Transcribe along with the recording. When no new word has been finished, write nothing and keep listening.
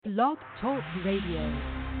Blog Talk Radio.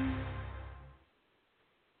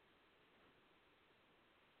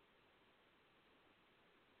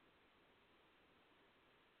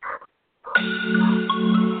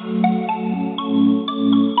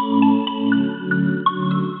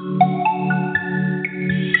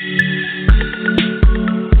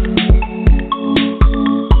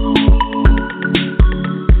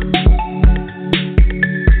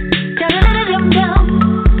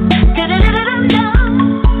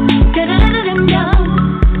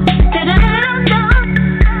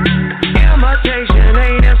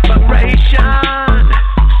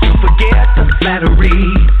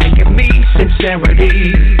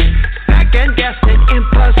 Second guessing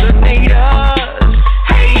impersonators.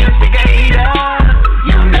 Hey, instigator,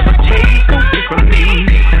 you'll never take away from me.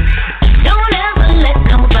 Don't ever let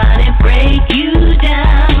nobody break you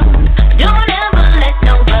down. Don't ever let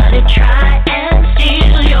nobody try and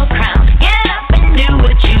steal your crown. Get up and do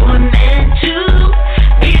what you were meant to.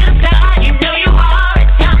 Be the star you know you are.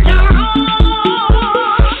 It's time to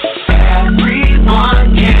rule.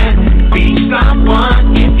 Everyone can be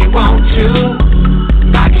someone if you want to.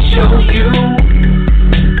 Show you.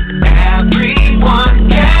 Everyone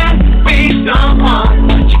can be someone,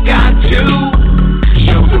 but you got to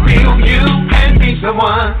show the real you and be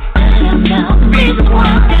someone. Be the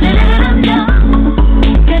one.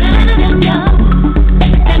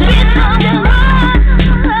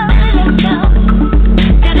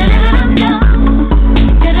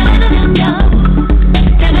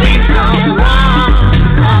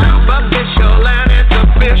 Superficial and it's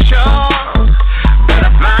official.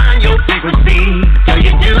 So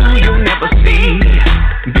you do, you never see.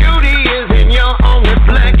 Beauty is in your own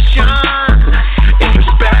reflection.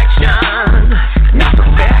 Introspection, not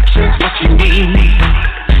perfection's what you need.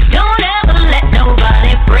 Don't ever let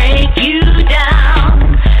nobody break you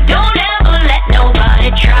down. Don't ever let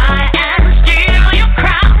nobody try and steal your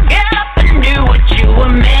crown. Get up and do what you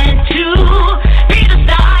were meant to. Be the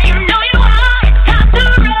star you know you are. It's time to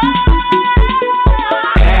run.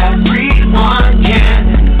 Everyone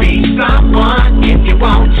can be someone if you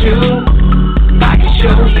want to. I can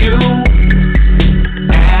show you.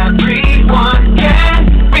 Everyone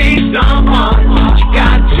can be someone, but you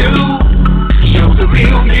got to show the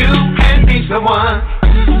real you and be someone.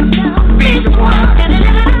 Be the one.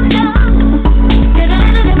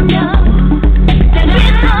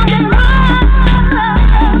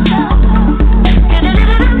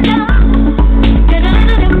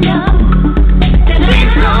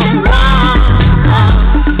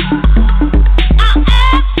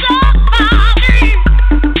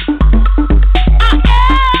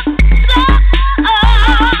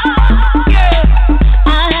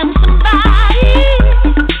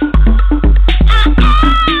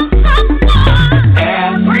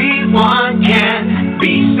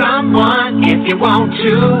 If you want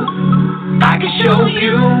to, I can show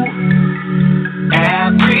you.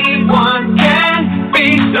 Everyone can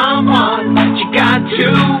be someone, but you got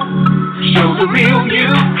to show the real you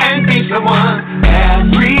and be someone.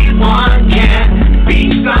 Everyone can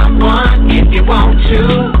be someone if you want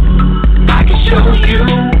to. I can show you.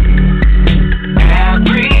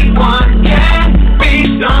 Everyone can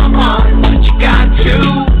be someone, but you got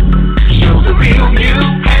to show the real you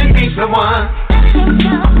and be someone.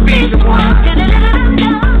 Be the one.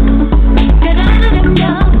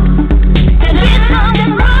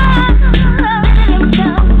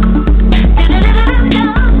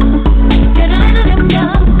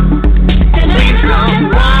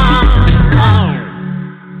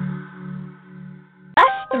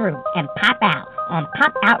 Through and pop out on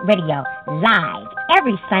Pop Out Radio live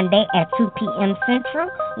every Sunday at 2 p.m. Central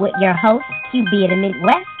with your hosts QB of the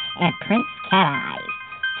Midwest and Prince Cat Eyes.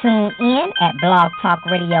 Tune in at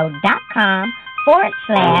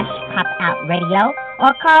blogtalkradio.com/Pop Out Radio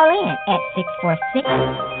or call in at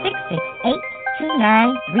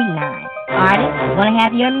 646-668-2939. Artists, want to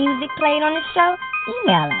have your music played on the show?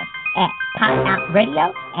 Email us at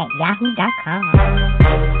popoutradio@yahoo.com.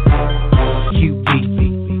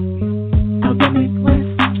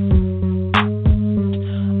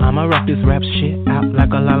 I'ma rock this rap shit out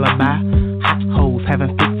like a lullaby. Hot hoes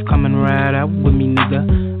having fits coming right out with me, nigga.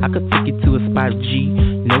 I could take you to a spot G.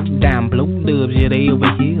 No dime, blow dubs, yeah, they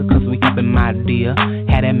over here, cause we hoppin' my dear.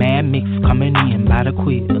 Had that mad mix coming in by the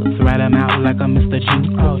quills. Ride 'em out like a Mr.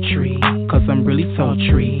 June Tree, cause I'm really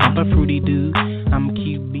sultry. I'm a fruity dude, I'm a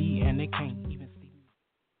QB, and they can't even see.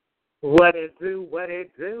 What it do, what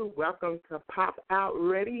it do? Welcome to Pop Out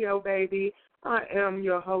Radio, baby. I am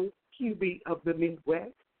your host, QB of the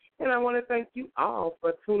Midwest. And I want to thank you all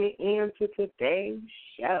for tuning in to today's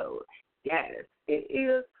show. Yes,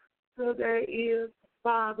 today is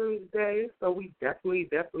Father's Day, so we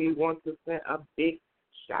definitely want to send a big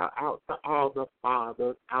shout out to all the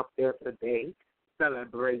fathers out there today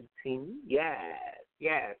celebrating.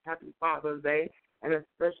 Yes, happy Father's Day, and a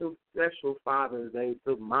special Father's Day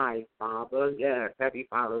to my father. Yes, happy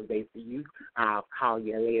Father's Day to you. I'll call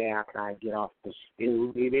you later after I get off the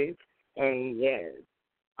studio. And yes,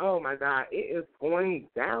 oh my God, it is going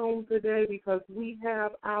down today because we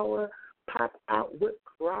have our Pop Out with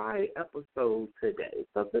Cry episode today.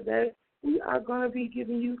 So today we are going to be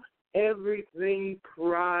giving you everything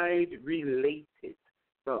Pride related.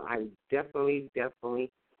 So I definitely,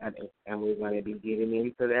 and we're going to be getting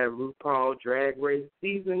into that RuPaul Drag Race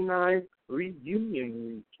Season 9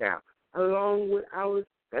 reunion recap, along with our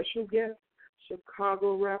special guest,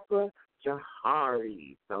 Chicago rapper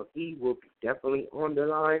JAHRAI. So he will be definitely on the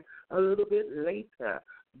line a little bit later.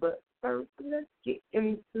 But first, let's get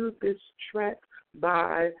into this track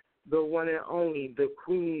by the one and only, the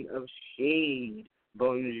Queen of Shade,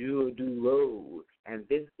 Bonjour Duo. And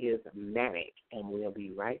this is Manic, and we'll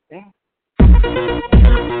be right back.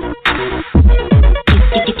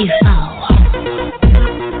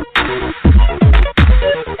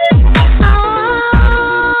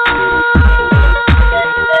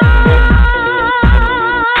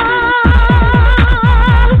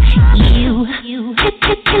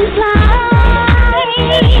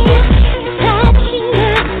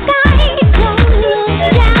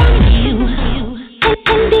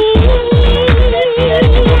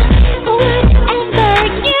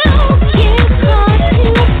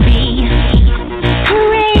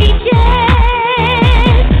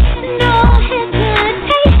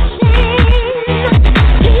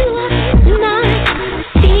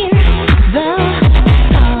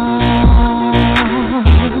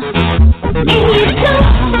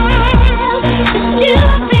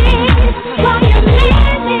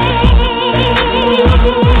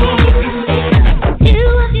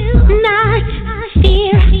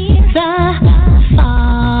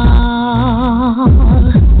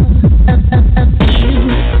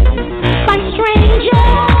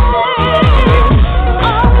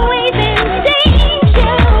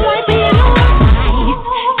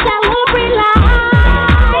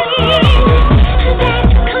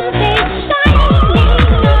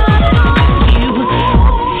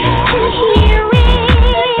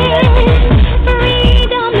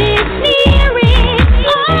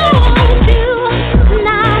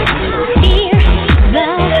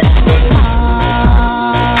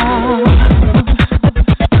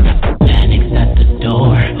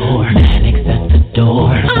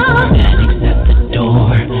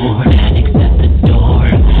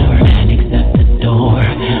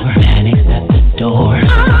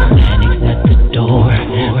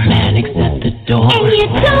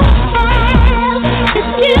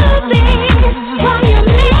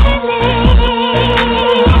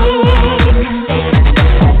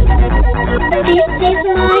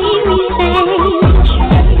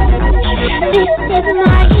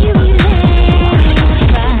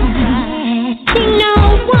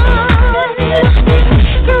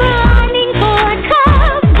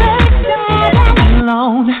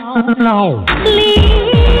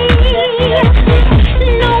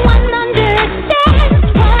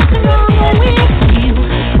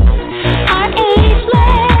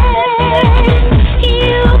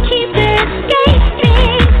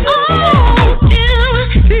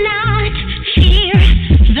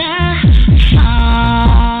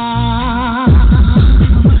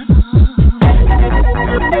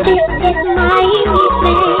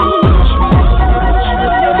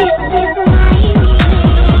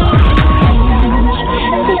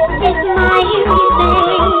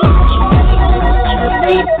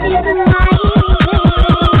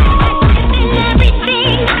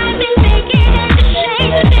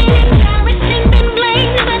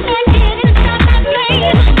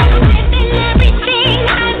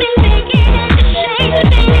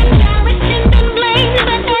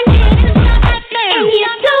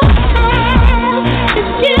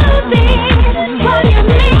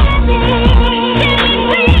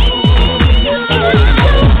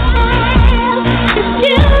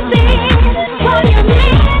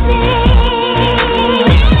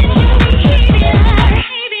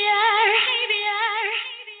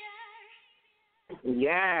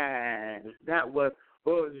 That was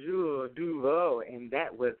Bonjour Duo, and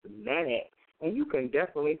that was Manic. And you can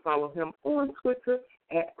definitely follow him on Twitter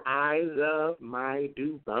at I Love My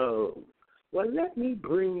Duo. Well, let me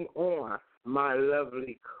bring on my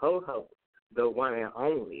lovely co-host, the one and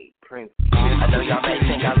only Prince. I know y'all may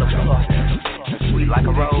think I look soft, sweet like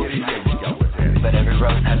a rose, but every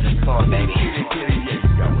rose has its thorn, baby.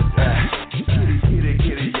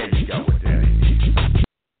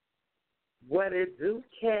 What it do,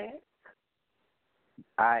 cat?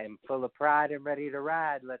 I am full of pride and ready to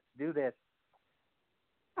ride. Let's do this.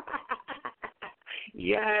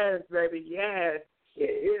 Yes, baby, yes.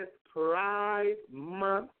 It is Pride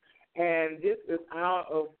Month, and this is our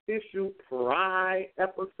official Pride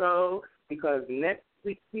episode because next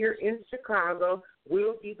week here in Chicago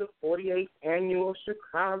will be the 48th annual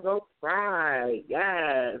Chicago Pride.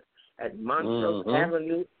 Yes, at Montrose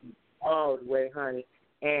Avenue, all the way, honey.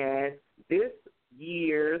 And this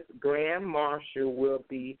year's Grand Marshal will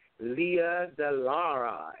be Leah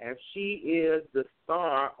DeLara, and she is the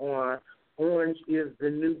star on Orange is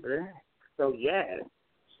the New Black. So, yes,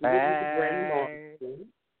 she will be the Grand Marshal.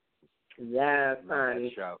 Yes,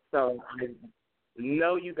 honey. So, I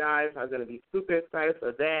know you guys are going to be super excited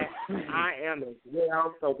for that. I am as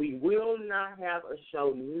well. So, we will not have a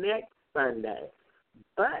show next Sunday.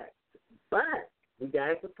 But, we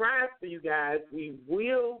got a surprise for you guys. We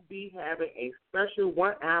will be having a special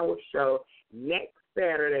 1-hour show next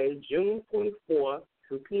Saturday, June 24th,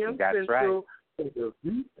 2 p.m. Central, for the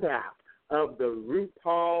recap of the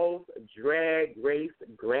RuPaul's Drag Race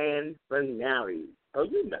Grand Finale. Oh,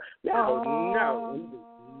 you know, no, we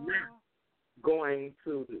were not going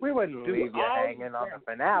to. We wouldn't leave you hanging on the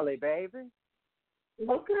finale, baby.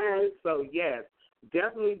 Okay, so yes,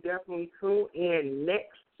 definitely tune in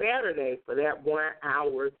next Saturday for that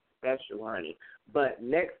 1-hour special, honey. But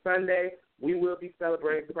next Sunday, we will be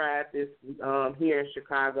celebrating Pride this here in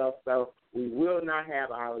Chicago, so we will not have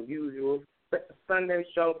our usual Sunday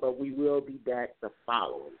show, but we will be back the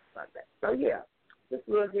following Sunday. So, yeah, just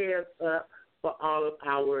a little heads up for all of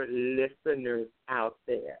our listeners out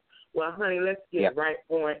there. Well, honey, let's get right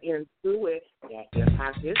on into it. That's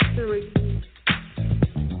hip-hop history.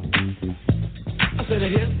 I said a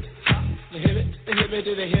hip-hop, hip it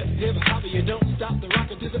to the hip hop, you don't stop the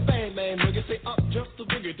rockin' to the bang bang boogie. Say up, jump the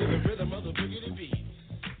boogie to the rhythm of the boogie to beat.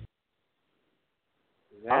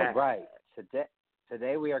 All right,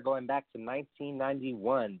 today we are going back to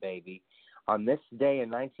 1991, baby. On this day in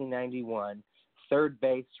 1991, Third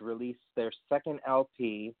Base released their second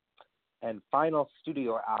LP and final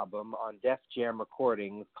studio album on Def Jam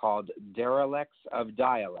Recordings called Derelicts of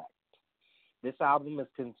Dialect. This album is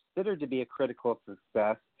considered to be a critical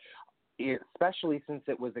success, especially since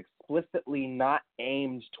it was explicitly not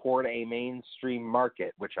aimed toward a mainstream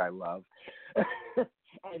market, which I love,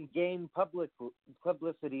 and gained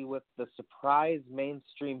publicity with the surprise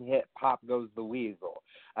mainstream hit Pop Goes the Weasel,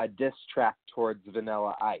 a diss track towards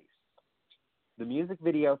Vanilla Ice. The music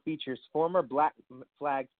video features former Black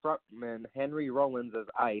Flag frontman Henry Rollins as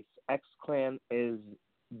Ice. X-Clan is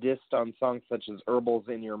dissed on songs such as Herbals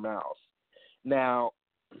in Your Mouth. Now,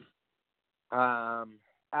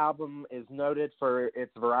 album is noted for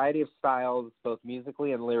its variety of styles, both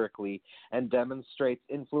musically and lyrically, and demonstrates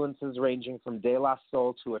influences ranging from De La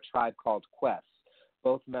Soul to A Tribe Called Quest,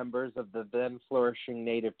 both members of the then-flourishing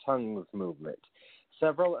Native Tongues movement.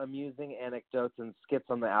 Several amusing anecdotes and skits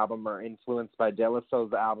on the album are influenced by De La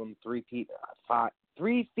Soul's album 3 Feet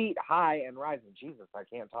High and Rising. Jesus, I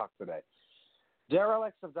can't talk today.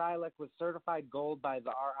 Derelicts of Dialect was certified gold by the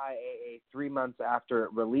RIAA 3 months after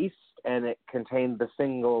it released, and it contained the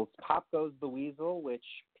singles Pop Goes the Weasel, which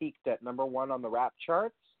peaked at number 1 on the rap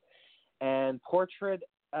charts, and Portrait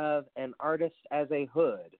of an Artist as a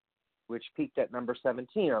Hood, which peaked at number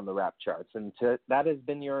 17 on the rap charts. And that has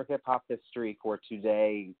been your hip-hop history for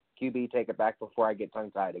today. QB, take it back before I get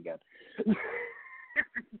tongue-tied again.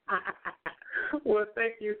 Well,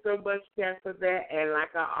 thank you so much, Kat, for that. And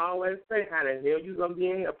like I always say, how the hell you going to be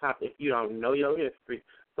in hip-hop if you don't know your history?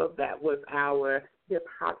 So that was our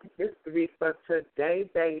hip-hop history for today,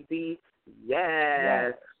 baby.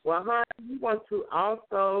 Yes. Well, honey, we want to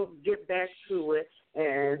also get back to it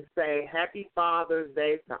and say Happy Father's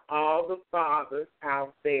Day to all the fathers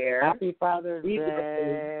out there. Happy Father's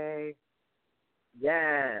Day.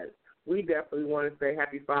 Yes. We definitely want to say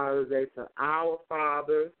Happy Father's Day to our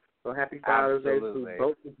fathers. So happy Father's Day to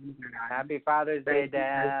both of you guys. Happy Father's Day,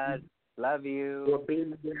 Dad. Love you. For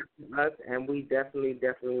being here for us, and we definitely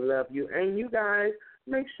love you. And you guys,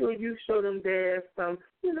 make sure you show them dads some,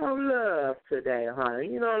 love today, honey.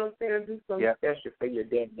 You know what I'm saying? Do something special for your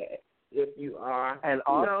dad if you are. And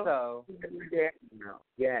also,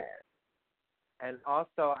 yes. And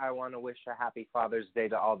also, I want to wish a happy Father's Day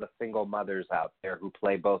to all the single mothers out there who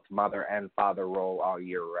play both mother and father role all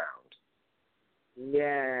year round.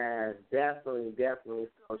 Yes, definitely.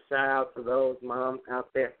 So shout out to those moms out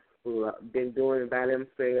there who have been doing it by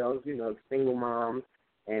themselves, single moms,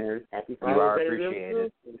 and happy Father's Day. You are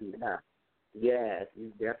appreciated. Yes,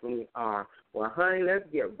 you definitely are. Well, honey, let's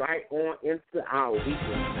get right on into our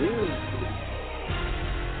weekend news.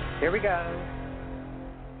 Here we go.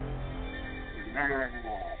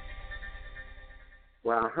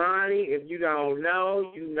 Well, honey, if you don't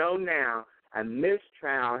know, you know now. A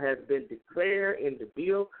mistrial has been declared in the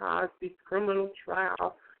Bill Cosby criminal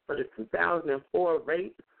trial for the 2004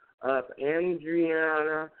 rape of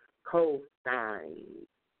Andriana Constein.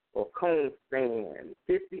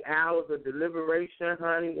 50 hours of deliberation,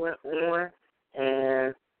 honey, went on,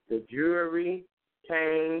 and the jury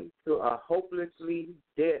came to a hopelessly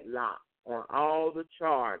deadlock on all the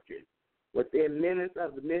charges. Within minutes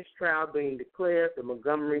of the mistrial being declared, the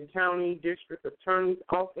Montgomery County District Attorney's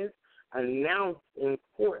Office announced in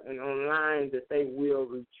court and online that they will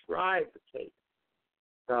retry the case.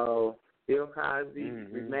 So Bill Cosby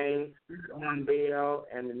remains on bail,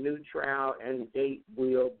 and the new trial and date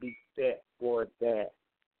will be set for that.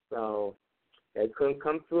 So they couldn't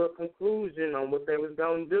come to a conclusion on what they was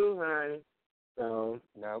going to do, honey. So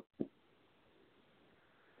nope.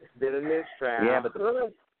 It's been a mistrial.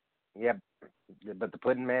 But the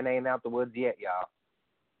pudding man ain't out the woods yet, y'all.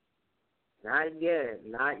 Not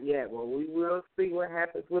yet. Well, we will see what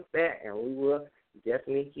happens with that, and we will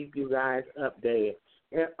definitely keep you guys updated.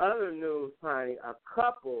 In other news, honey, a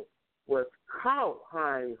couple was caught,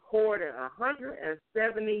 honey, hoarding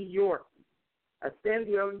 170 Yorkies. A San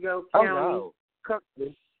Diego County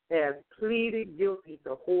couple has pleaded guilty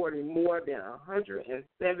to hoarding more than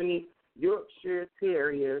 170 Yorkshire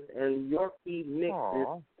Terriers and Yorkie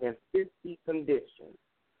mixes in filthy condition.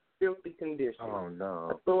 Oh,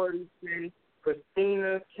 no. Authorities say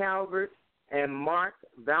Christina Calvert and Mark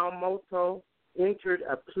Valmoto entered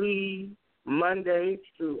a plea Monday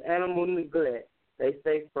through animal neglect. They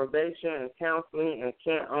face probation and counseling and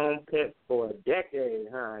can't own pets for a decade,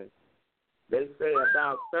 honey. They say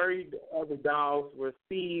about 30 other dogs were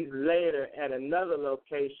seized later at another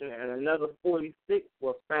location, and another 46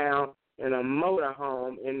 were found in a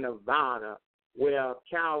motorhome in Nevada, where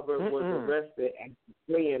Calvert was arrested and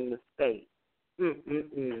fleeing the state.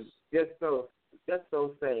 Just so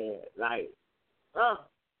sad. Like,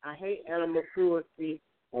 I hate animal cruelty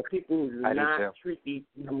and people who do not treat these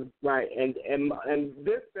animals right. And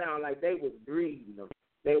this sound like they was breeding them.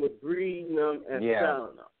 They was breeding them and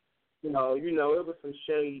selling them. You know, it was some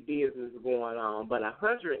shady business going on. But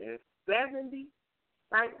 170?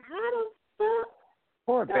 Like, how the fuck?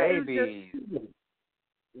 Poor babies.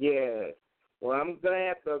 Yeah. Well, I'm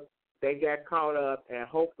glad they got caught up, and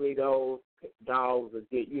hopefully those dogs will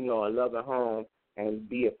get, a loving home and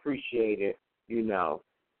be appreciated,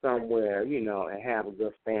 somewhere, and have a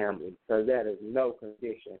good family. Because that is no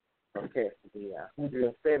condition for pets to be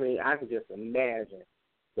 170. I can just imagine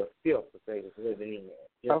the filth that they was living in.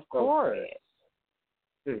 Just of course.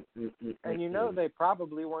 And they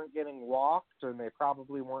probably weren't getting walked, and they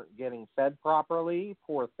probably weren't getting fed properly.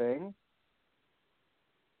 Poor thing.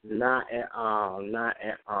 Not at all.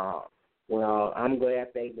 Well, I'm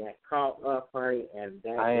glad they got caught up, honey, and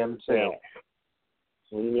that I am too.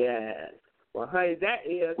 Yes. Well, honey, that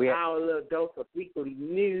is our little dose of weekly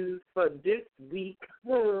news for this week,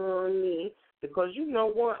 honey. Because you know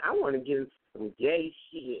what? I want to get into some gay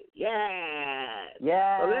shit. Yes.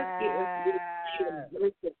 Yeah. So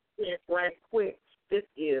let's get into it right quick. This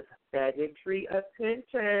is Faggotry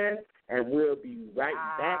Attention, and we'll be right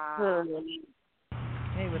back, honey.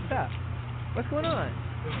 Hey, what's up? What's going on?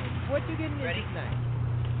 What you getting into tonight?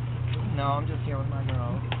 No, I'm just here with my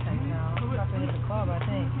girl. Hanging out. I'm about to hit the club, I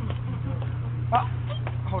think. Oh,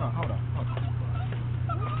 hold on.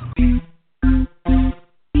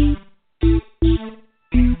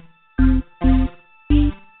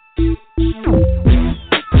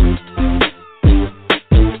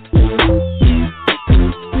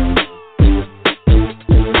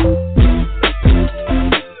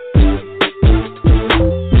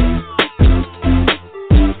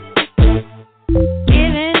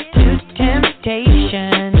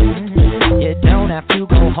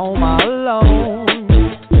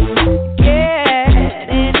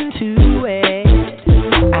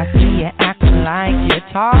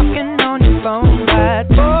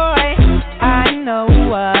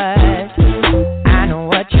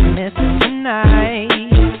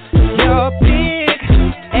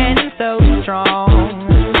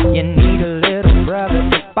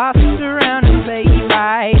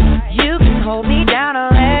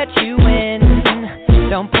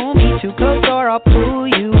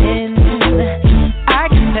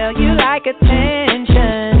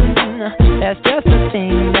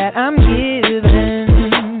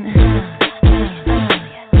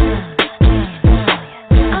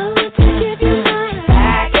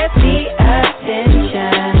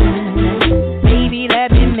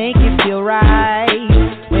 Make you feel right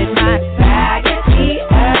with my faggoty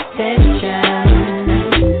attention.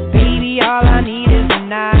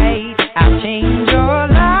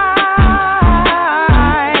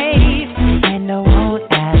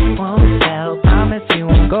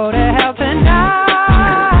 hell tonight.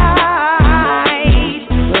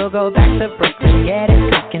 We'll go back to Brooklyn, get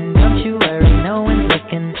it cooking. Don't you worry, no one's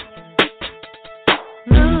looking.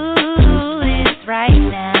 Mood is right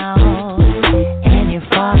now, and you're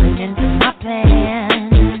falling into my plan.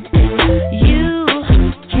 You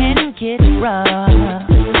can get rough,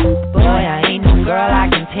 boy, I ain't no girl, I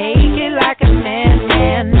can take it like a man.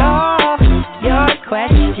 And all your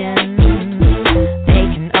questions, they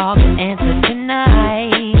can all get answered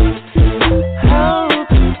tonight. Hope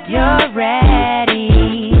you're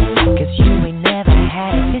ready, 'cause you ain't never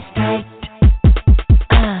had it this tight.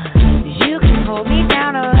 You can hold me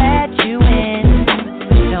down or let you in.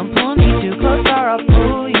 Don't pull me too close or I'll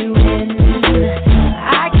pull you in.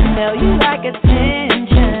 I can tell you like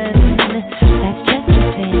attention. That's just the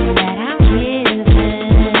thing that I'm giving.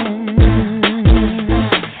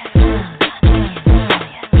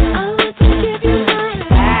 I want to give you my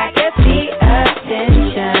faculty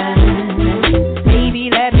attention. Baby,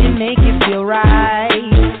 let me make you feel right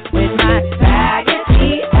with my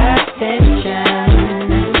faculty attention.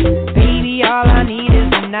 Baby, all I need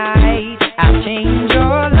is a night. I'll change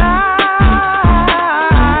your life.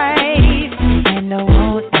 And no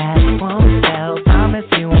won't ask, won't tell. Promise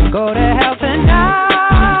you won't go to hell tonight.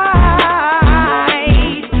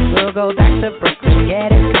 We'll go back to Brooklyn,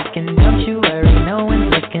 get it cooking. Don't you worry, no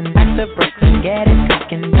one's looking. Back to Brooklyn, get it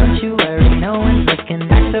cooking. Don't you worry, no one's looking.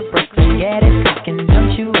 Back to Brooklyn, get it cooking.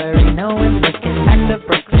 Don't you worry, no one's looking. Back to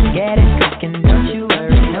Brooklyn, get it cooking. Don't you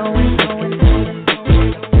worry, no one's looking.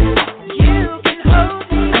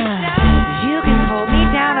 You can hold me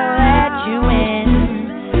down or let you in.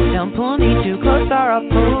 Don't pull me too close or I'll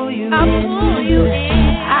pull you in.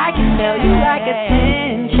 I can tell you like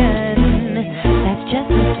attention. That's just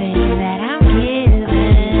the thing that I'm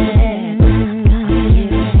giving. I'm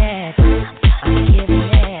giving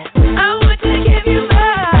it. I want to give you my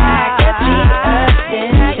faculty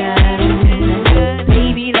attention.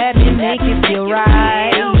 Baby, let me make you feel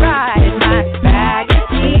right. With my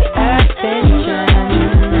faculty attention.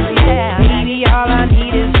 Baby, all I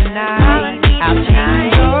need is a night. I'll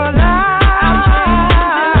change your life.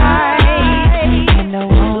 And no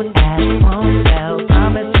won't ask, won't tell.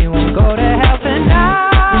 Promise you won't go to hell tonight.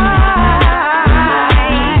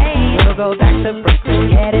 We'll go back to Brooklyn,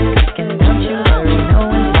 get it cooking. Don't you worry, no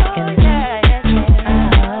one's looking.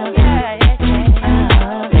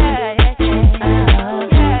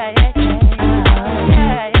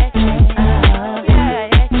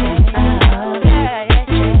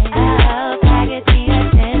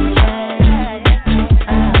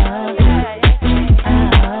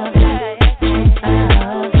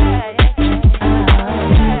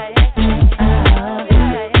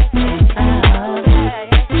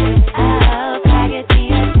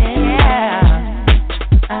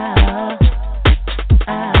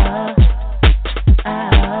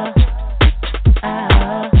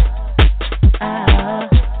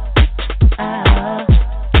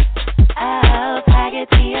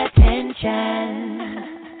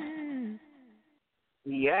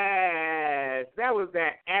 Yes, that was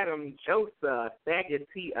that Adam Joseph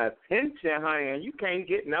faculty attention, honey, and you can't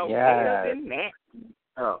get no better than that.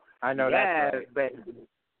 Oh, I know yes, that's baby.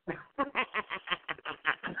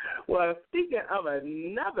 Well, speaking of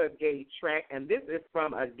another gay track, and this is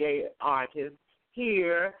from a gay artist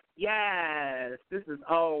here. Yes, this is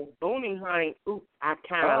old Booney, honey. Ooh, I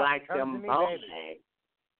kind of like them both.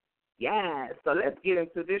 Yeah, so let's get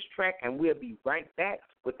into this track, and we'll be right back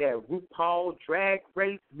with that RuPaul Drag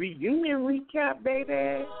Race reunion recap,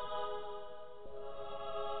 baby.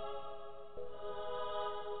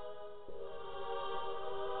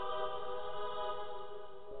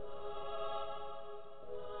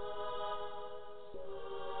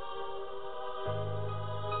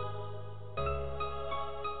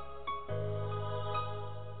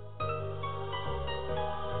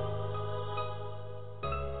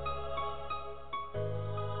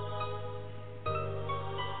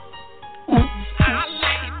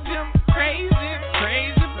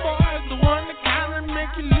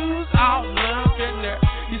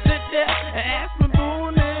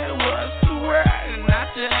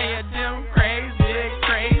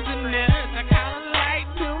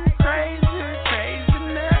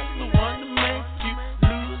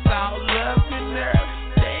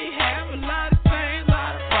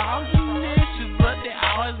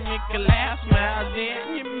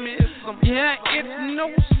 Yeah, it's no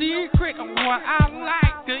secret what I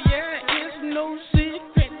like. Yeah, it's no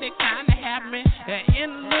secret they kinda have me in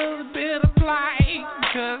a little bit of plight,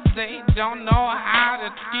 'cause they don't know how to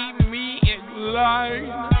keep me in line.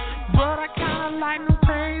 But I kinda like them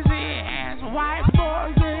crazy ass white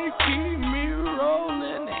boys, they keep me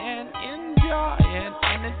rolling and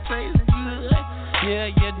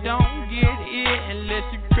Yeah, you don't get it unless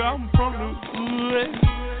you come from the hood.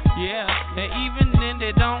 Yeah, and even then they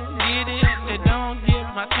don't get it, they don't get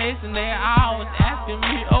my taste, and they always asking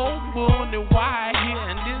me, oh, boy, why here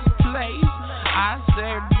in this place? I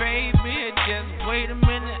say, baby, just wait a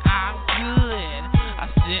minute, I'm good. I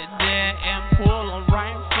sit there and pull them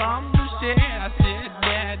right from the shed. I sit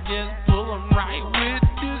there, just pull them right with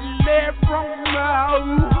this lead from my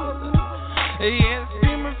hood. Yeah,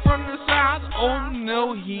 screaming from the south, oh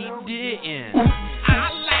no, he didn't.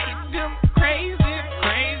 I like them crazy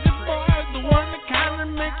boys, the one that kinda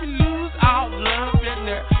make you lose all love in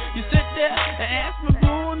there. You sit there and ask me,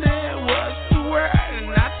 boo, what's the word?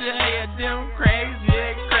 And I tell you, them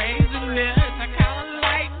craziness. I kinda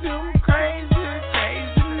like them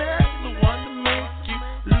craziness, the one that make you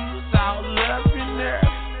lose all love in there.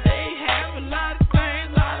 They have a lot of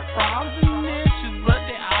things, a lot of problems and issues, but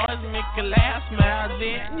they always make you laugh, smile,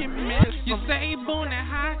 then you miss. You say, Boone,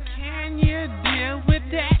 how can you deal with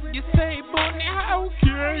that? You say, Boone, how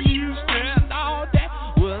can you stand all that?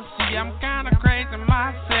 Well, see, I'm kinda crazy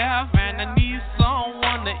myself, and I need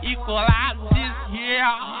someone to equal out this here.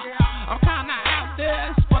 I'm kinda out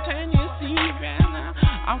there spontaneous even.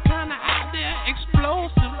 I'm kinda out there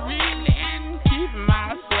explosive really, and keeping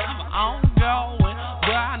myself on going.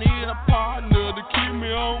 But I need a partner to keep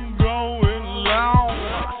me on going long.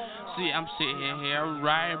 See, I'm sitting here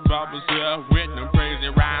right by myself with them crazy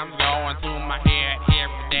rhymes going through my head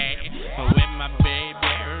every day. With my baby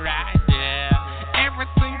right there,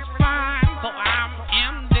 everything's fine, so I'm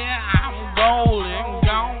in there. I'm golden,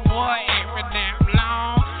 gone for every damn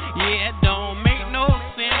long. Yeah, it don't make no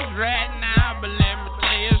sense right now, but let me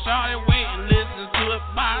tell you, shorty, wait and listen to it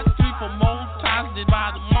by 3-4 more times. Then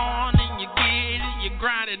by the morning you get it, you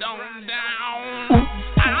grind it on down.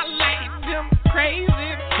 I like them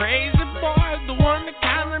crazy boys, the one that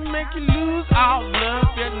kinda make you lose all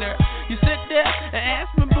love in there. You sit there and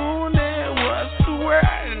ask me, boo, what's the word?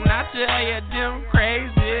 And I tell you, them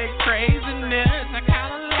craziness. I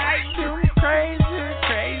kinda like them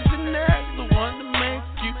craziness, the one that makes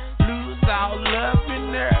you lose all love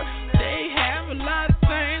in there. They have a lot of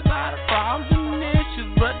things, a lot of problems and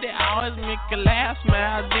issues, but they always make you laugh,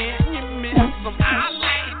 smile, then you miss them. I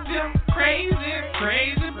like them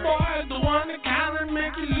crazy boys, the one that kinda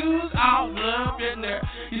make you lose all love in there.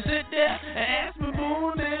 You sit there and ask me,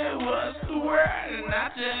 boo, what's the word? And I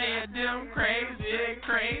tell you, them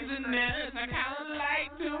craziness. I kinda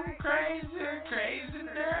like them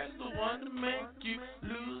craziness, the one that make you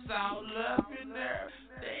lose all love in there.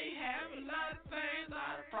 They have a lot of things, a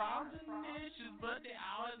lot of problems and issues, but they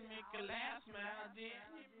always make you laugh, smile, then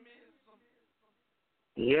you miss them.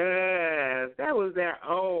 Yes, that was that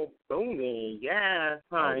old Booney. Yes,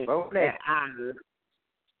 honey.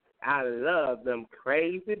 I love them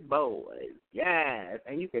crazy boys. Yes,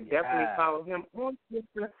 and you can definitely follow him on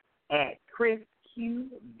Twitter at Chris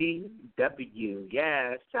QBW.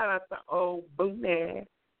 Yes, shout out to old Booney.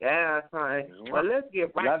 Yes, honey. Well, let's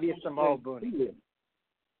get right. Love you some old Booney.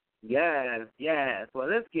 Yes. Well,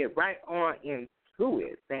 let's get right on into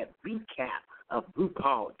it. That recap of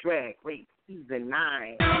RuPaul Drag Race Season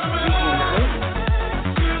 9.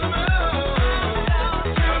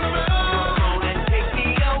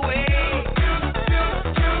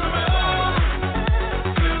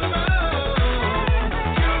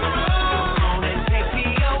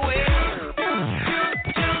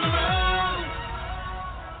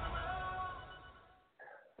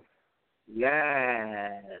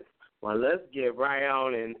 Yes. Well, let's get right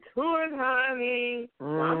on into it, honey.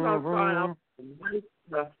 Mm-hmm. Well, I'm going to start off with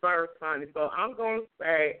the first, honey. So I'm going to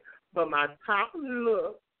say, for my top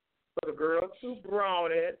look, for the girls who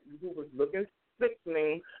brought it, who was looking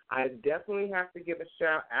sickening, I definitely have to give a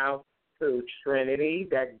shout out to Trinity.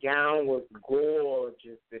 That gown was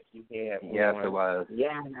gorgeous that she had. Yes, it was.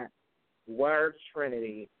 Yeah. Word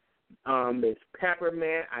Trinity. Miss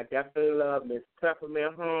Peppermint, I definitely love Miss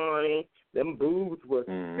Peppermint, honey. Them boobs was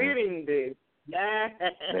fitting this. Yeah.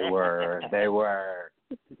 They were.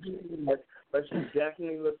 Yes, but she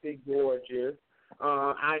definitely looked gorgeous.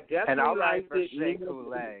 I definitely and I'll write for it. Shea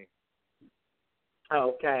Coulee.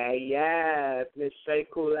 Okay, yes, Miss Shea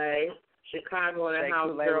Coulee. Chicago in the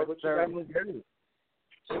house Coulee girl, was what you do?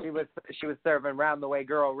 She was serving round the way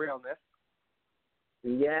girl realness.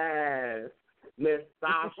 Yes. Miss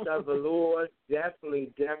Sasha Velour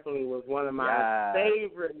definitely was one of my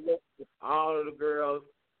favorite looks of all of the girls.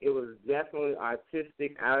 It was definitely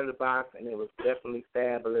artistic, out of the box, and it was definitely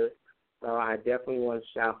fabulous. So I definitely want to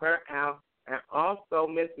shout her out. And also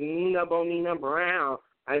Miss Nina Bonina Brown.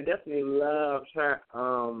 I definitely loved her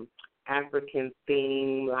African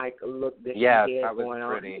theme, like look that she had that was going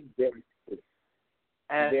pretty. on.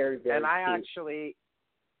 Very, very and I cute.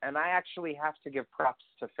 actually have to give props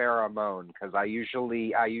to Pheromone because I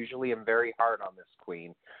usually am very hard on this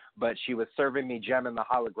queen, but she was serving me Gem and the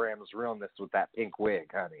Hologram's realness with that pink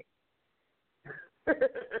wig, honey.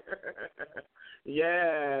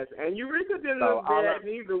 Yes, and Eureka didn't look bad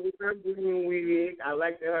neither with her green wig. I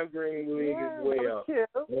liked her green wig as well.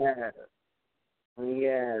 Yes.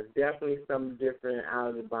 Yes, definitely something different out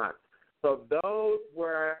of the box. So those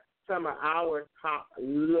were some of our top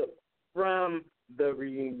looks from the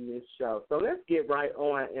reunion show. So let's get right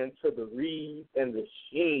on into the reads and the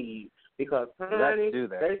shades because, honey,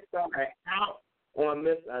 they started out on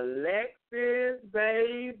Miss Alexis,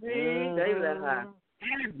 baby. They let her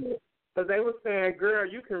have it. Because they were saying, girl,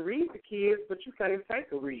 you can read the kids, but you can't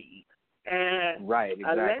take a read. And right,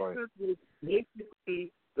 exactly. Alexis was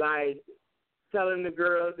basically like telling the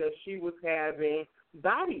girls that she was having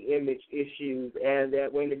body image issues and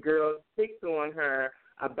that when the girls picked on her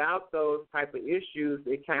about those type of issues,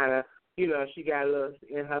 it kind of, she got a little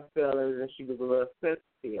in her feelings and she was a little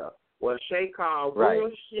sensitive. Well, Shay called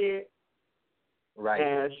bullshit. Right.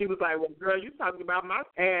 And she was like, well, girl, you talking about my...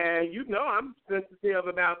 And I'm sensitive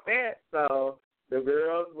about that. So the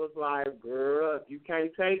girls was like, girl, if you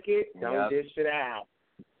can't take it, don't dish it out.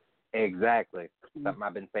 Exactly. Something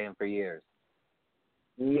I've been saying for years.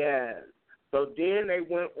 Yes. So then they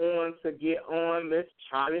went on to get on Miss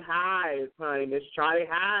Charlie Hyde, honey. Miss Charlie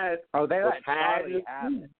Hyde. Oh, they let Charlie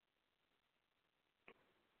have it.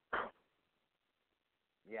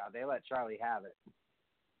 Yeah, they let Charlie have it.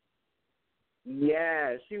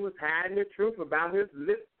 Yeah, she was hiding the truth about his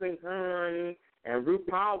lip sync, honey. And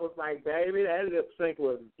RuPaul was like, baby, that lip sync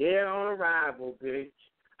was dead on arrival, bitch.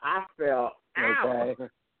 I fell out. Okay.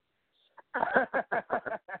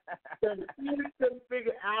 So she couldn't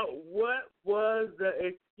figure out what was the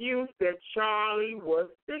excuse that Charlie was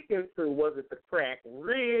sticking to. Was it the cracked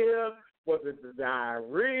rib? Was it the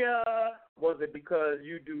diarrhea? Was it because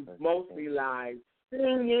you do mostly live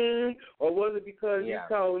singing? Or was it because you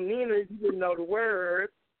told Nina you didn't know the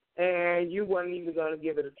words and you wasn't even going to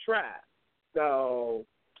give it a try? So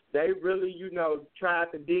they really,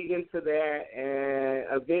 tried to dig into that, and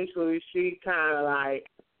eventually she kind of like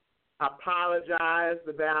apologized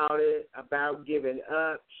about giving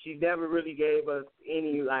up. She never really gave us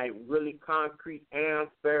any like really concrete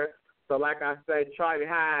answer. So like I said, Charlie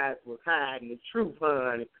Hyde was hiding the truth,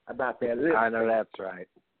 honey, about that lip. I know that's right.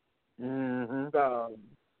 Mm-hmm. So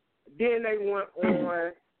then they went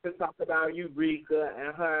on to talk about Eureka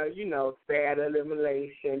and her, sad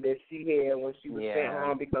elimination that she had when she was sent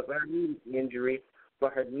home because of her knee injury.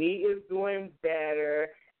 But her knee is doing better,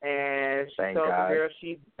 and she told the girl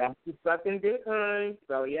she's back to sucking dick, honey.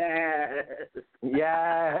 So, yes.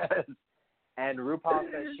 Yes. And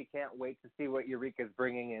RuPaul says she can't wait to see what Eureka's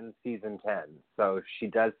bringing in season 10. So she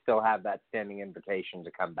does still have that standing invitation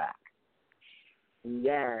to come back.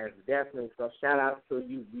 Yes, definitely. So shout out to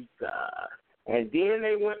Eureka. And then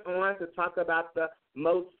they went on to talk about the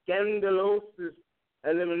most scandalous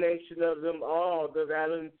elimination of them all, the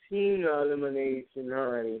Valentina elimination,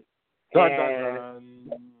 honey.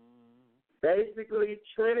 And basically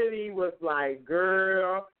Trinity was like,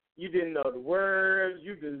 girl, you didn't know the words,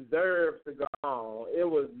 you deserve to go on. It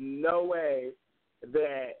was no way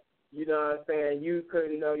that, you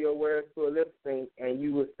couldn't know your words to a lip sync and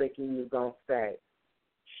you was thinking you was going to stay.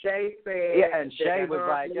 Shay said... Yeah, and Shay was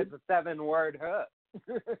like, it's a 7-word hook.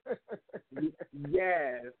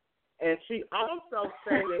 Yes. And she also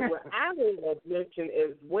stated what I had mentioned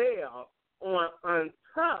as well on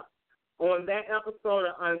Untucked. On that episode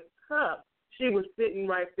of Untucked, she was sitting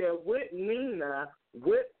right there with Nina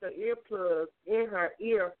with the earplugs in her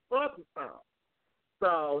ear for the song.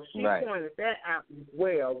 So she pointed that out as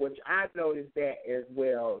well, which I noticed that as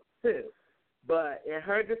well, too. But in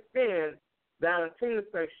her defense, Valentina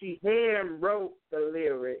said she hand wrote the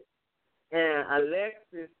lyrics, and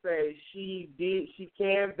Alexis says she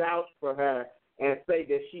can vouch for her and say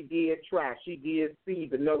that she did try. She did see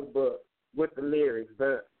the notebook with the lyrics.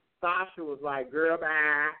 But Sasha was like, girl,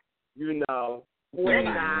 bye, fuera.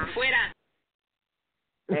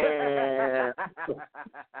 And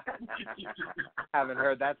haven't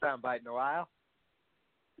heard that soundbite in a while.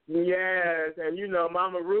 Yes, and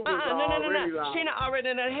Mama Ruth was already like... Sheena already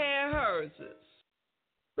done had hers.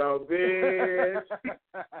 So, bitch.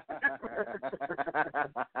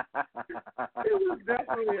 It was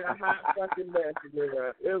definitely a hot fucking mess,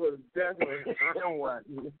 girl. It was definitely a hot one.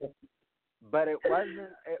 But it wasn't.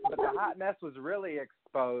 But the hot mess was really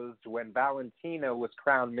exposed when Valentina was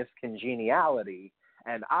crowned Miss Congeniality,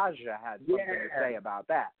 and Aja had something to say about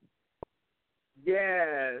that.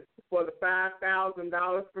 Yes, for the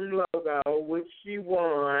 $5,000 from Logo, which she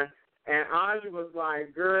won. And Audrey was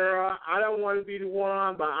like, girl, I don't want to be the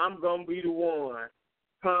one, but I'm going to be the one.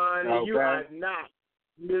 Honey, you are not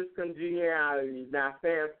Miss Congeniality. Now,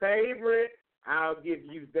 fan favorite, I'll give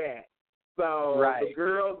you that. So the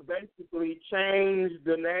girls basically changed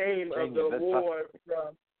the name of the award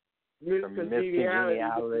from Miss Congeniality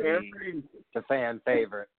to fan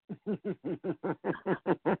favorite.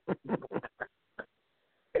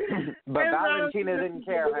 But Valentina didn't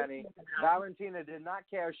care, honey. Valentina did not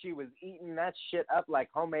care. She was eating that shit up like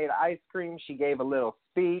homemade ice cream. She gave a little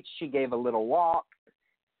speech. She gave a little walk.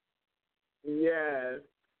 Yes.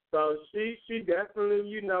 So she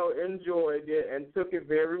definitely, enjoyed it and took it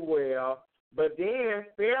very well. But then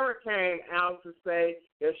Sarah came out to say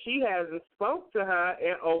that she hasn't spoke to her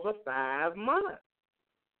in over 5 months.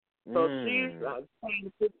 So she's trying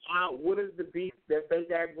to figure out what is the beef that they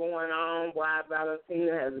got going on, why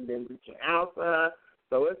Valentina hasn't been reaching out to her.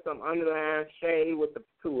 So it's some underlying shade with the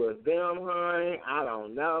two of them, honey. I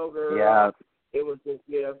don't know, girl. Yeah. It was as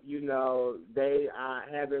if, they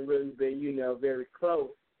haven't really been, very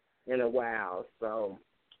close in a while. So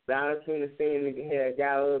Valentina seemed to have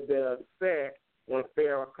got a little bit upset when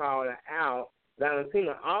Farrah called her out.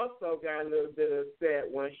 Valentina also got a little bit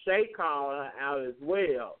upset when Shay called her out as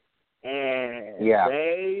well. And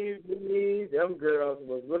them girls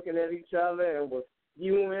was looking at each other and was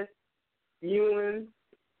spewing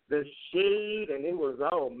the shade, and it was,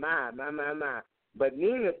 oh, my. But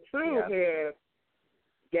Nina, too, had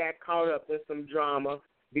got caught up in some drama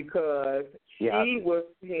because she had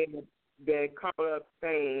been caught up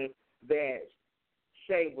saying that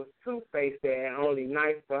Shay was two-faced and only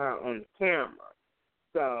nice for her on the camera.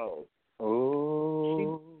 So she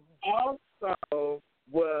also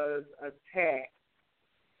was attacked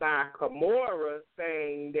by Kimora,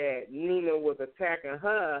 saying that Nina was attacking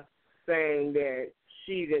her, saying that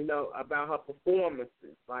she didn't know about her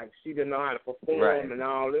performances. Like, she didn't know how to perform and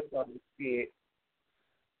all this other shit.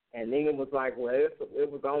 And Nina was like, well,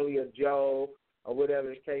 it was only a joke or whatever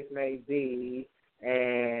the case may be.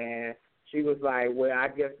 And she was like, well, I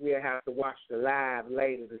guess we'll have to watch the live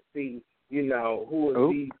later to see, who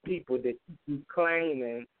are these people that you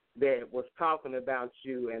claiming that was talking about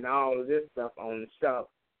you and all of this stuff on the show.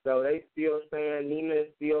 So they still saying Nina is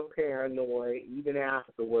still paranoid, even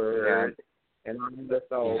afterwards, and all this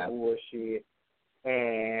old bullshit.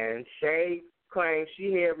 And Shay claims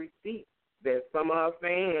she had receipts, that some of her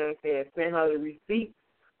fans had sent her the receipts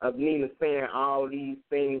of Nina saying all these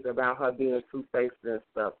things about her being two-faced and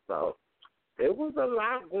stuff. So there was a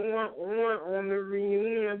lot going on the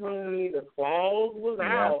reunion, honey. The claws was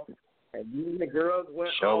out. And then the girls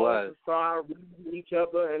went on to start reading each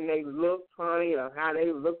other, and they looked, honey, of how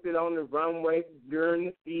they looked it on the runway during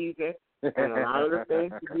the season. And a lot of the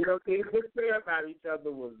things the girls could say about each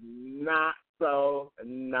other was not so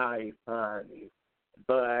nice, honey.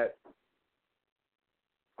 But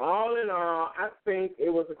all in all, I think it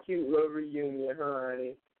was a cute little reunion,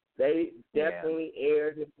 honey. They definitely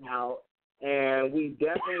aired it out, and we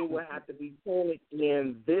definitely will have to be tuning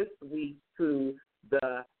in this week to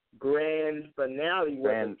the grand finale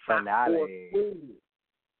where the top 4 queens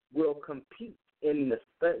will compete in the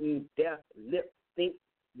sudden death lip sync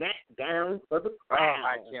smackdown for the crown. Oh,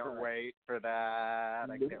 I can't wait for that.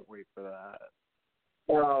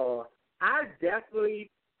 So I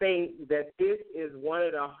definitely think that this is one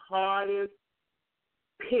of the hardest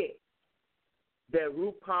picks that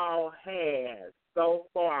RuPaul has so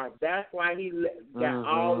far. That's why he got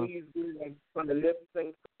all these women from the lip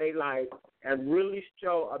sync they like and really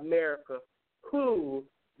show America who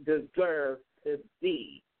deserves to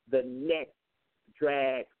be the next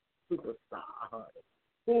drag superstar, honey.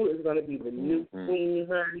 Who is going to be the new queen,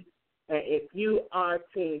 honey? And if you are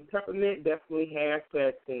Team Peppermint, definitely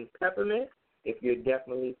hashtag Team Peppermint. If you're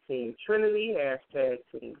definitely Team Trinity, hashtag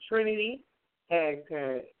Team Trinity.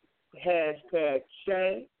 Hashtag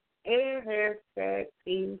Shay. And hashtag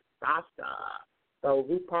Team Sasha. So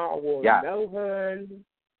RuPaul will know, honey,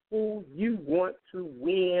 who you want to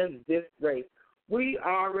win this race. We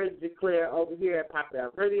already declared over here at Pop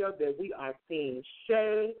Out Radio that we are Team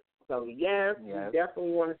Shay. So, yes, we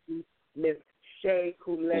definitely want to see Miss Shay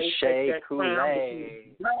Coulee. Shay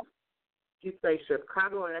Coulee. She say,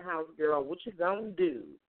 Chicago in the house, girl, what you gonna do?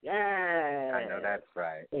 Yeah. I know that's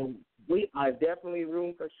right. And we are definitely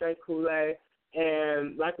rooting for Shay Coulee.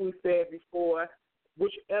 And like we said before,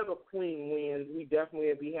 whichever queen wins, we definitely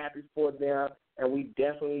will be happy for them. And we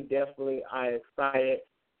definitely are excited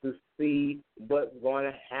to see what's going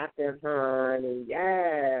to happen, honey.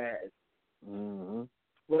 Yes. Mm-hmm.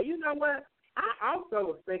 Well, you know what? I also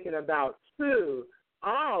was thinking about, too,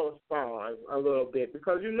 All-Stars a little bit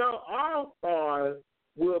because, you know, All-Stars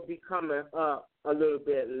will be coming up a little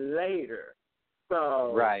bit later.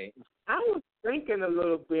 So right. I was thinking a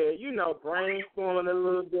little bit, you know, brainstorming a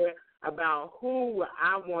little bit about who would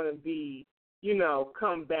I want to be, you know,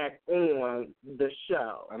 come back on the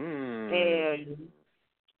show. And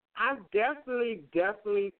I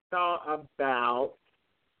definitely thought about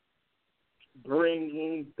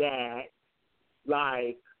bringing back,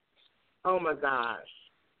 like, oh my gosh,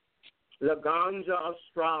 Laganja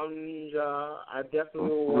Estranja. I definitely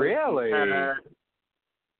want her.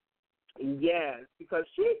 Yes, because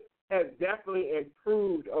she has definitely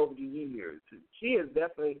improved over the years. She has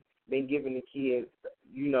definitely been giving the kids,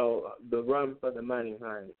 you know, the run for the money,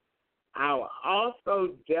 honey. I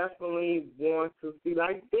also definitely want to see,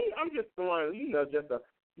 like, I'm just throwing, you know, just a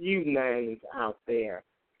few names out there.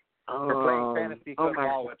 We're playing fantasy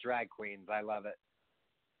football with drag queens. I love it.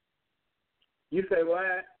 You say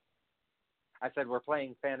what? I said we're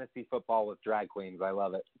playing fantasy football with drag queens. I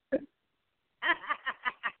love it.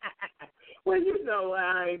 Well, you know,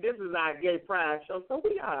 this is our gay pride show, so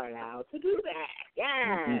we are allowed to do that.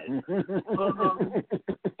 Yes.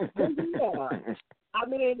 Yeah. I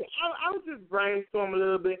mean, I was just brainstorming a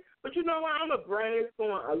little bit, but you know what? I'm going to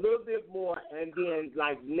brainstorm a little bit more, and then,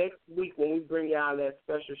 like, next week when we bring y'all that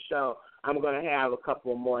special show, I'm going to have a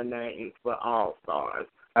couple more names for All-Stars.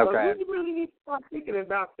 Okay. So we really need to start thinking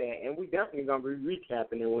about that, and we definitely going to be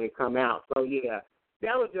recapping it when it come out. So, yeah,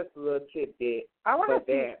 that was just a little tidbit. I want to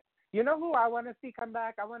see that. You know who I want to see come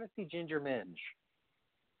back? I want to see Ginger Minge.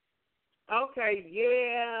 Okay,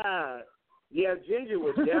 yeah. Yeah, Ginger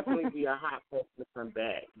would definitely be a hot person to come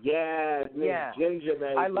back. Yeah. Ginger,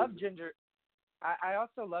 baby. I love Ginger. I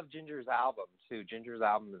also love Ginger's album, too. Ginger's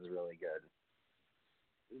album is really good.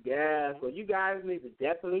 Yeah, so you guys need to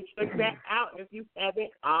definitely check that out if you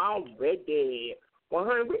haven't already. Well,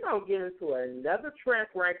 honey, we're going to get into another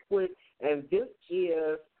track right quick, and this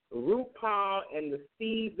is RuPaul and the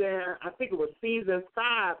season, I think it was season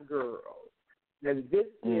 5 girls. And this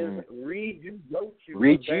is Read You, Wrote You.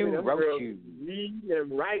 Read You, Wrote You. Reading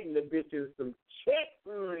and writing the bitches some check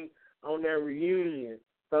on their reunion.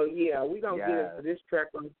 So, yeah, we're going to get into this track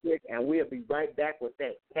real quick, and we'll be right back with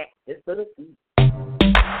that Cactus for the Season.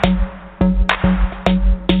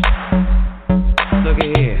 Look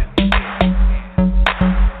at here.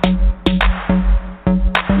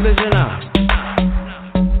 Listen up.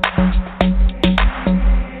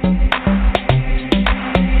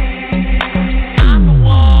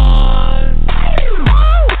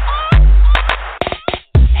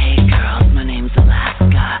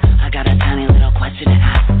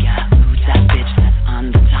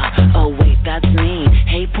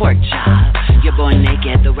 Pork chop, your boy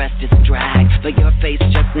naked, the rest is drag, but your face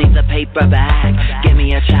just needs a paper bag. Give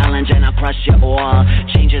me a challenge and I'll crush you all.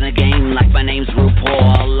 Changing the game like my name's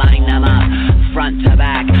RuPaul. Line them up, front to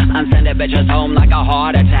back. I'm sending bitches home like a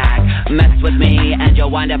heart attack. Mess with me and you'll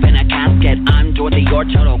wind up in a casket. I'm Dorothy, your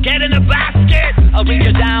turtle, get in the basket. I'll reach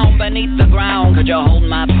you down beneath the ground. Could you hold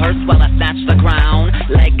my purse while I snatch the crown?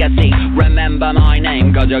 Legacy, remember my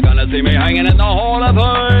name, cause you're gonna see me hanging in the Hall of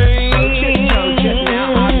Fame.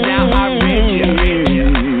 Now I read ya.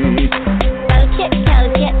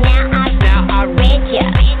 Told ya, now I read ya.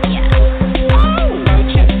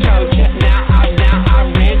 Told ya, now I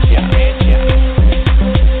read ya. Now I read ya.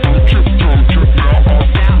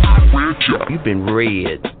 You've been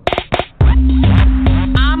read.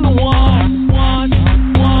 I'm the one. I'm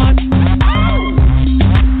the one.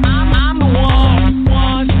 I'm the one.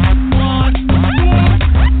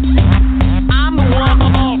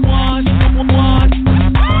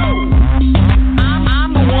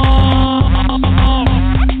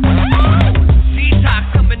 Detox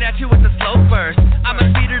coming at you with a slow burst. I'ma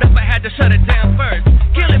speed it up, I had to shut it down first.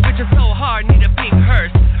 Killing bitches so hard, need a pink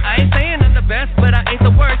hearse. I ain't saying I'm the best, but I ain't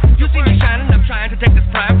the worst. You see me shining, I'm trying to take this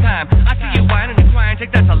prime time. I see you whining and crying,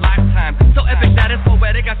 take that to lifetime. So epic, that is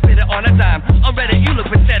poetic, I spit it on a dime. On Reddit, you look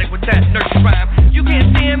pathetic with that nursery rhyme. You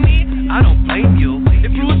can't stand me, I don't blame you.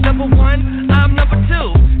 If Rue's number 1, I'm number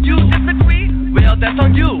 2. You disagree? Well, that's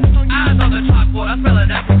on you. Eyes on the chalkboard, I spell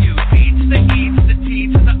it out for you. B to the E to the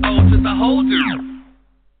T to the O to the whole dude.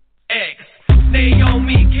 X,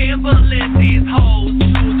 Naomi Campbell, these hoes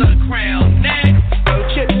to the crown. Next,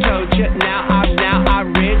 told ya, now I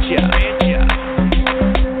read ya.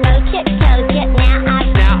 Told ya,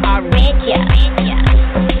 now I read ya.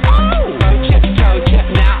 Told ya,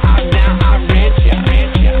 now I read ya.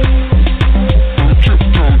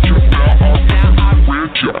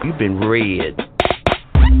 You've been read.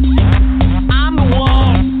 I'm the one.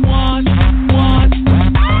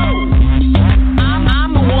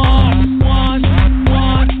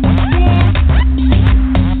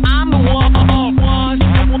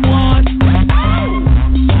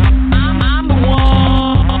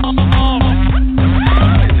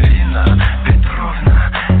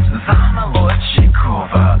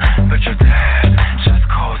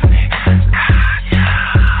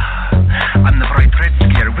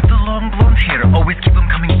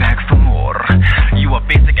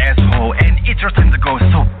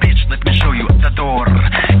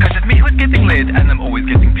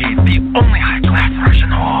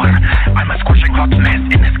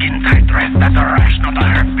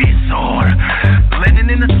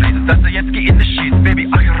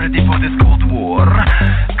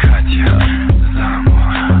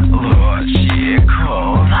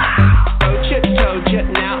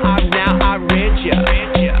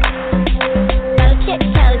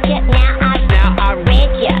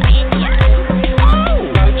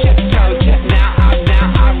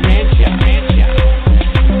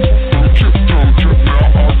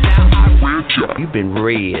 You've been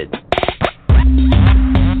red. I'm the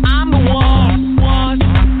one. I'm the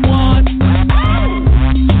one.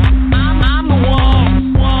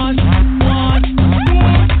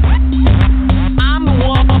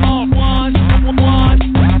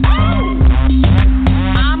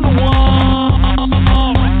 I'm the one.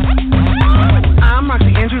 I'm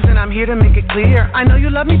Roxy Andrews and I'm here to make it clear. I know you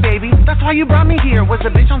love me, baby. That's why you brought me here. Was a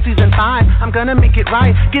bitch on season 5. I'm gonna make it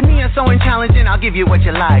right. Give me a sewing challenge and I'll give you what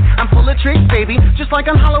you like. I'm full of tricks, baby, just like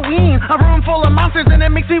on Halloween. A room full of monsters and it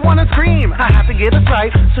makes me wanna scream. I have to get it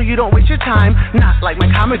right so you don't waste your time. Not like my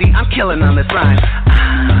comedy, I'm killing on this rhyme.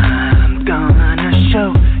 I'm gonna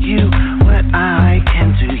show you what I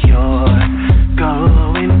can do. You're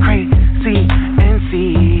going crazy and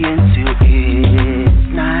see into it.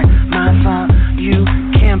 It's not my fault. You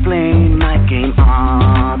can't blame my game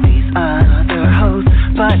on these other hoes,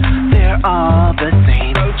 but they're all the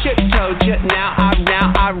same. Told ya, now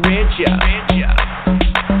I read ya.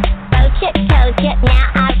 Told ya,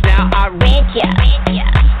 now I read ya.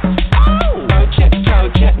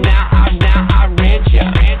 Told ya, now I read ya.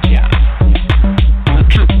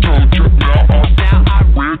 Now I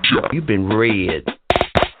read ya. You've been red.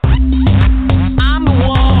 I'm the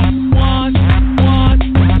one. I'm the one. I'm the one.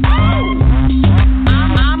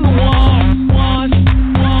 I'm the one.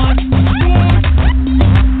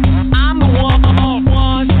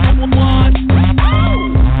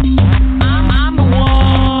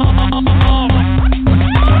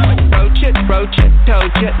 Broach it,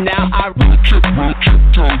 told ya, now I read ya.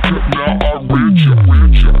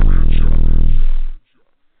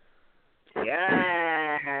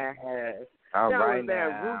 Yes. All that right was that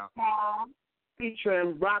now. RuPaul featuring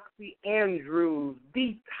Roxy Andrews,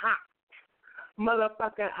 Detox,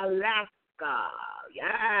 motherfucking Alaska.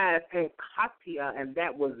 Yes, and Katya, and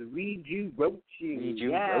that was Read You Wrote You. Read You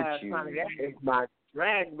yes, Wrote You. honey, that is my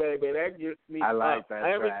track, baby. That gets me I like up that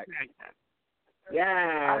every track. second.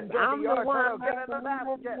 Yes, I'm the one.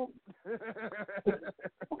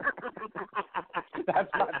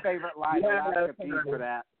 That's my favorite line. Yes, Alaska Pete for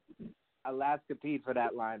that. Alaska Pete for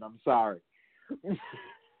that line. I'm sorry.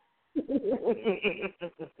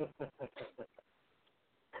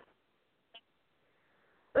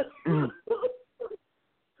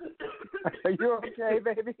 Are you okay,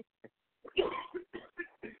 baby?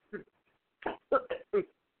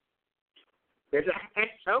 There's a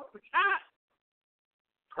choke shot.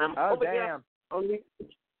 I'm over damn. here on these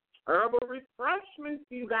herbal refreshments,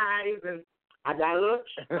 you guys, and I got a little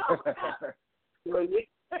choke.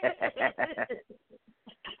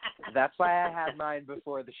 That's why I had mine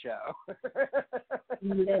before the show.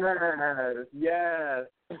 Yes.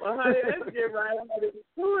 Well, honey, let's get right on to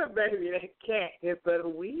it, baby. That cat is a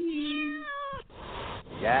weed.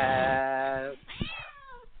 Yes.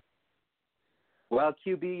 Well,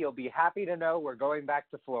 QB, you'll be happy to know we're going back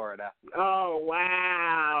to Florida. Oh,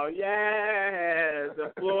 wow. Yes.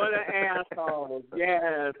 The Florida assholes.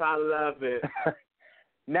 Yes, I love it.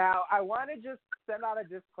 Now, I want to just send out a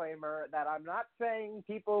disclaimer that I'm not saying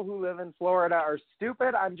people who live in Florida are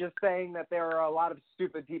stupid. I'm just saying that there are a lot of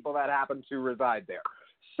stupid people that happen to reside there.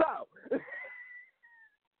 So,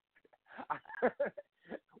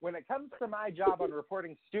 when it comes to my job on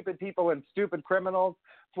reporting stupid people and stupid criminals,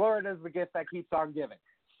 Florida is the gift that keeps on giving.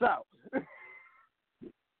 So,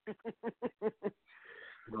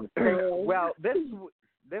 well,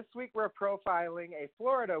 this week we're profiling a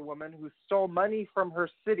Florida woman who stole money from her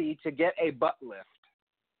city to get a butt lift.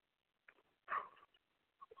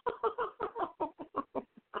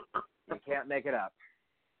 You can't make it up.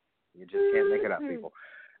 You just can't make it up, people.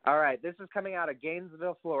 All right, this is coming out of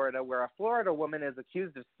Gainesville, Florida, where a Florida woman is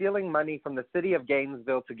accused of stealing money from the city of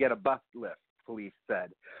Gainesville to get a butt lift, police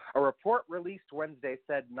said. A report released Wednesday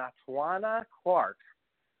said Natwana Clark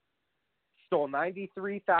stole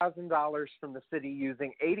 $93,000 from the city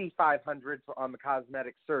using $8,500 on the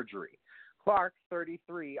cosmetic surgery. Clark,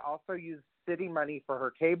 33, also used city money for her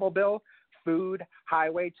cable bill, food,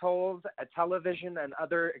 highway tolls, a television, and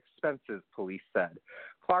other expenses, police said.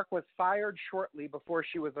 Clark was fired shortly before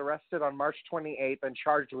she was arrested on March 28th and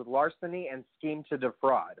charged with larceny and scheme to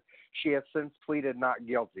defraud. She has since pleaded not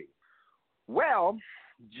guilty. Well,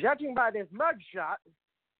 judging by this mugshot,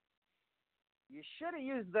 you should have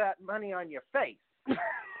used that money on your face.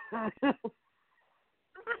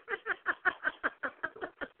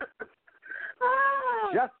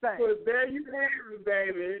 Just saying. Well, there you have it,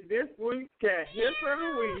 baby. This week's cat hit for the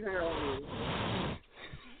week, honey.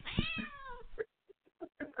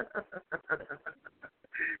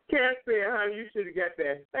 Cat said, honey, you should have got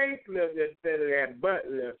that face lift instead of that butt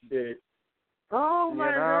lift, bitch. Oh,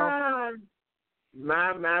 my God.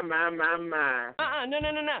 My. No.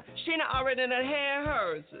 Sheena already done had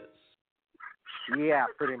hers. Yeah,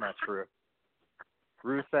 pretty much, Rue.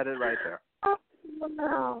 Rue said it right there.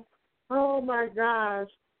 Wow. Oh, my gosh.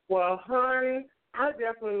 Well, honey, I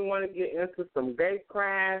definitely want to get into some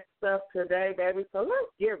gatecraft stuff today, baby. So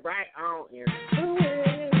let's get right on into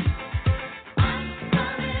it.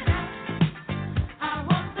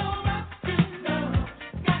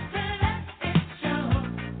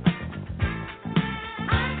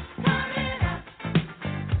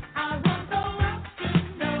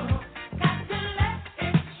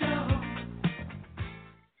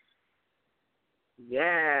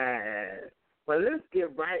 Yes. Well, let's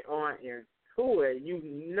get right on into it. You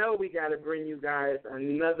know we got to bring you guys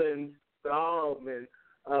another installment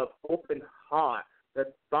of Open Heart,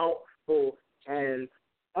 the thoughtful and,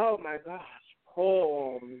 oh my gosh,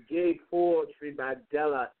 poem, gay poetry by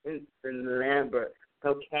Della Hinton Lambert.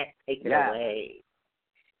 So, Kat, take it away.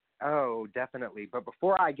 Oh, definitely. But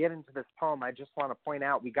before I get into this poem, I just want to point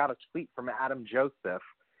out we got a tweet from Adam Joseph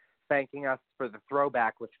thanking us for the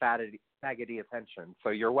throwback with faggoty attention. So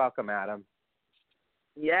you're welcome, Adam.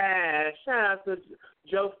 Yeah, shout out to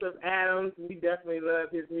Joseph Adams. We definitely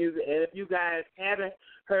love his music. And if you guys haven't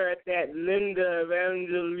heard that Linda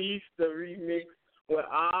Evangelista remix with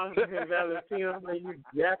Austin and Valentino, you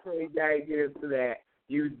definitely got to get into that.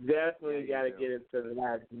 You definitely got to get into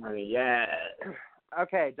that, money. Yeah.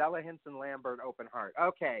 Okay, Della Hinton Lambert, Open Heart.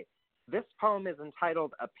 Okay, this poem is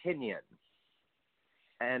entitled Opinions.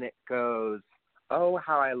 And it goes, oh,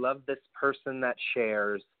 how I love this person that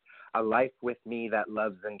shares a life with me that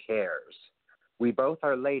loves and cares. We both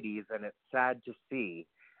are ladies, and it's sad to see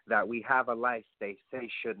that we have a life they say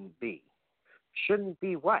shouldn't be. Shouldn't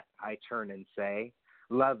be what? I turn and say.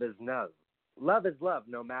 Love is love. Love is love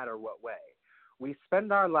no matter what way. We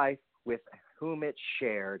spend our life with whom it's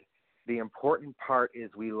shared. The important part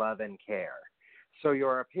is we love and care. So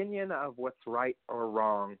your opinion of what's right or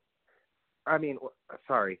wrong,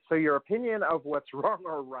 so your opinion of what's wrong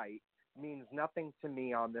or right means nothing to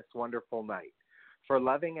me on this wonderful night. For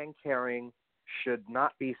loving and caring should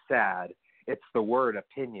not be sad. It's the word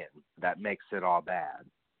opinion that makes it all bad.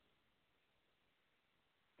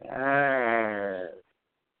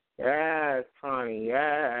 Yes, honey,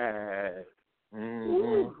 yes.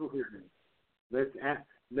 Mm-hmm.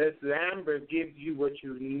 Miss Lambert gives you what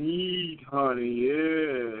you need, honey.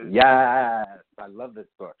 Yes, I love this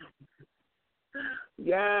book.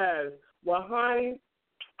 Yes. Well, honey,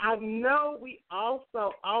 I know we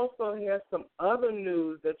also have some other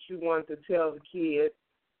news that you want to tell the kids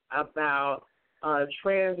about a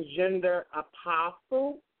transgender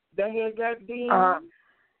apostle that has got demons.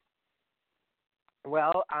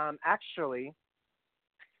 Actually,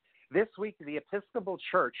 this week the Episcopal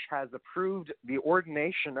Church has approved the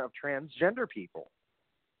ordination of transgender people.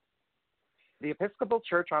 The Episcopal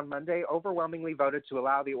Church on Monday overwhelmingly voted to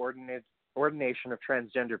allow the ordination of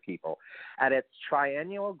transgender people. At its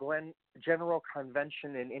triennial General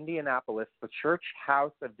Convention in Indianapolis, the Church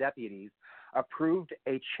House of Deputies approved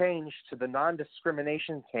a change to the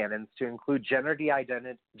non-discrimination canons to include gender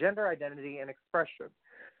identity and expression.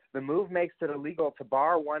 The move makes it illegal to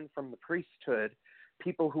bar one from the priesthood,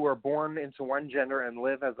 people who are born into one gender and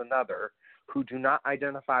live as another, who do not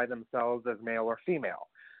identify themselves as male or female.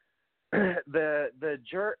 The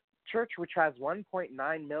church, which has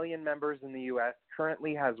 1.9 million members in the U.S.,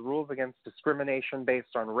 currently has rules against discrimination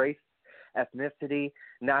based on race, ethnicity,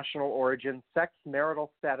 national origin, sex,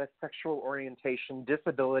 marital status, sexual orientation,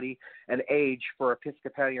 disability, and age for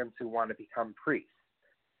Episcopalians who want to become priests.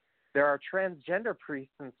 There are transgender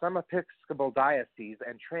priests in some Episcopal dioceses,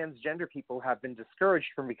 and transgender people have been discouraged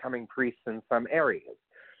from becoming priests in some areas.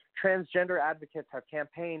 Transgender advocates have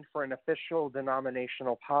campaigned for an official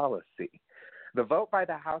denominational policy. The vote by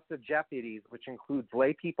the House of Deputies, which includes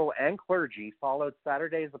lay people and clergy, followed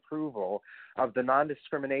Saturday's approval of the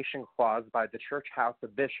non-discrimination clause by the Church House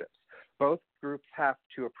of Bishops. Both groups have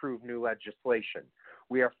to approve new legislation.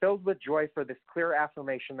 We are filled with joy for this clear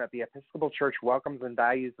affirmation that the Episcopal Church welcomes and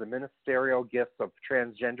values the ministerial gifts of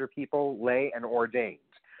transgender people, lay, and ordained.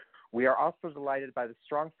 We are also delighted by the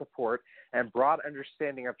strong support and broad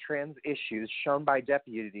understanding of trans issues shown by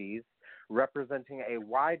deputies representing a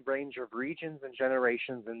wide range of regions and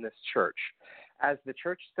generations in this church. As the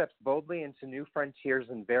church steps boldly into new frontiers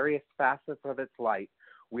in various facets of its light,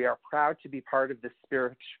 we are proud to be part of this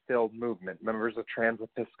spirit-filled movement, members of Trans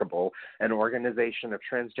Episcopal, an organization of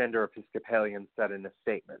transgender Episcopalians, said in a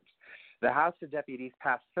statement. The House of Deputies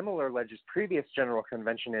passed similar previous General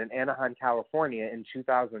Convention in Anaheim, California in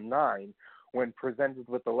 2009 when presented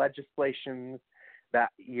with the legislation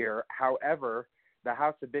that year. However, the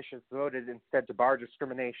House of Bishops voted instead to bar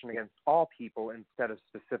discrimination against all people instead of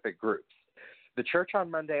specific groups. The church on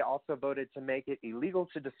Monday also voted to make it illegal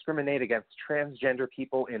to discriminate against transgender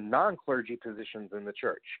people in non-clergy positions in the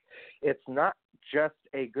church. It's not just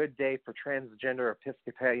a good day for transgender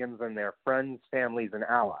Episcopalians and their friends, families, and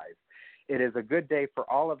allies. It is a good day for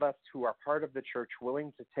all of us who are part of the church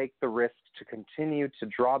willing to take the risk to continue to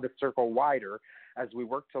draw the circle wider as we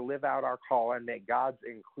work to live out our call and make God's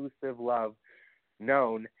inclusive love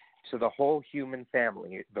known to the whole human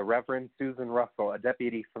family, the Reverend Susan Russell, a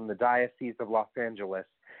deputy from the Diocese of Los Angeles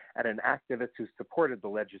and an activist who supported the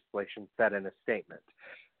legislation, said in a statement.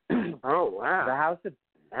 Oh, wow. The House of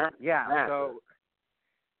so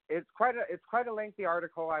it's quite a lengthy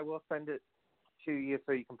article. I will send it to you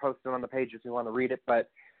so you can post it on the page if you want to read it. But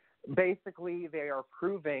basically, they are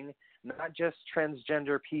proving not just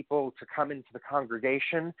transgender people to come into the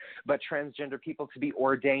congregation, but transgender people to be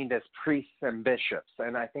ordained as priests and bishops.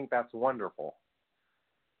 And I think that's wonderful.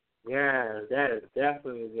 Yeah, that is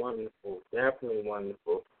definitely wonderful. Definitely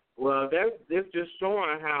wonderful. Well, that's just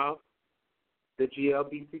showing how the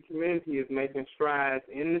GLBT community is making strides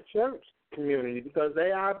in the church community, because they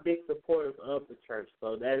are big supporters of the church.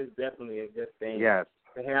 So that is definitely a good thing. Yes.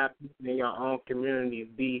 To have people in your own community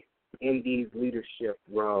be in these leadership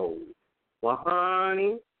roles. Well,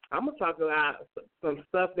 honey, I'm going to talk about some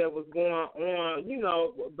stuff that was going on,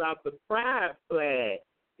 about the pride flag.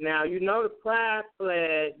 Now, the pride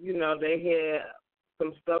flag, they had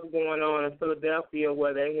some stuff going on in Philadelphia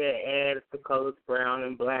where they had added the colors brown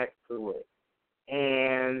and black to it.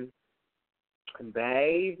 And,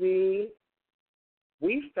 baby,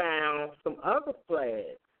 we found some other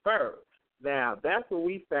flags first. Now, that's what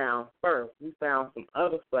we found first. We found some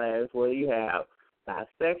other flags where you have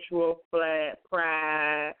bisexual flag,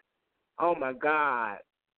 pride. Oh, my God.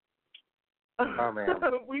 Oh, man.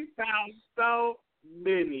 We found so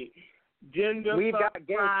many. We've got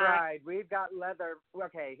gay pride. We've got leather.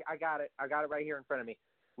 Okay, I got it. I got it right here in front of me.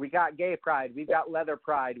 We got gay pride. We've got leather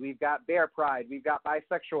pride. We've got bear pride. We've got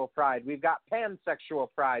bisexual pride. We've got pansexual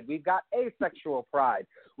pride. We've got asexual pride.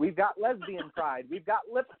 We've got lesbian pride. We've got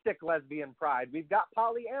lipstick lesbian pride. We've got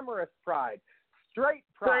polyamorous pride. Straight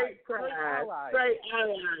pride. Straight allies.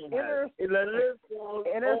 The list goes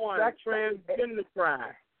on. Transgender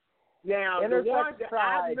pride. Now, intersex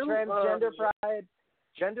pride, transgender pride,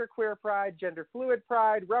 genderqueer pride, gender fluid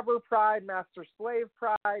pride, rubber pride, master slave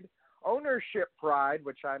pride, ownership pride,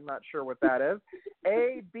 which I'm not sure what that is,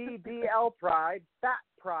 ABBL pride, fat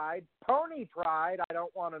pride, pony pride, I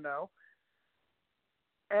don't want to know,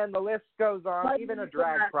 and the list goes on, even a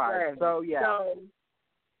drag pride. So, yeah. So,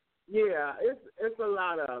 yeah, it's a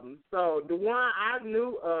lot of them. So, the one I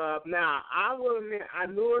knew of, now, I will admit, I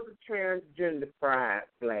knew of the transgender pride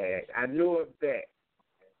flag. I knew of that.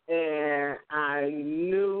 And I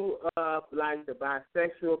knew of, like, the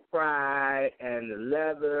bisexual pride and the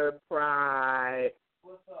leather pride.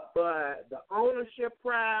 But the ownership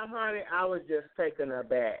pride, honey, I was just taken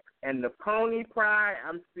aback. And the pony pride,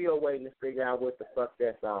 I'm still waiting to figure out what the fuck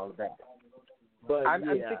that's all about. But I'm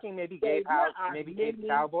thinking maybe gay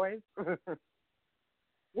cowboys.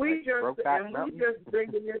 We just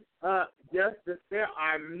bringing this up just that there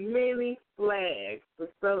are many flags to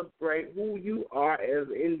celebrate who you are as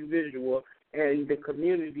an individual and the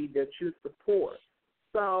community that you support.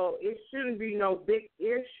 So it shouldn't be no big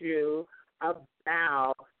issue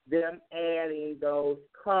about them adding those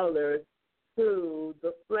colors to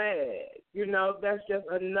the flag. That's just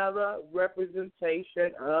another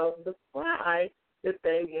representation of the pride that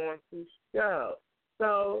they want to show.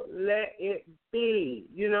 So let it be.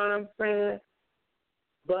 You know what I'm saying?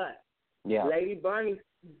 But Lady Bunny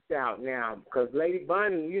speaks out now, because Lady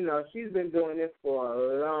Bunny, she's been doing this for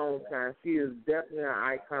a long time. She is definitely an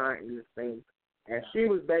icon in the scene. And she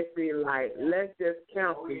was basically like, let's just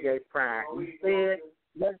cancel gay pride. Instead,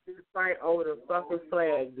 let's just fight over the fucking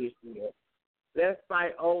flag this year. Let's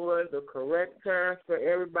fight over the correct terms for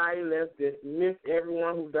everybody. Let's dismiss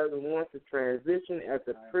everyone who doesn't want to transition as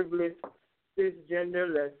a privileged cisgender.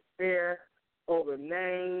 Let's stare over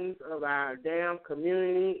names of our damn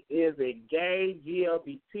community. Is it gay,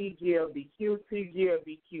 GLBT, GLBQ,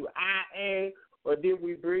 GLBQIA, or did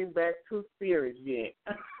we bring back two spirits yet?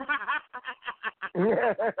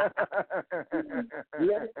 Let's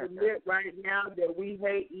admit right now that we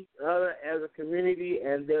hate each other as a community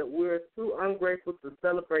and that we're too ungrateful to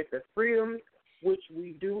celebrate the freedoms which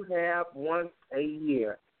we do have once a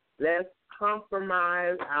year. Let's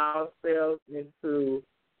compromise ourselves into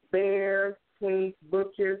bears, twins,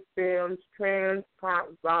 butchers, femmes, trans, pop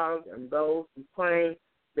dogs, and those who claim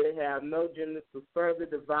they have no gender to further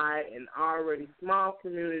divide an already small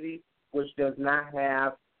community which does not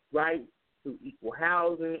have rights to equal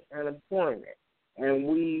housing and employment. And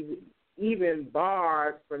we've even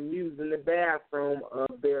barred from using the bathroom of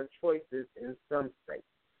their choices in some states.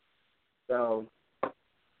 So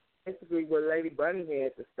basically what Lady Bunny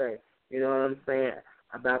had to say, you know what I'm saying,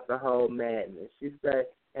 about the whole madness. She said,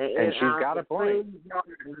 and she's got a point.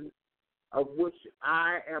 Of which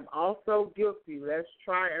I am also guilty. Let's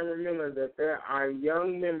try and remember that there are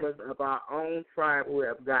young members of our own tribe who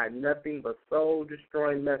have got nothing but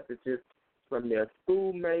soul-destroying messages from their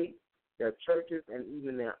schoolmates, their churches, and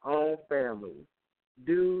even their own families.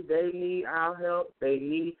 Do they need our help? They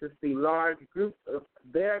need to see large groups of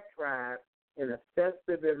their tribe in a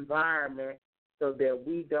festive environment so that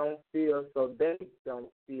they don't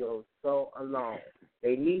feel so alone.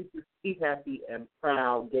 They need to see happy and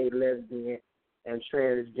proud gay, lesbian, and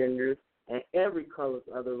transgenders and every color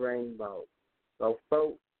of the rainbow. So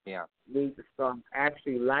folks need to start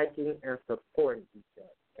actually liking and supporting each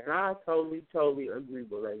other. And I totally agree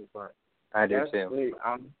with Lady Bunny. I do That's too. what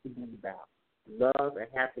I'm thinking about. Love and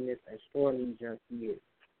happiness and showing these young kids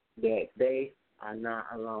that they are not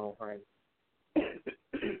alone, honey.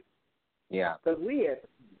 Yeah. Because we had to,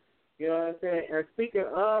 you know what I'm saying? And speaking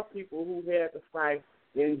of people who had to fight,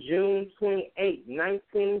 in June 28,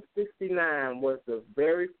 1969 was the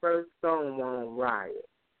very first Stonewall riot.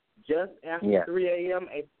 Just after 3 a.m.,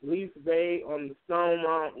 a police raid on the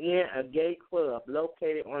Stonewall Inn, a gay club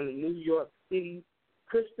located on the New York City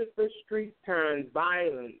Christopher Street, turned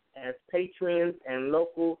violent as patrons and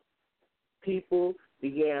local people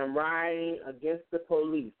began rioting against the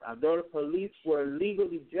police. Although the police were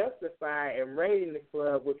legally justified in raiding the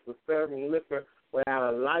club, which was serving liquor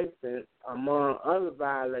without a license, among other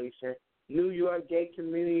violations, New York gay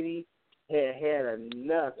community had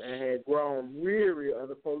enough and had grown weary of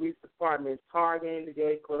the police department targeting the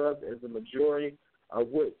gay clubs, as the majority of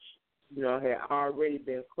which, had already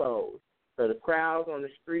been closed. So the crowds on the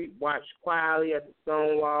street watched quietly as the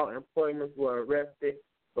Stonewall employments were arrested.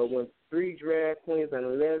 But when 3 drag queens and a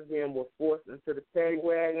lesbian were forced into the paddy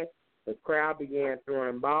wagon, the crowd began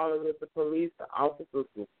throwing bottles at the police. The officers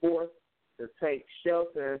were forced to take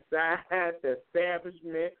shelter inside the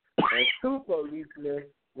establishment, and 2 policemen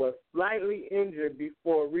were slightly injured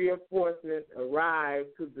before reinforcements arrived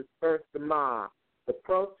to disperse the mob. The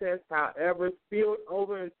protest, however, spilled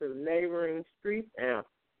over into the neighboring streets, and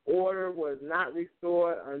order was not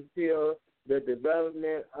restored until the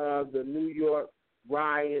development of the New York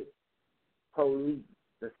riot police.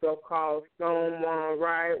 The so-called Stonewall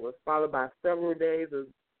riot was followed by several days of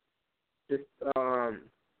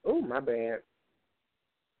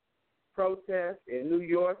protest in New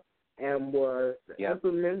York, and was the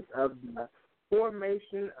implement of the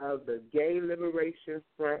formation of the Gay Liberation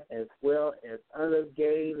Front, as well as other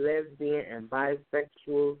gay, lesbian, and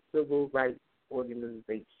bisexual civil rights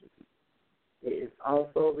organizations. It is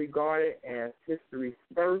also regarded as history's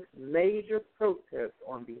first major protest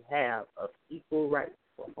on behalf of equal rights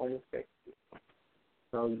for homosexuals.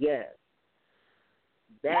 So, yes,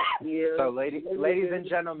 that is... So, ladies and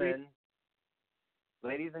gentlemen,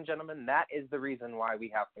 that is the reason why we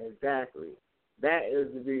have to. Exactly. That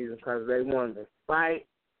is the reason, because they wanted to fight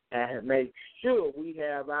and make sure we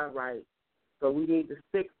have our rights. So we need to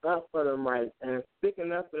stick up for them rights, and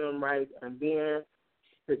sticking up for them rights and being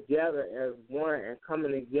together as one and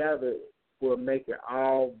coming together will make it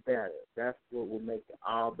all better. That's what will make it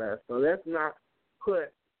all better. So let's not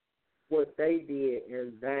put what they did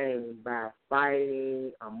in vain by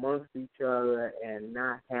fighting amongst each other and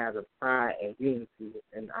not have the pride and unity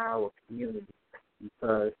in our community.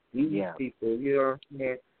 Because these people, you know what I'm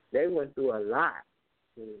saying, they went through a lot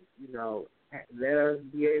to, let us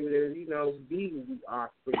be able to, be who we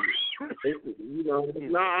are free.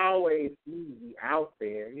 It's not always easy out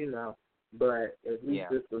there, but at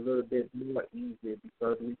least it's a little bit more easier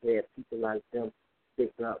because we had people like them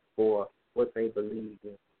stick up for what they believe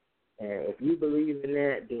in. And if you believe in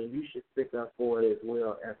that, then you should stick up for it as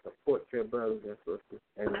well and support your brothers and sisters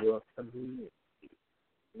and your community.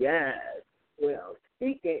 Yes. Well,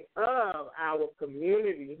 speaking of our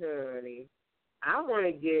community, honey, I want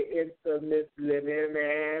to get into Miss Living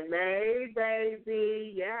Man May,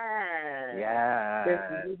 baby. Yes. Yeah.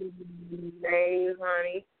 Miss Living May,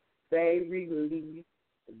 honey, they released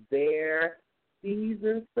their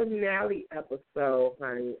season finale episode,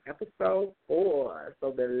 honey, episode 4.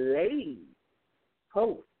 So the ladies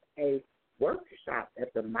host a workshop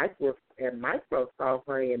at the Microsoft,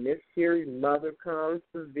 honey, and this series' mother comes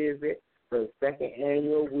to visit for the 2nd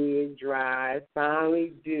annual wig drive,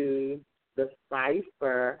 finally do the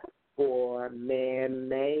cipher for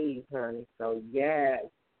Man-Made, honey. So, yes,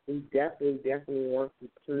 we definitely want to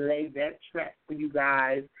play that track for you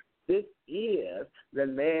guys. This is the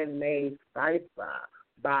Man-Made Cypher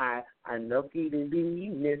by Anoki Lee,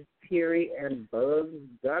 Miss Terry, and Buzz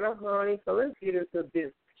Gunner, honey. So let's get into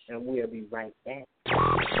this, and we'll be right back. 5,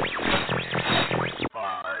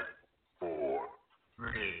 4,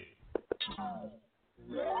 3, 2,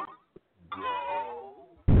 1, go.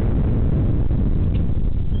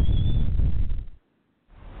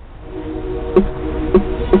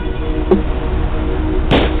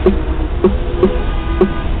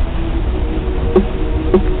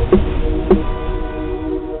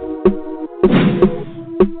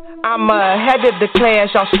 I'm ahead of the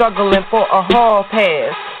class, y'all struggling for a hall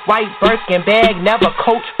pass. White Birkin bag, never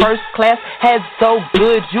coach first class. Head so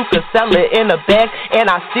good you could sell it in a bag. And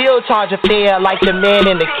I still charge a fare like the man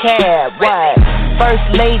in the cab. What? First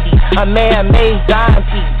lady, a man-made dime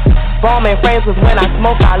piece. Bombing frames was when I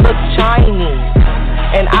smoke, I look Chinese.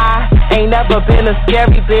 And I ain't never been a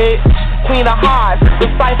scary bitch. Queen of Hearts, the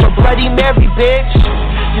Cypher Bloody Mary, bitch.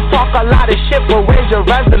 You talk a lot of shit, but where's your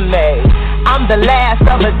resume? I'm the last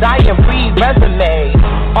of a dying breed resume.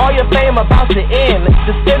 All your fame about to end,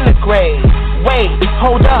 disintegrate. Wait,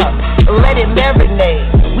 hold up, let it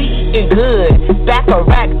marinate. We eating good, back a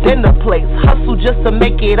rack dinner place. Hustle just to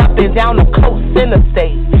make it up and down the coast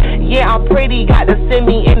interstate. Yeah, I'm pretty, got to send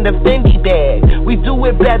me in the Fendi bag. We do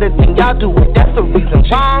it better than y'all do it, that's the reason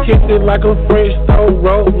why. Kick it like a French stove,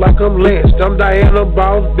 roll like I'm lynched. I'm Diana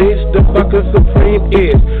Boss, bitch, the fucking Supreme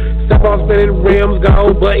is. Step on spinning rims,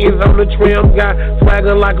 gold buttons on the trim. Got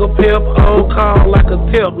swagger like a pimp, on call like a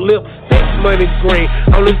tip. Lip thick, money green,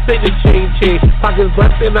 on the city ching ching. Pockets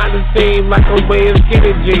busting out the seam like I'm wearing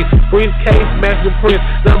skinny jeans. Briefcase, master print,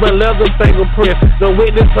 number 11 fingerprint. No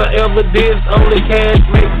witness for evidence, only cash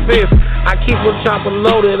makes sense. I keep a chopper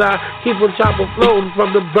loaded, I keep a chopper floating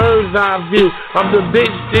from the bird's eye view. I'm the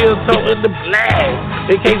bitch still toting the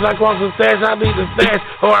blast. In case I cross the stash, I need the stash,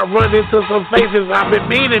 or I run into some faces I've been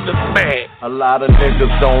meaning to smash. A lot of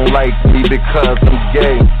niggas don't like me because I'm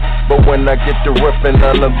gay. But when I get to ripping,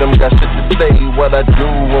 none of them got shit to say. What I do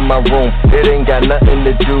in my room, it ain't got nothing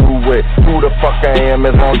to do with who the fuck I am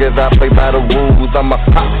as long as I play by the rules. I'm a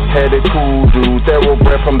hot-headed cool dude,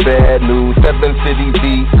 thoroughbred from bad news. 7 City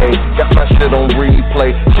VA, got my shit on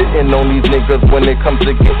replay. Shitting on these niggas when it comes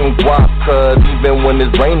to getting guap. Cause even when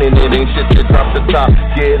it's raining, it ain't shit to drop the top.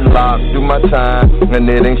 Get locked, do my time, and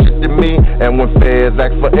it ain't shit to me. And when feds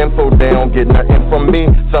ask for info, they don't get nothing from me.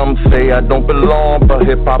 Some say I don't belong, but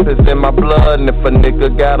hip-hop is in my blood. And if a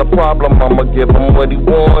nigga got a problem, I'ma give him what he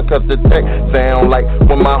want. Cause the text sound like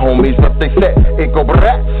when my homies rep they set. It go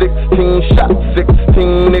brat, 16 shots,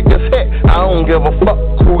 16 niggas hit. I don't give a fuck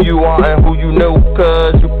who you are and who you know.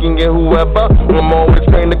 Cause you can get whoever, I'm always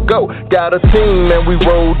trained to go. Got a team and we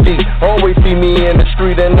roll deep. Always see me in the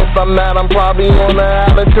street, and if I'm not, I'm probably on the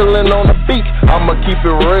island chillin' on the beach. I'ma keep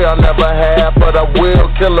it real, I never have, but I will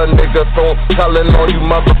kill a nigga. So I'm telling all you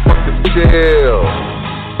motherfuckers chill.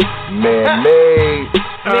 Man-made.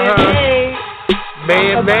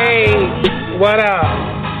 Man-made. What up?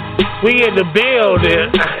 We in the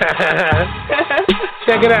building.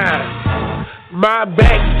 Check it out. My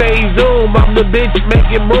backstage zoom, I'm the bitch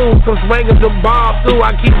making moves. From swinging the ball through,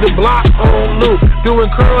 I keep the block on loop. Doing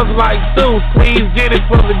curls like Sue, squeeze Jenny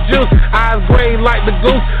for the juice. Eyes gray like the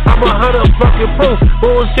goose, I'm 100 fucking proof.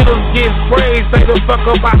 Bullshitters get sprayed, say the fuck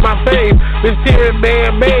up out my face. This shit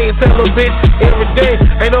man-made, tell a bitch every day.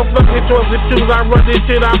 Ain't no fucking choice to choose, I run this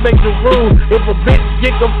shit, I make the rules. If a bitch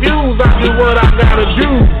get confused, I do what I gotta do.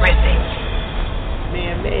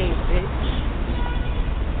 Man-made, bitch.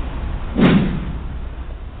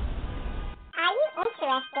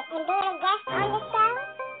 Interested in being a guest on the show?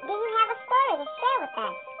 Do you have a story to share with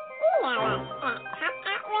us? Email us at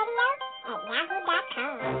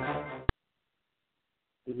popoutradio@yahoo.com.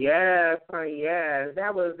 Yes, yes.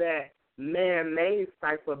 That was that Man-Made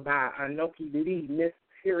Cypher by Anoki Lee, Miss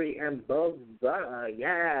Terry, and Buzz Gunner.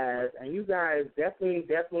 Yes. And you guys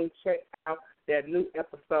definitely check out that new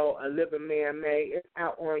episode of Living Man-Made. It's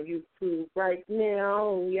out on YouTube right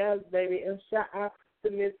now. Yes, baby. And shout out to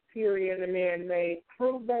Miss Terry and the Man-Made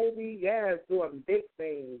crew, baby. Yes, doing big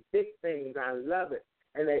things. I love it.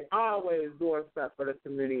 And they always doing stuff for the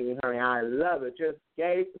community, honey. I love it. Just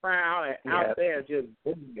gay, proud, and out there just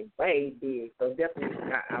booming way big. So definitely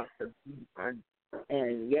shout out to them.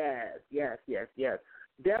 And yes.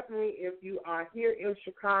 Definitely, if you are here in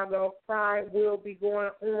Chicago, Pride will be going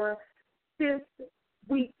on this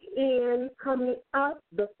weekend coming up.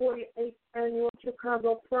 The 48th annual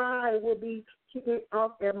Chicago Pride will be kicking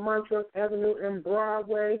off at Montrose Avenue and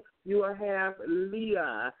Broadway. You will have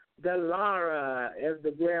Leah, Delara as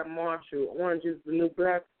the Grand Marshal. Orange is the New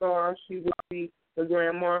Black Star. She will be the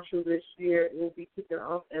Grand Marshal this year. It will be kicking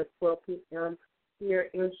off at 12 p.m. here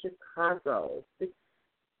in Chicago.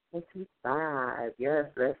 6:25. Yes,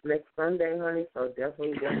 that's next Sunday, honey. So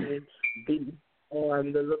definitely be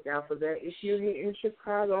on the lookout for that. If you're here in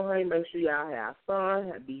Chicago, honey, make sure y'all have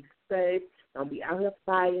fun, be safe. Don't be out here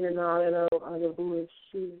fighting and all that other bullshit.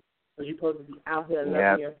 Because you're supposed to be out here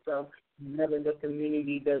loving yourself, loving the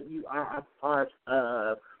community that you are a part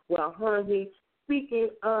of. Well, honey, speaking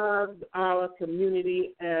of our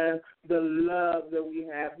community and the love that we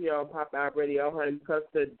have here on Pop Out Radio, honey, because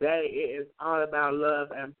today it is all about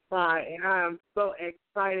love and pride, and I am so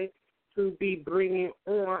excited to be bringing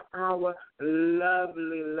on our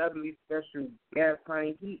lovely, lovely special guest,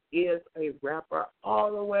 honey. He is a rapper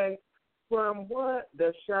all the way from what?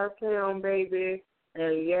 The Sharptown, baby.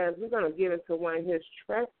 And yes, we're going to get into one of his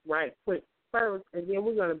tracks right quick first, and then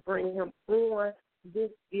we're going to bring him on.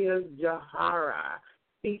 This is JAHRAI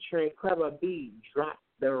featuring Clever B, Drop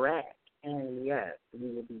the Rack. And yes,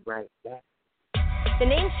 we will be right back. The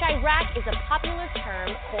name Chirac is a popular term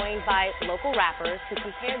coined by local rappers who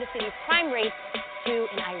compare the city's crime rate to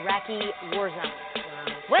an Iraqi war zone.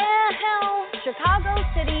 Well, Chicago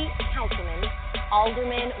City Councilman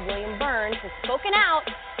Alderman William Burns has spoken out,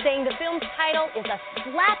 saying the film's title is a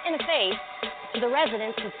slap in the face to the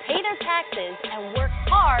residents who pay their taxes and work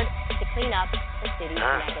hard to clean up the city's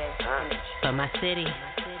negative image. For my city,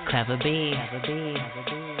 Clever B.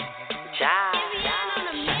 Job.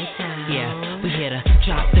 Yeah, we here to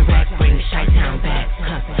drop the rack, bring Chi-Town back.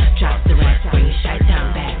 Drop the rack, bring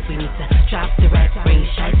Chi-Town back. We need to drop the rack, bring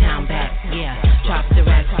Chi-Town back. Yeah, drop the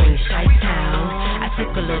rack, bring Chi-Town. I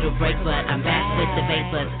took a little break, but I'm back with the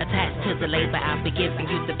vapors attached to the labor. I'll be giving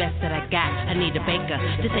you the best that I got. I need a baker.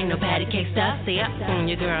 This ain't no patty cake stuff. Stay up on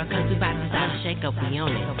your girl, cause we bout to start a shake up. We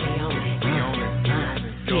on it.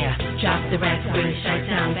 Yeah, drop the rack, bring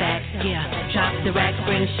Chi-Town back. Yeah, drop the rack,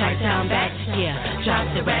 bring Chi-Town back. Yeah, drop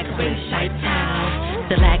the rack, bring Chi-Town.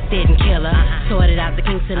 The lack didn't kill her. Sorted out the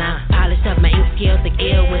kinks and I polished up my ink skills. The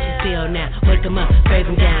ill when she feel now. Wake 'em up, break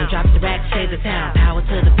 'em down. Drop the rack, save the town. Power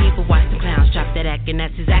to the people, watch the clowns. Drop that act and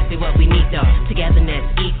that's exactly what we need though. Togetherness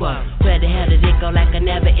equal. Where the hell did it go like a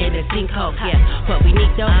never ending sinkhole? Yeah, what we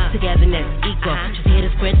need though, togetherness equal. Just here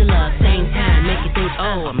to spread the love, same time. Make you think,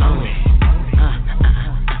 oh, I'm on it.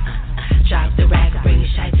 Drop the rack, bring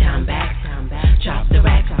Chi-Town back. Drop the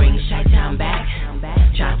rack, bring Chi-Town back.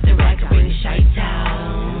 Drop the rack, bring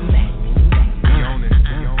Chi-Town back.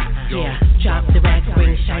 Yeah, drop the rack,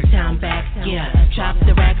 bring Chi-Town back. Yeah, drop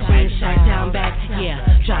the rack, bring Chi-Town back. Yeah,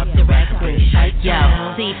 drop the rack, bring Chi-Town.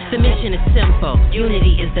 Yo, see, the mission is simple.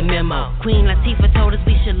 Unity is the memo. Queen Latifah told us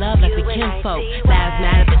we should love like we kinfolk. Lives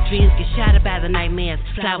matter, but dreams get shattered by the nightmares.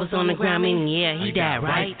 Flowers on the ground, meaning yeah, he died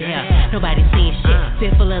right there. Nobody seen shit.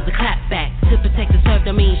 Fearful of the clapback. To protect the turf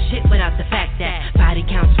don't mean shit without the fact that body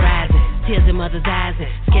counts rising, tears in mothers' eyes, and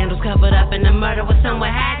scandals covered up, and the murder was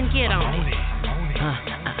somewhere hiding. Get on it.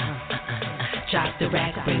 Drop the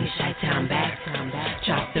rack, bring Chi-Town back.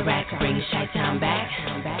 Drop the rack, bring Chi-Town back.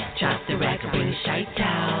 Drop the rack, bring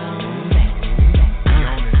Chi-Town back.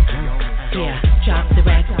 Yeah, drop the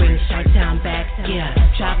rack, bring Chi-Town back. Yeah,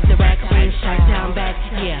 drop the rack, bring Chi-Town back.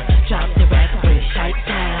 Yeah, drop the rack, bring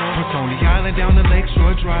Chi-Town. It's on the island down the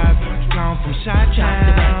Lakeshore Drive, down from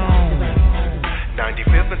Chi-Town.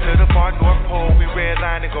 95th into the far North Pole, we red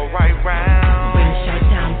line and go right round. Bring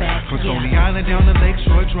Chi-Town back. It's on the island down the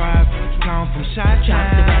Lakeshore Drive, down from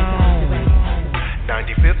Chi-Town.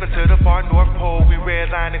 95th into the far North Pole, we red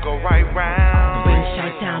line and go right round. Bring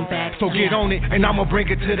Chi-Town back. So get on it, and I'ma bring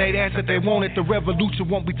it to their ass if they want it. The revolution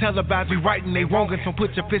won't be televised, we righting they wrong. So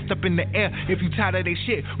put your fist up in the air if you tired of they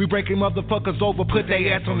shit. We breaking motherfuckers over, put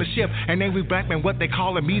their ass on the ship. And then we black man, what they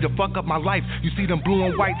calling me to fuck up my life. You see them blue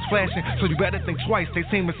and whites flashing, so you better think twice. They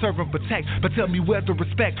seem to serve and protect, but tell me where's the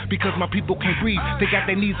respect? Because my people can't breathe, they got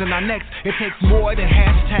their knees in our necks. It takes more than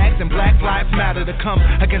hashtags and Black Lives Matter to come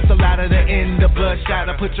against a lot of the end of bloodshot.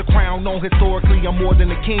 I put your crown on, historically I'm more than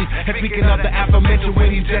a king. And speaking of the aforementioned,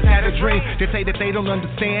 when he just had a dream, they say that they don't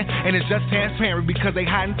understand, and it's just transparent because they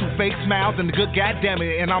hiding through fake smiles and the good goddamn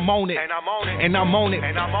it. And I'm on it, and I'm on it, and I'm on it,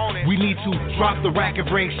 and I'm on it. We need to drop the rack and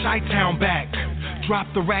bring Chi-Town back. Drop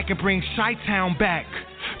the rack and bring Chi-Town back.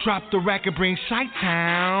 Drop the rack and bring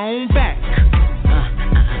Chi-Town back.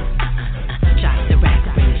 Drop the rack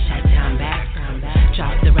and bring Chi-Town back.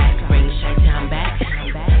 Drop the rack and bring Chi-Town back.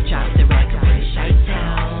 Drop the rack and bring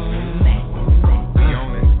Chi-Town back.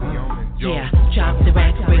 Yeah, drop the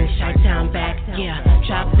rack and bring Chi-Town back. Yeah,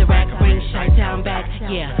 drop the rack and bring Chi-Town back.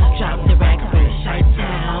 Yeah, drop the rack and bring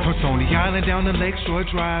Chi-Town. It's on the Island down to Lakeshore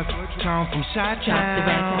Drive, town from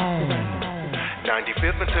Chi-Town.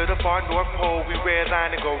 95th into the far North Pole, we red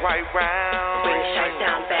line and go right round. Bring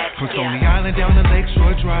Chi-Town back. From Stony Island down to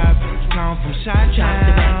Lakeshore Drive, town from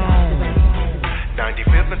Chi-Town.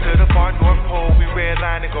 95th into the far North Pole, we red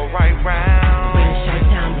line and go right round. Bring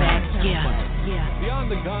Chi-Town back. Beyond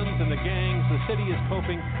the guns and the gangs, the city is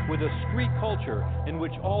coping with a street culture in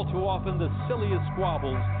which all too often the silliest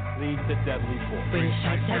squabbles lead to deadly force. Bring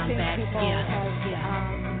Chi-Town back. People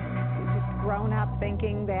have grown up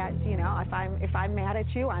thinking that, you know, if I'm mad at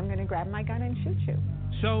you, I'm going to grab my gun and shoot you.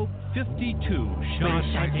 So 52 shot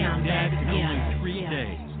became dead in only 3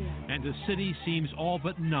 days, and the city seems all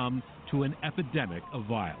but numb to an epidemic of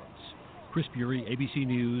violence. Chris Bury, ABC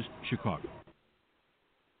News, Chicago.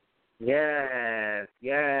 Yes,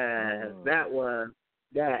 that was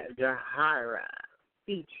that JAHRAI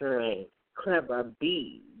featuring Clever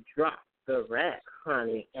B, Drop the Rack,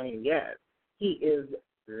 honey, and yes, he is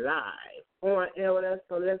live on air with us,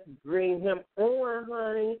 so let's bring him on,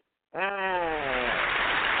 honey.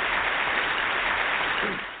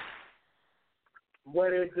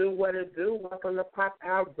 What it do? Welcome to Pop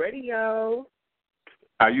Out Radio.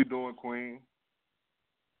 How you doing, Queen?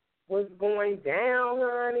 What's going down,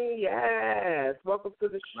 honey? Yes. Welcome to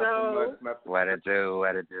the show. What it do?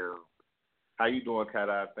 How you doing, Cat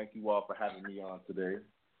Eye? Thank you all for having me on today.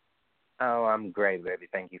 Oh, I'm great, baby.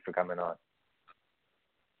 Thank you for coming on.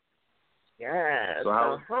 Yes.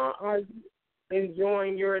 So how are you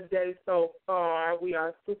enjoying your day so far? We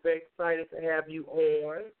are super excited to have you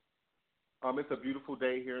on. It's a beautiful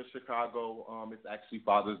day here in Chicago. It's actually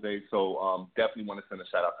Father's Day, so definitely want to send a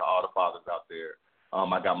shout out to all the fathers out there.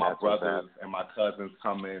 I got my brothers and my cousins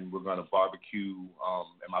coming. We're going to barbecue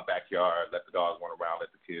in my backyard, let the dogs run around,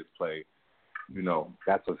 let the kids play. You know,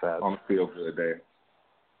 that's what's up. On a feel-good day.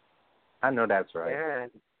 I know that's right. Yeah.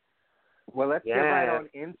 Well, let's get right on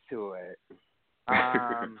into it.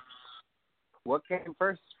 What came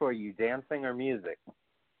first for you, dancing or music?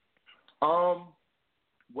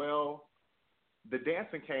 Well, the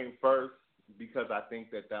dancing came first because I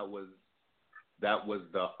think that was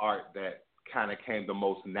the art that kind of came the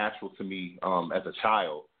most natural to me as a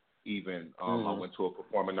child. Even I went to a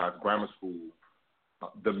performing arts grammar school.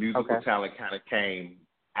 The musical talent kind of came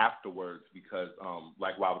afterwards because,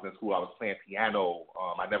 like while I was in school, I was playing piano.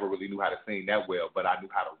 I never really knew how to sing that well, but I knew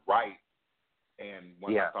how to write. And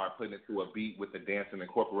once I started putting it to a beat with the dancing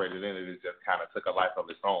incorporated in it, it just kind of took a life of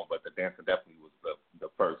its own. But the dancing definitely was the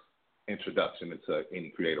first introduction into any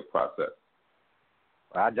creative process.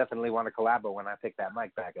 Well, I definitely want to collaborate when I pick that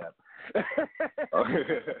mic back up.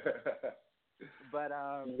 But,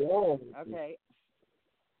 okay.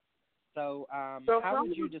 So, how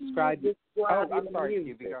would you describe I'm sorry,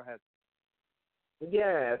 QB, go ahead.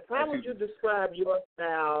 Yes. How would you describe your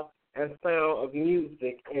style and sound of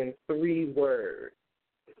music in 3 words?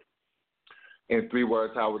 In 3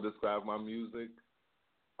 words, how I would describe my music?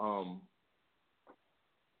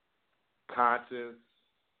 Conscious,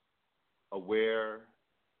 aware,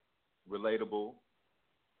 relatable.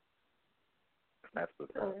 That's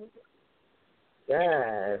what's up.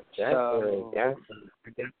 Yes, definitely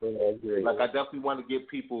agree. Like, I definitely want to get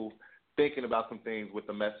people thinking about some things with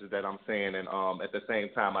the message that I'm saying, and at the same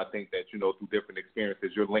time, I think that, you know, through different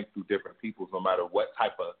experiences, you're linked through different people, no matter what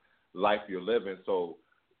type of life you're living, so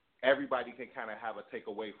everybody can kind of have a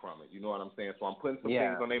takeaway from it, you know what I'm saying? So I'm putting some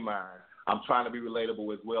things on their mind. I'm trying to be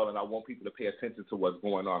relatable as well, and I want people to pay attention to what's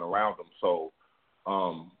going on around them, so,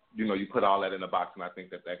 you know, you put all that in a box, and I think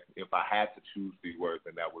that if I had to choose 3 words,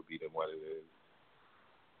 then that would be what it is.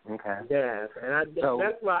 Okay. Yes, and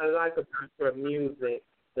that's what I like about your music,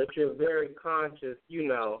 that you're very conscious, you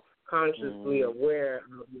know, consciously aware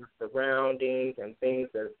of your surroundings and things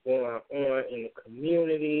that's going on in the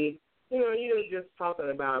community. You know, you're just talking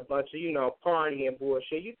about a bunch of, you know, party and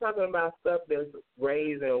bullshit. You're talking about stuff that's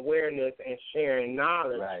raising awareness and sharing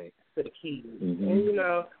knowledge to the kids. And, you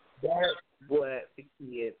know, that's what the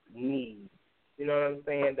kids need. You know what I'm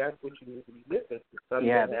saying? That's what you need to be listening to. Something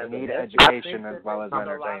they need education as well as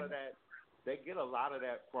entertainment. They get a lot of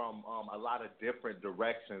that from a lot of different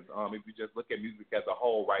directions. If you just look at music as a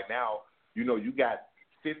whole right now, you know, you got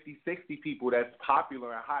 50, 60 people that's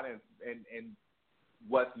popular and hot and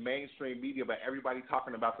what's mainstream media, but everybody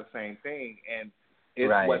talking about the same thing. And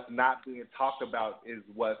it's what's not being talked about is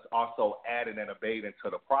what's also added and abated to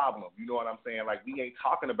the problem. You know what I'm saying? Like, we ain't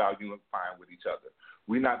talking about unifying with each other.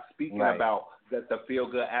 We're not speaking about the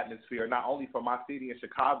feel-good atmosphere, not only for my city in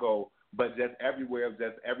Chicago, but just everywhere,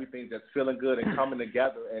 just everything just feeling good and coming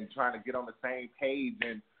together and trying to get on the same page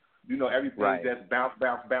and, you know, everything just bounce,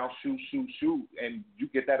 shoot, and you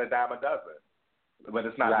get that a dime a dozen. but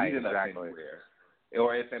it's not leading us exactly. anywhere,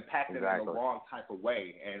 or it's impacting Exactly. in the wrong type of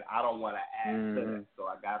way, and I don't want to add to Mm-hmm. that, so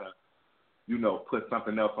I gotta, put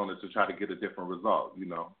something else on it to try to get a different result.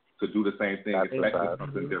 To do the same thing, That's expect what's up.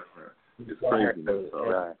 something different. It's crazy.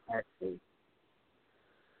 Right.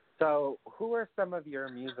 So, who are some of your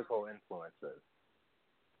musical influences?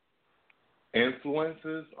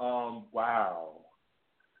 Influences? Wow.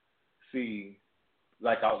 See,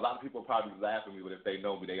 like a lot of people probably laugh at me, but if they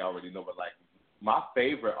know me, they already know. But like, my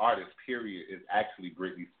favorite artist, period, is actually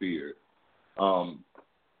Britney Spears.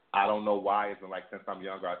 I don't know why. It's been like since I'm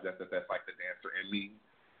younger, that's like the dancer in me.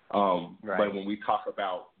 Right. But when we talk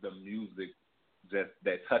about the music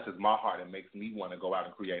that touches my heart and makes me want to go out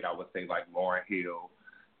and create, I would say like Lauryn Hill,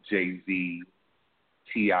 Jay-Z,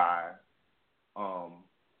 T.I.,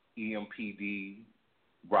 EMPD,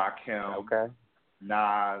 Rakim,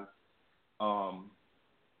 Nas.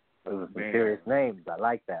 Those are some serious names. I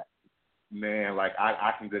like that. Man, like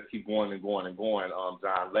I can just keep going and going and going.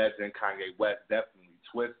 John Legend, Kanye West, definitely,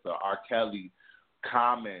 Twister, R. Kelly,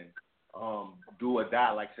 Common, Do or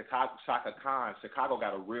Die, like Shaka Khan. Chicago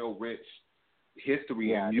got a real rich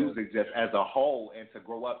history in music just as a whole, and to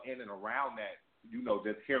grow up in and around that,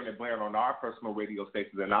 just hearing it blaring on our personal radio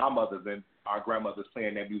stations and our mothers and our grandmothers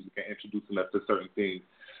playing that music and introducing us to certain things,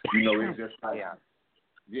 it's just like,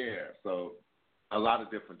 so a lot of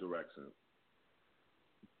different directions.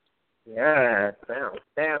 Yeah, sounds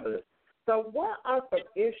fabulous. So what are some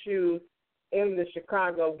issues in the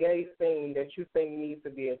Chicago gay scene that you think needs to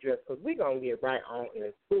be addressed? Because we're going to get right on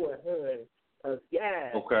into it, honey. Because,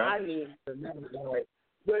 I need to know it.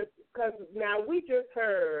 Because now we just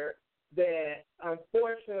heard that,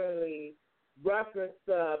 unfortunately, Rough and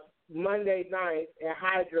Stuff Monday night at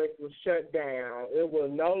Hydrate was shut down. It will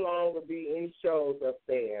no longer be any shows up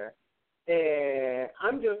there. And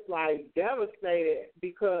I'm just like devastated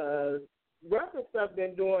because Rough and Stuff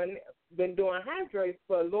been doing Hydrates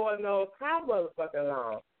for Lord knows how motherfucking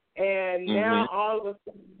long. And now all of a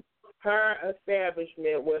sudden her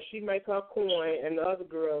establishment where she makes her coin and the other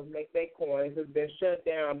girls make their coins has been shut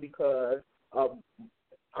down because of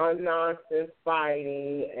nonsense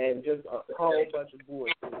fighting and just a whole bunch of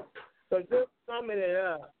bullshit. So just summing it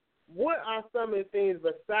up, what are some of the things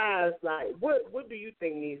besides, like, what do you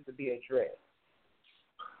think needs to be addressed?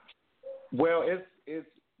 Well,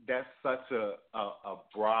 that's such a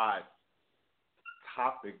broad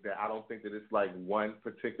topic that I don't think that it's like one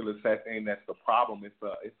particular set thing that's the problem. It's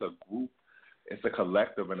a group, it's a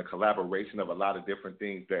collective and a collaboration of a lot of different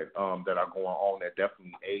things that are going on that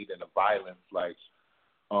definitely aid in the violence. Like,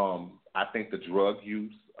 I think the drug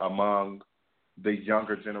use among the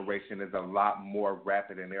younger generation is a lot more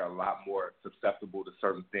rapid, and they're a lot more susceptible to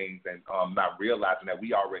certain things, and not realizing that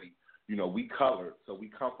we already, we colored, so we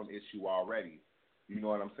come from issue already. You know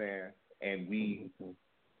what I'm saying? And we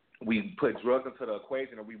put drugs into the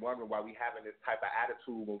equation, and we wonder why we having this type of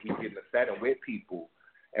attitude when we get in the setting with people,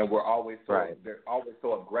 and we're always they're always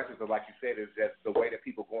so aggressive. So like you said, it's just the way that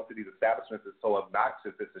people go into these establishments is so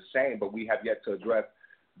obnoxious. It's a shame, but we have yet to address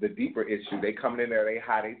the deeper issue. They coming in there, they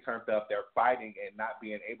high, they turned up, they're fighting and not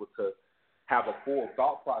being able to have a full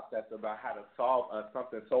thought process about how to solve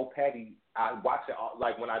something so petty. I watch it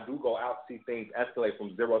like when I do go out, see things escalate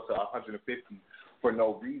from 0 to 150 for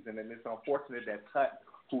no reason, and it's unfortunate that Tut,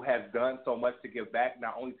 who has done so much to give back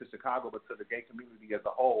not only to Chicago but to the gay community as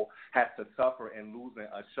a whole, has to suffer and losing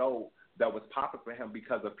a show that was popular for him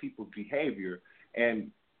because of people's behavior. And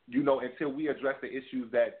until we address the issues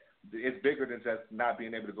that it's bigger than just not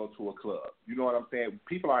being able to go to a club. You know what I'm saying?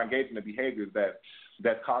 People are engaging in behaviors that's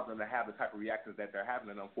causing them to have the type of reactions that they're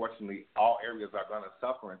having, and unfortunately, all areas are going to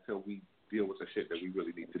suffer until we deal with the shit that we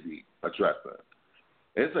really need to be addressing.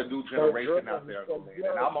 It's a new generation out there, man,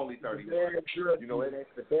 and I'm only 31. It ain't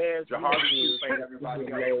JAHRAI playing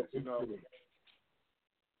everybody else,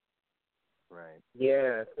 Right.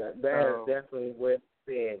 Yes, that is definitely well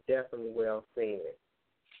said. Definitely well said.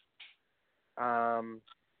 How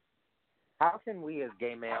can we as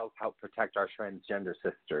gay males help protect our transgender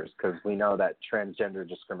sisters? Because we know that transgender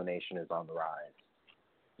discrimination is on the rise.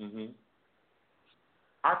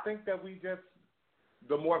 I think that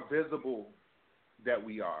the more visible that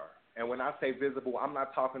we are, and when I say visible, I'm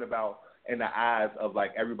not talking about in the eyes of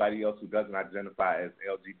like everybody else who doesn't identify as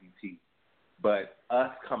LGBT, but us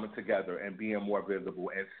coming together and being more visible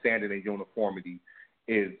and standing in uniformity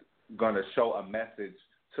is going to show a message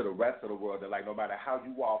to the rest of the world that, like, no matter how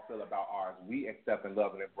you all feel about ours, we accept and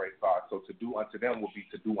love and embrace ours. So to do unto them will be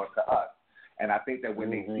to do unto us. And I think that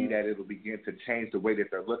when they see that, it'll begin to change the way that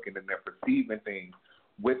they're looking and they're perceiving things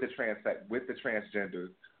with the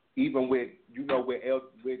transgenders, even with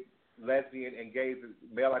lesbian and gays,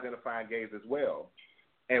 male identifying gays as well.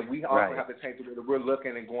 And we also have to change the way that we're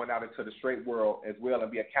looking and going out into the straight world as well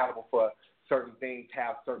and be accountable for certain things,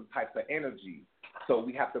 have certain types of energy. So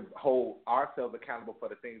we have to hold ourselves accountable for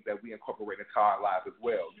the things that we incorporate into our lives as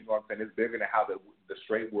well. You know what I'm saying? It's bigger than how the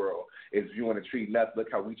straight world is viewing and treating us.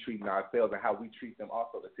 Look how we treat ourselves and how we treat them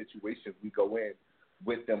also, the situations we go in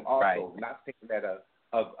with them also. Not thinking that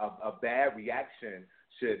a bad reaction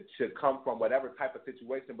should come from whatever type of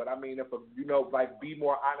situation. But I mean, if be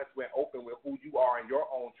more honest and open with who you are in your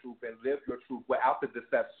own truth and live your truth without the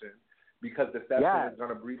deception, because deception is going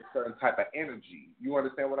to breed a certain type of energy. You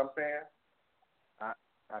understand what I'm saying?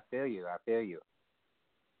 I feel you.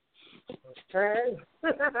 Okay.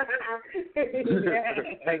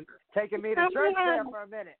 Taking me to church there for a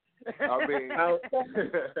minute. I mean,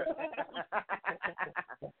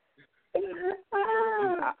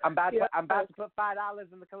 I'm about to put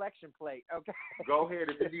 $5 in the collection plate. Okay. Go ahead.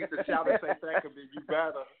 If you need to shout and say thank you, you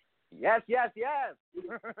better. Yes.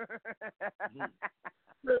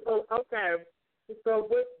 Okay.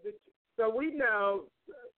 So we know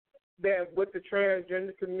that with the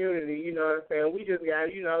transgender community, you know what I'm saying, we just got,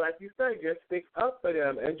 like you say, just stick up for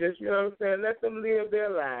them and just, you know what I'm saying, let them live their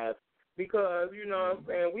lives. Because, you know what I'm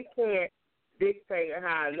saying, we can't dictate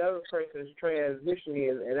how another person's transition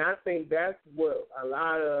is. And I think that's what a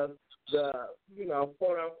lot of the,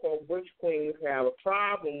 quote-unquote butch queens have a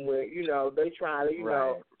problem with. They try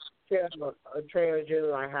to, tell a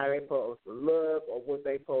transgender like how they supposed to look or what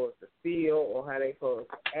they supposed to feel or how they supposed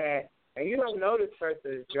to act. And you don't know this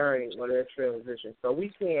person's journey when they're transition. So we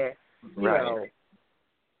can't, go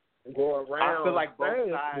around. I feel like both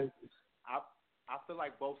sides. I feel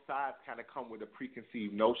like both sides kind of come with a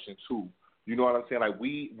preconceived notion too. You know what I'm saying? Like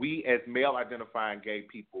we as male identifying gay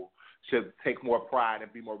people should take more pride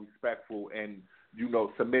and be more respectful and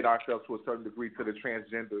submit ourselves to a certain degree to the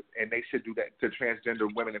transgenders, and they should do that to transgender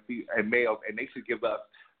women and males, and they should give us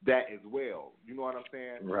that as well. You know what I'm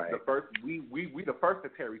saying? Right. We the first to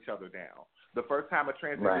tear each other down. The first time a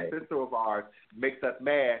transgender sister of ours makes us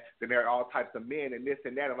mad, then there are all types of men and this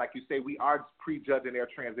and that. And like you say, we are prejudging their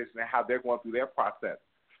transition and how they're going through their process.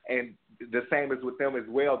 And the same is with them as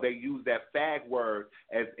well. They use that fag word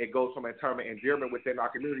as it goes from a term of endearment within our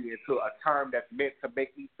community into a term that's meant to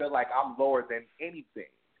make me feel like I'm lower than anything.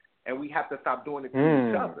 And we have to stop doing it to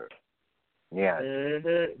each other. Yeah.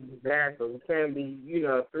 Exactly. We can't be,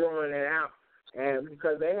 throwing it out. And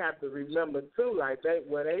because they have to remember, too, like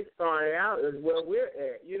where they started out is where we're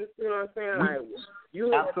at. You see what I'm saying? Like,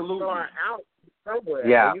 you have to start out somewhere.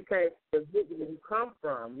 Yeah. You can't forget where you come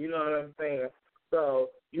from. You know what I'm saying? So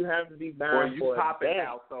you have to be bound for Or you popping that.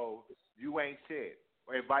 out, so you ain't shit.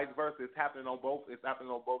 And vice versa. It's happening on both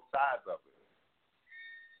sides of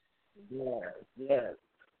it. Yes.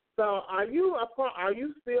 So are you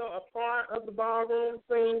still a part of the ballroom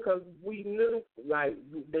scene? Because we knew that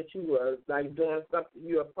you were doing something.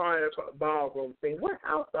 You're a part of the ballroom scene. What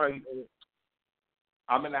house are you in?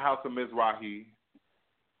 I'm in the house of Ms. Rahi.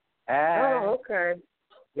 Oh, okay.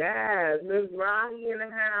 Yes, Ms. Rahi in the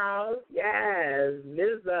house. Yes,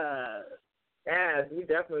 yes, we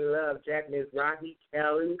definitely love Jack, Ms. Rahi,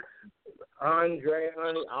 Kelly, Andre,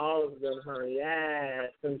 honey, all of them, honey.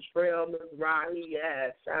 Yes, Contrell, Ms. Rahi.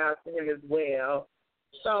 Yes, shout out to him as well.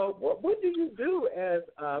 So, what do you do as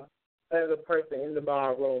a person in the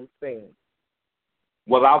ballroom scene?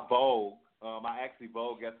 Well, I vogue. I actually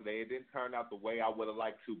vogued yesterday. It didn't turn out the way I would have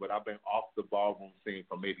liked to, but I've been off the ballroom scene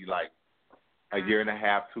for maybe a year and a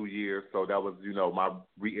half, 2 years. So that was, my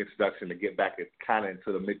reintroduction to get back kind of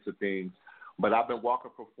into the mix of things. But I've been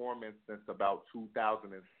walking performance since about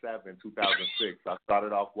 2007, 2006. I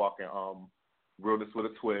started off walking Realness with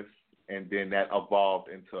a Twist, and then that evolved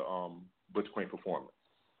into Butch Queen Performance.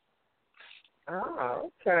 Oh,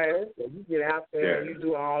 okay. So you get out there and you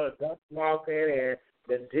do all the duck walking and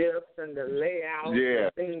the dips and the layouts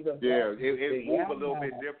and things of that. It moved a little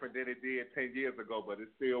bit different than it did 10 years ago, but it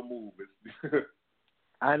still moves.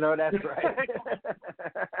 I know that's right.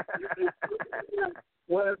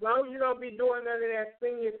 Well, as long as you don't be doing none of that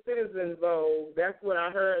senior citizen vogue, that's what I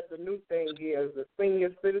heard the new thing is, the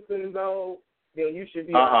senior citizen vogue, then you should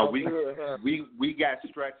be all good, huh? We got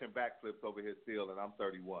stretch and backflips over here still, and I'm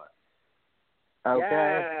 31.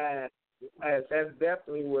 Okay. Yes, that's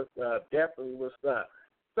definitely what's up.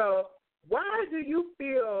 So why do you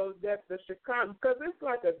feel that the Chicago, because it's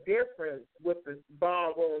like a difference with the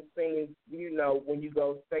ballroom scene, when you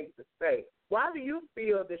go state to state. Why do you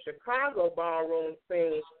feel the Chicago ballroom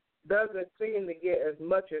scene doesn't seem to get as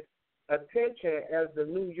much attention as the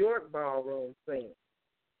New York ballroom scene?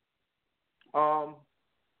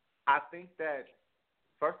 I think that,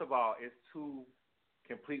 first of all, it's two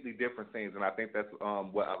completely different things, and I think that's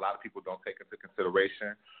what a lot of people don't take into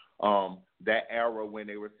consideration. That era when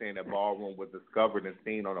they were saying that ballroom was discovered and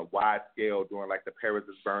seen on a wide scale during like the Paris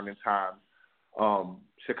is Burning time.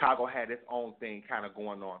 Chicago had its own thing kind of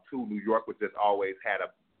going on too. New York was just always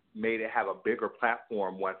made it have a bigger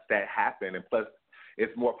platform once that happened, and plus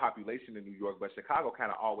it's more population in New York, but Chicago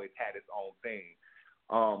kind of always had its own thing.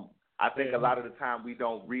 I think a lot of the time we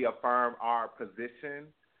don't reaffirm our position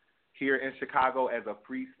here in Chicago as a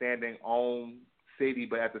freestanding own city,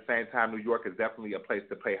 but at the same time, New York is definitely a place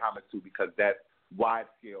to pay homage to because that's wide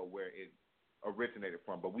scale where it originated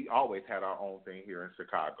from. But we always had our own thing here in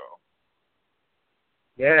Chicago.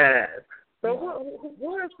 Yes. So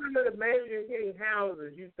what are some of the major hitting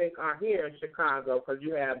houses you think are here in Chicago? Because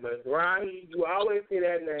you have Mizrahi. You always see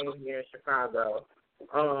that name here in Chicago.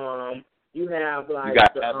 You have like... You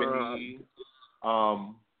got Ebony.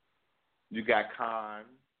 You got Khan.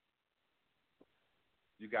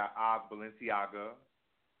 You got Og Balenciaga,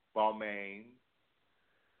 Balmain.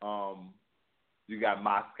 You got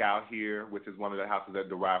Moscow here, which is one of the houses that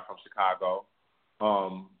derive from Chicago.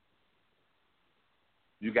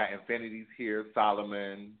 You got Infinities here,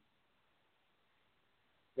 Solomon.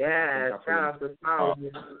 Yeah, shout out to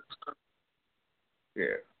Solomon. Yeah.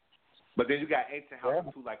 But then you got ancient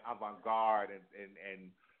houses too, like Avant-Garde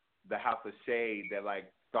and the House of Shade that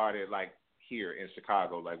like started like here in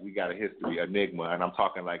Chicago. Like we got a history, Enigma, and I'm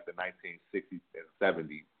talking like the 1960s and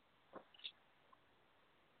 70s.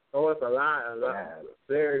 So it's a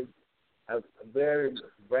very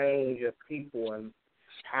range of people and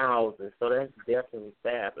houses. So that's definitely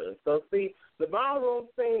fabulous. So see, the ballroom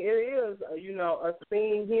scene, it is a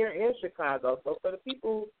scene here in Chicago. So for the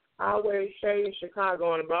people who always shade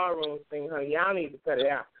Chicago on the ballroom scene, honey, y'all need to cut it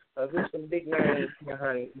out. There's some big names here,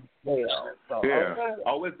 honey. So, yeah. Okay.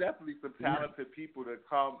 Oh, it's definitely some talented people that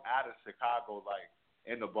come out of Chicago, like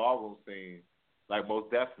in the ballroom scene, like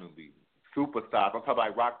most definitely. Superstars. I'm talking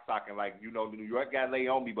like rock stock and like, New York got lay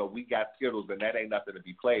on me, but we got Skittles and that ain't nothing to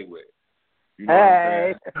be played with. You know what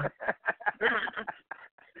I'm saying?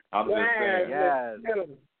 I'm just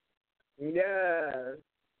saying. Yes.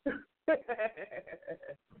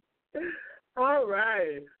 All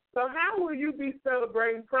right. So how will you be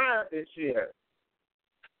celebrating Pride this year?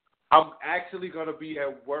 I'm actually going to be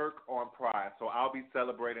at work on Pride, so I'll be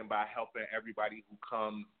celebrating by helping everybody who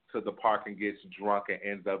comes to the park and gets drunk and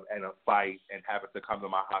ends up in a fight and having to come to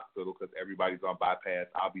my hospital because everybody's on bypass.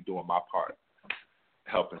 I'll be doing my part,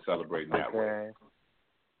 helping celebrate that way.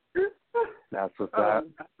 That's what's up.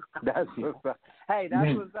 That's what's up. Hey,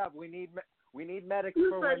 that's what's up. We need medics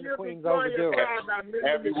for when the Queen's overdue.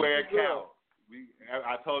 Everywhere it counts.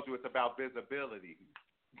 I told you it's about visibility.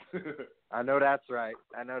 I know that's right.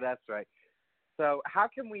 So how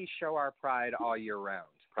can we show our pride all year round,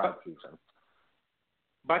 Pride season?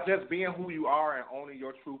 By just being who you are and owning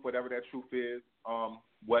your truth, whatever that truth is.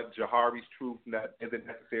 What JAHRAI's truth isn't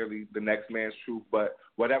necessarily the next man's truth, but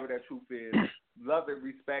whatever that truth is, love it,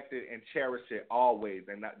 respect it, and cherish it always.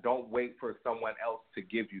 And don't wait for someone else to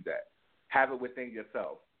give you that. Have it within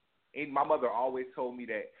yourself. And my mother always told me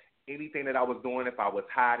that anything that I was doing, if I was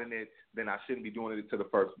hiding it, then I shouldn't be doing it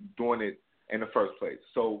in the first place.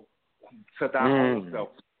 So to thy own self,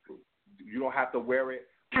 you don't have to wear it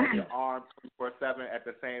on your arm 24/7. At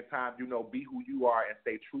the same time, be who you are and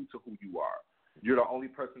stay true to who you are. You're the only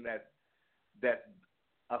person that's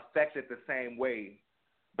affected the same way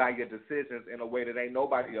by your decisions in a way that ain't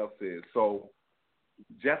nobody else is. So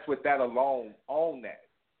just with that alone, own that.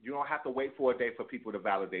 You don't have to wait for a day for people to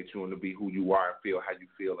validate you and to be who you are and feel how you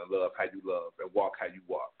feel and love how you love and walk how you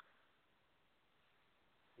walk.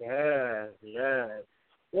 Yes.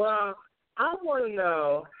 Well, I want to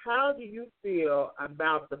know, how do you feel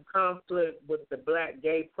about the conflict with the Black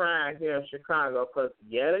Gay Pride here in Chicago? Because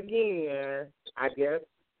yet again, I guess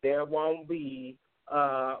there won't be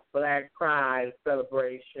Black Pride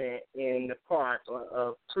celebration in the park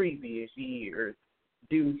of previous years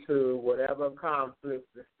due to whatever conflict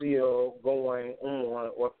is still going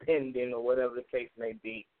on or pending or whatever the case may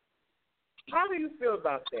be. How do you feel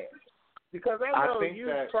about that? Because I know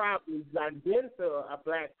you've probably been to a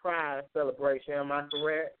Black Pride celebration. Am I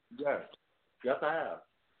correct? Yes. Yes, I have.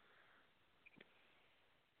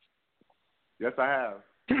 Yes, I have.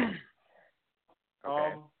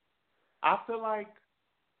 Okay. I feel like,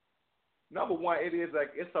 number one,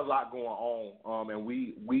 it's a lot going on, and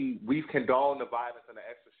we've condoned the violence and the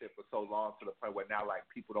extra shit for so long to the point where now like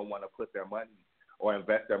people don't want to put their money or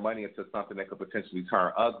invest their money into something that could potentially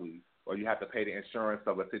turn ugly, or you have to pay the insurance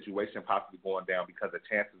of a situation possibly going down because the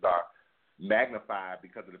chances are magnified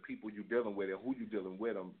because of the people you're dealing with and who you're dealing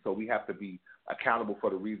with them. So we have to be accountable for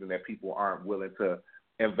the reason that people aren't willing to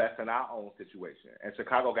invest in our own situation. And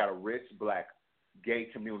Chicago got a rich black gay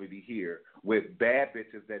community here with bad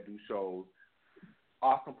bitches that do shows,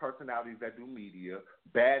 awesome personalities that do media,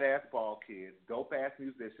 badass ball kids, dope-ass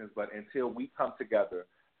musicians. But until we come together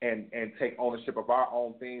and take ownership of our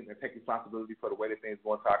own things and take responsibility for the way that things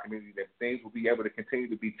go into our community, that things will be able to continue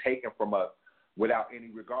to be taken from us without any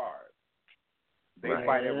regard. They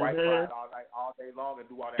fight at white pride all day long and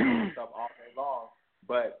do all that other stuff all day long.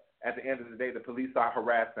 But at the end of the day, the police are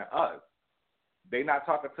harassing us. They not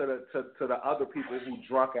talking to the other people who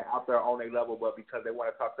drunk and out there on their level, but because they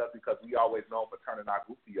want to talk to us because we always known for turning our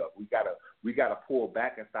goofy up. We gotta pull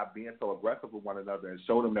back and stop being so aggressive with one another and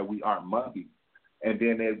show them that we aren't monkeys. And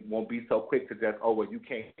then they won't be so quick to just, oh, well, you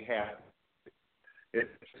can't have it.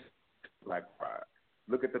 Like pride.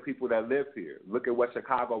 Look at the people that live here. Look at what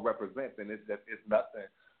Chicago represents, and it's nothing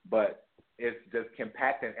but it's just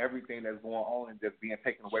compacting everything that's going on and just being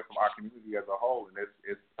taken away from our community as a whole. And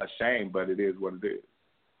it's a shame, but it is what it is.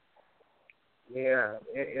 Yeah,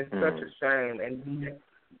 it's such a shame. And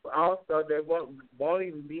also, they won't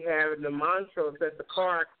even be having the Montrose at the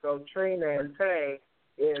park. So Trina and Tay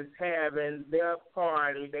is having their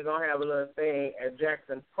party. They're going to have a little thing at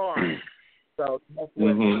Jackson Park. So that's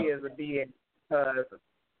what the kids will be in because,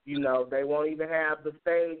 you know, they won't even have the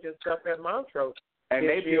stage and stuff at Montrose. And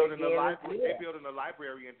they building a library. They building a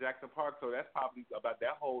library in Jackson Park, so that's probably about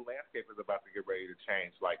that whole landscape is about to get ready to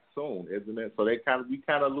change like soon, isn't it? So we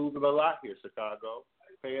kind of losing a lot here, Chicago.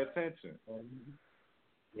 Pay attention.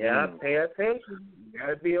 Yeah, pay attention. You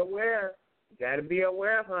gotta be aware. You gotta be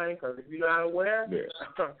aware, honey, because if you're not aware,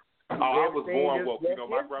 I was born woke. You know,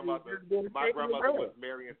 my grandmother was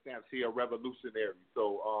Marion Stamps. She a revolutionary.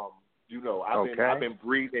 So you know, I've been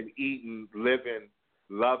breathing, eating, living,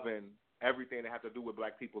 loving everything that has to do with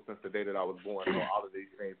black people since the day that I was born. So all of these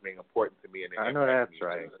things being important to me, and I know that's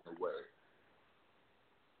right.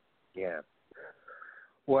 Yeah.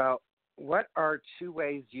 Well, what are 2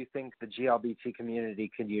 ways you think the GLBT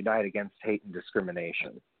community can unite against hate and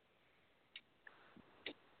discrimination?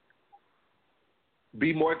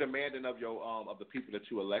 Be more demanding of your of the people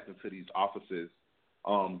that you elect into these offices.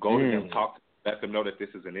 Go to them, talk to them, let them know that this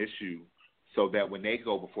is an issue, so that when they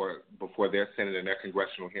go before their Senate and their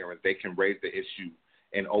congressional hearings, they can raise the issue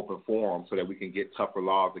in open forum so that we can get tougher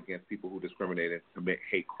laws against people who discriminate and commit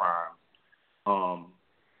hate crimes.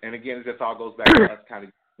 And again, it just all goes back to us kind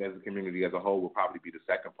of as a community as a whole will probably be the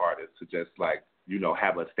second part is to just like, you know,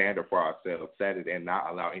 have a standard for ourselves, set it, and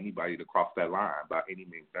not allow anybody to cross that line by any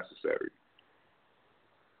means necessary.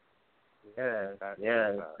 Yeah,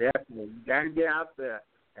 definitely. You got to get out there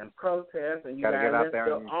and protest, and you got to get out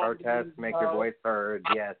there and protest, make your voice heard.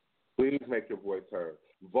 Yes, please make your voice heard.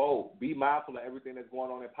 Vote. Be mindful of everything that's going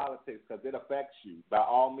on in politics because it affects you. By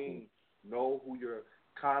all means, know who your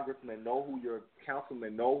congressmen, know who your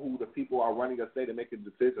councilmen, know who the people are running a state and making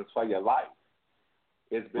decisions for your life.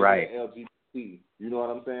 It's been LGBT. You know what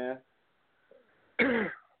I'm saying?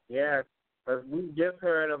 Yeah, because we just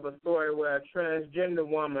heard of a story where a transgender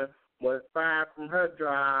woman was fired from her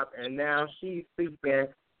job, and now she's seeking,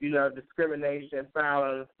 you know, discrimination,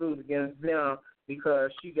 filing a suit against them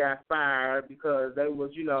because she got fired because they was,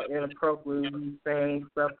 you know, inappropriately saying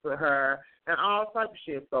stuff to her and all type of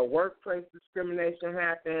shit. So workplace discrimination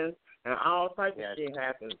happens and all type of shit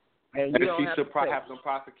happens. And you don't she have should to have them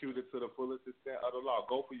prosecuted to the fullest extent of the law.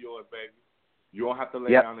 Go for yours, baby. You don't have to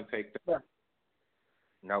lay down and take that.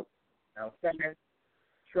 Nope. Okay.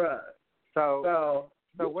 Trust. So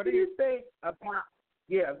what do you think about?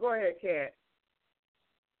 Yeah, go ahead, Kat.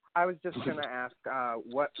 I was just going to ask,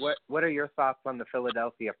 what are your thoughts on the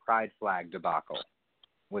Philadelphia Pride flag debacle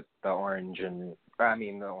with the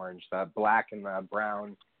black and the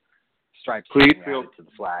brown stripes added to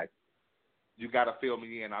the flag? You got to fill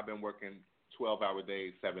me in. I've been working 12-hour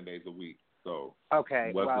days, 7 days a week. So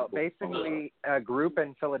okay, well, basically, a group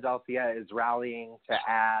in Philadelphia is rallying to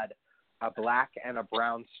add a black and a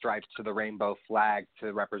brown stripe to the rainbow flag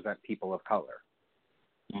to represent people of color.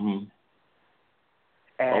 Mm-hmm.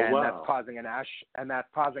 And that's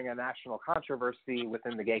causing a national controversy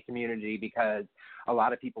within the gay community because a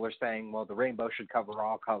lot of people are saying, well, the rainbow should cover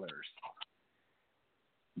all colors.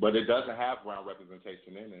 But it doesn't have brown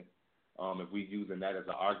representation in it. If we're using that as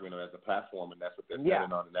an argument or as a platform, and that's what they're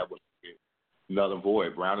setting on, and that would be null and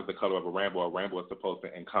void. Brown is the color of a rainbow. A rainbow is supposed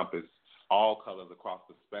to encompass all colors across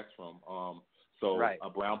the spectrum.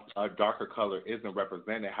 A darker color isn't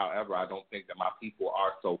represented. However, I don't think that my people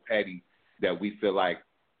are so petty that we feel like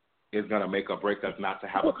it's going to make or break us not to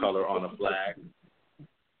have a color on a flag.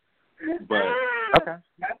 But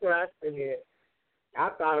that's what I it. I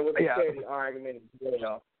thought it was a petty argument as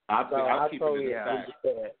well. I totally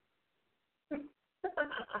understand.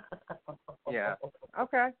 Yeah.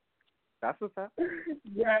 Okay. That's what's up.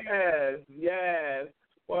 Yes.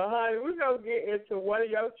 Well, honey, we're going to get into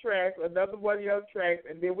another one of your tracks,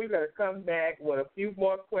 and then we're going to come back with a few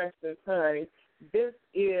more questions, honey. This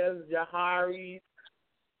is JAHRAI's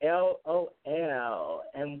LOL,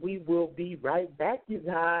 and we will be right back, you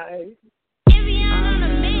guys.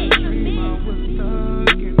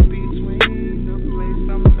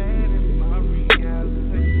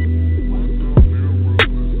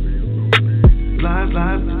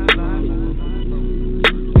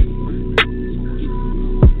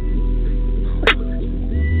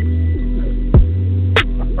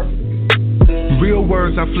 Real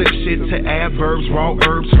words, I flip shit to adverbs, wrong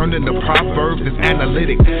herbs, turned into proverbs, it's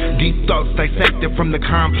analytic. Deep thoughts dissected from the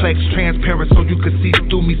complex, transparent so you can see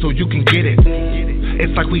through me so you can get it.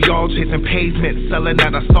 It's like we all chasing pavement, selling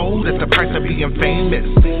out our soul at the price of being famous.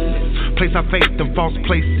 Place our faith in false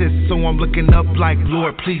places, so I'm looking up like,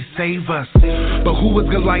 Lord, please save us. But who is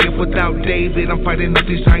Goliath without David? I'm fighting up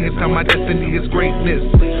these giants, now my destiny is greatness.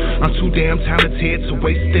 I'm too damn talented to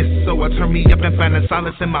waste this, so I turn me up and find a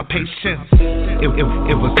solace in my patience.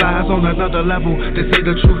 It was lies on another level. They say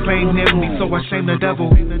the truth ain't in me, so I shame the devil.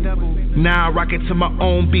 Now I rock it to my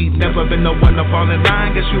own beat. Never been the one to fall in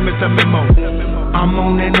line, guess you missed a memo. I'm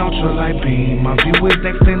on an ultralight beam. My view is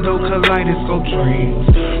extendo kaleidoscope dreams.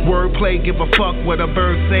 Wordplay, give a fuck what a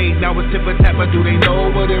bird say. Now it's tip for tap, but do they know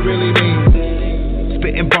what it really means?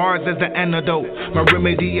 Spitting bars as an antidote. My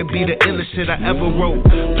remedy would be the illest shit I ever wrote.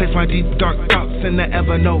 Place my deep dark thoughts in the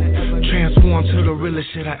Evernote. Transform to the realest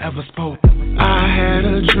shit I ever spoke. I had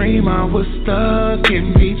a dream I was stuck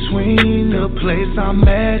in between the place I'm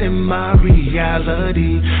at in my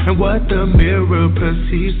reality and what the mirror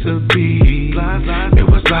perceives to be. It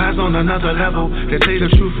was lies on another level. They say the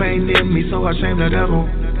truth ain't in me, so I shame the devil.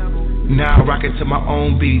 Now I rock it to my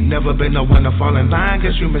own beat. Never been the one to fall in line,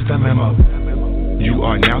 guess you missed the memo. You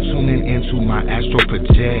are now tuning into my astral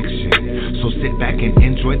projection. So sit back and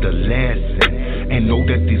enjoy the lesson. And know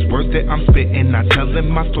that these words that I'm spitting are telling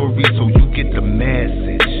my story so you get the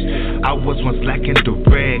message. I was once lacking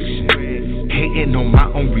direction, hating on my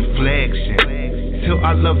own reflection. Till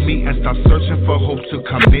I love me and start searching for hope to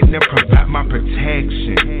come in and provide my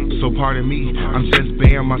protection. So pardon me, I'm just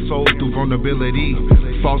bearing my soul through vulnerability.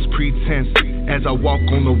 False pretense. As I walk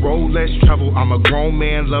on the road less travel, I'm a grown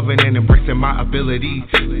man loving and embracing my ability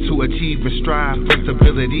to achieve and strive for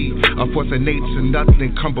stability. A force of nature,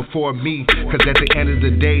 nothing come before me. Cause at the end of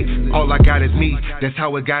the day, all I got is me. That's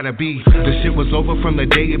how it gotta be. The shit was over from the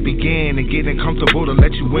day it began. And getting comfortable to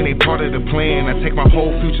let you in ain't part of the plan. I take my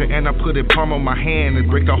whole future and I put it palm on my hand and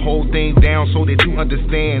break the whole thing down so that you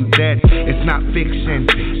understand that it's not fiction,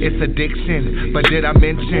 it's addiction. But did I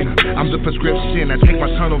mention I'm the prescription? I take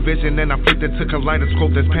my tunnel vision and I flip it to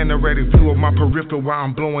kaleidoscope. That's panoramic view of my peripheral while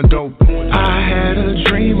I'm blowing dope. I had a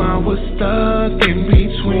dream I was stuck in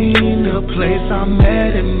between the place I'm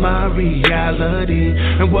at in my reality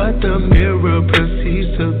and what the mirror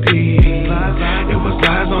perceives to be. It was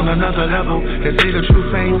lies on another level. They say the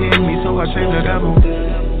truth ain't in me, so I shame the devil.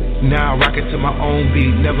 Now I rock it to my own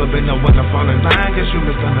beat. Never been the one to fall in line, guess you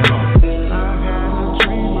missed the memo. I had a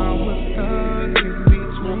dream I was stuck in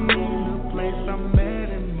between the place I'm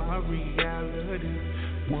at in my reality.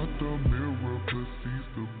 What the mirror perceives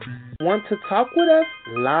to be. Want to talk with us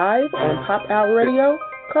live on Pop Out Radio?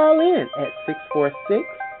 Call in at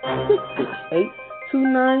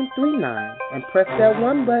 646-668-2939 and press that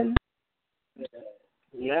 1 button.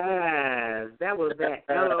 Yes, that was that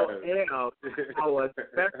LOL. Our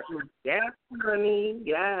special guest, honey.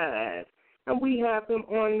 Yes. And we have him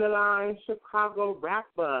on the line, Chicago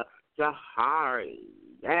rapper, JAHRAI.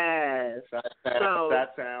 Yes.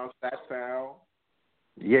 That sound.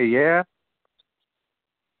 Yeah.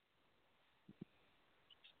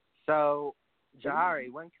 So,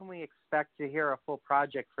 JAHRAI, when can we expect to hear a full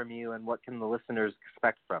project from you, and what can the listeners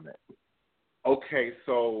expect from it? Okay,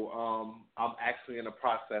 so I'm actually in the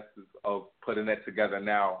process of putting that together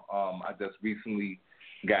now. I just recently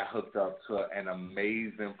got hooked up to an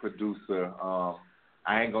amazing producer.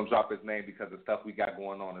 I ain't going to drop his name because the stuff we got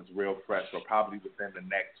going on is real fresh. So probably within the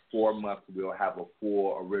next 4 months, we'll have a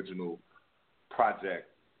full original project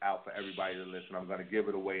out for everybody to listen. I'm going to give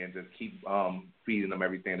it away and just keep feeding them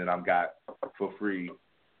everything that I've got for free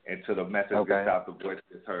until the message gets out, the voice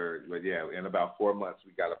gets heard. But yeah, in about 4 months,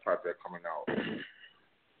 we got a project coming out.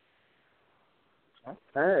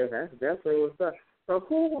 Okay, that's definitely what's up. So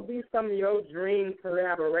who will be some of your dream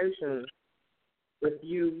collaborations if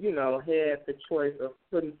you had the choice of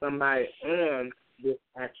putting somebody on this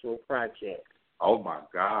actual project? Oh my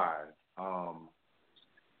God.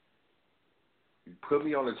 Put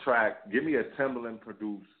me on the track. Give me a Timbaland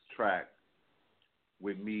produced track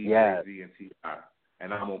with me, Jay-Z, and T.I.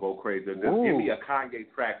 And I'm gonna go crazy. Just give me a Kanye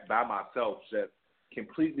track by myself, just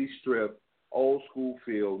completely stripped, old school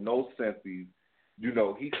feel, no senses. You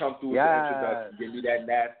know, he come through with the introduction, give me that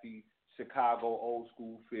nasty Chicago old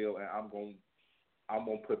school feel, and I'm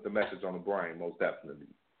gonna put the message on the brain, most definitely.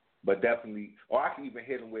 But definitely, or I can even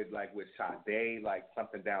hit him with Sade, like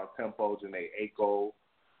something down tempo, Janae Aiko,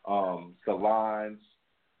 Solange.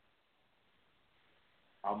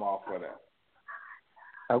 I'm all for that.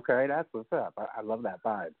 Okay, that's what's up. I love that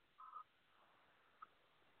vibe.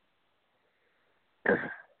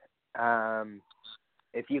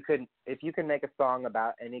 If you could make a song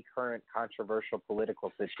about any current controversial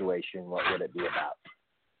political situation, what would it be about?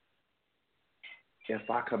 If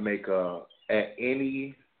I could make the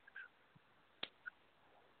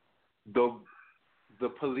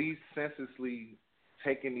police senselessly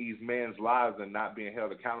taking these men's lives and not being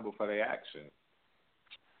held accountable for their actions.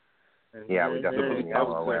 Yeah, we definitely have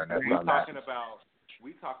awareness on that.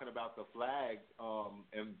 We talking about the flag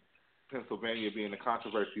in Pennsylvania being a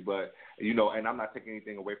controversy, but and I'm not taking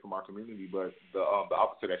anything away from our community, but the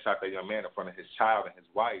officer that shot that young man in front of his child and his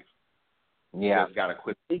wife, just got to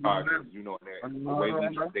quit the charges. And the way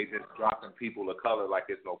they just dropping people of color like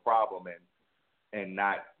it's no problem, and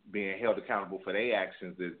not being held accountable for their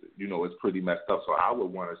actions is it's pretty messed up. So I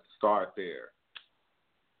would want to start there.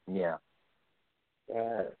 Yeah.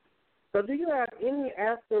 So do you have any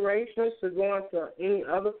aspirations to go into any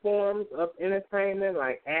other forms of entertainment,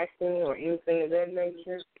 like acting or anything of that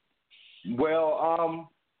nature? Well,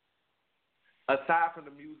 aside from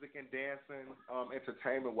the music and dancing,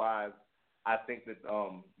 entertainment-wise, I think that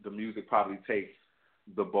the music probably takes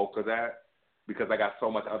the bulk of that because I got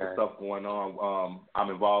so much other stuff going on. I'm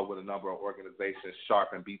involved with a number of organizations,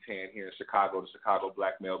 Sharp and B-Tan here in Chicago, the Chicago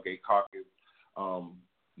Black Male Gay Caucus.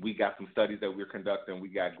 We got some studies that we're conducting. We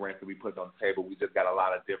got grants that we put on the table. We just got a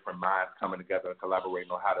lot of different minds coming together and collaborating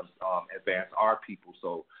on how to advance our people.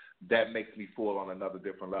 So that makes me feel on another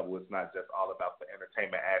different level. It's not just all about the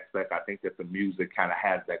entertainment aspect. I think that the music kind of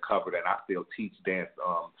has that covered, and I still teach dance,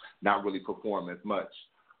 not really perform as much.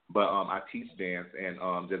 But I teach dance and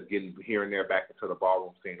just getting here and there back into the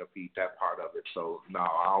ballroom scene to feed that part of it. So,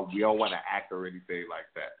 no, we don't want to act or anything like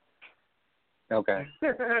that. Okay.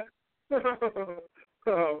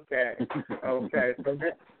 Okay.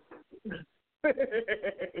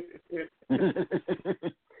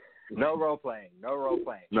 No role playing.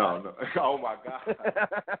 No. Oh my God.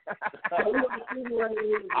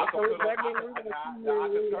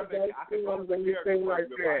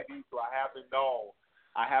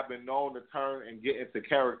 I have been known to turn and get into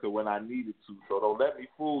character when I needed to, so don't let me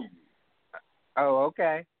fool you. Oh,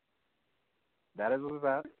 okay. That is what's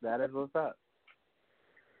up.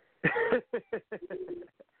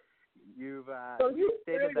 You've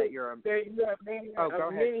stated that you're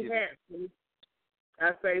many hats.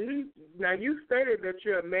 I say, now you stated that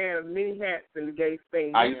you're a man of many hats in the gay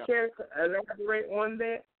scene. Do you care to elaborate on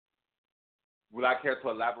that? Would I care to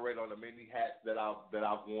elaborate on the many hats that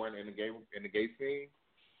I've worn in the gay scene?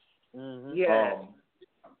 Mm-hmm. Yeah.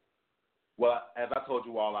 Well, as I told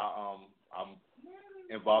you all, I'm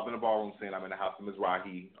involved in the ballroom scene. I'm in the House of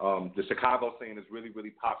Mizrahi. The Chicago scene is really,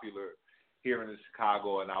 really popular here in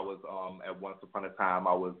Chicago, and I was at once upon a time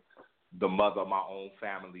I was the mother of my own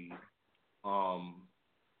family.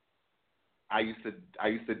 I used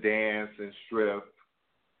to dance and strip.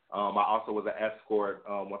 I also was an escort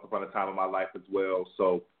once upon a time in my life as well.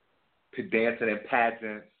 So to dancing and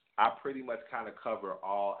pageants, I pretty much kind of cover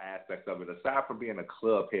all aspects of it. Aside from being a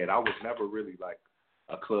club head, I was never really like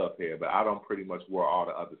a club head, but I don't pretty much wear all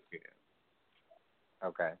the other skins.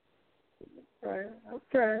 Okay.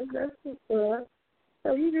 Okay, that's good.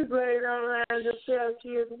 So you just lay it on and just tell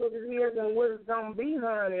kids what it is and what it's going to be,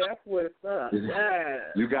 honey. That's what it's up.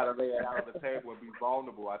 Yeah. You got to lay it out on the table and be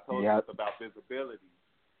vulnerable. I told you it's about visibility.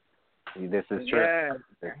 This is true. Yeah.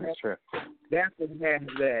 This is true. Definitely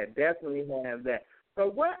have that. So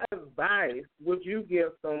what advice would you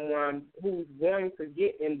give someone who's going to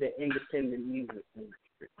get into independent music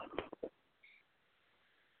industry?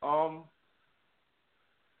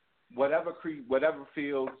 Whatever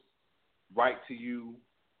feels right to you,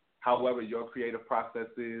 however your creative process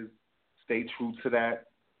is, stay true to that.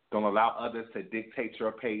 Don't allow others to dictate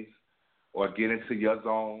your pace or get into your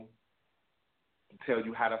zone, tell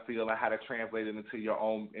you how to feel and how to translate it into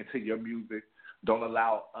your music. Don't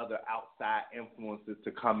allow other outside influences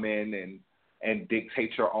to come in and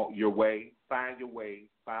dictate your way. Find your way,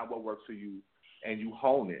 find what works for you, and you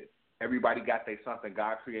hone it. everybody got their something.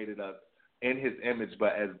 God created us in his image,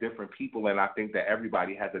 but as different people, and I think that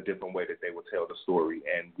everybody has a different way that they will tell the story,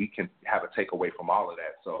 and we can have a takeaway from all of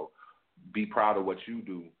that. So be proud of what you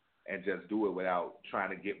do and just do it without trying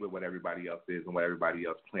to get with what everybody else is and what everybody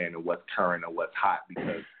else playing and what's current and what's hot,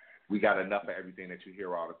 because we got enough of everything that you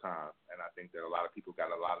hear all the time. And I think that a lot of people got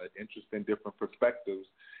a lot of interest in different perspectives,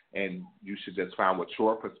 and you should just find what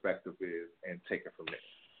your perspective is and take it from there.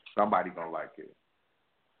 Somebody gonna like it.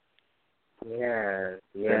 Yeah.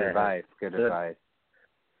 Good advice. Good advice.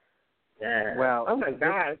 Yeah. Well, oh my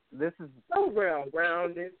gosh, this is so well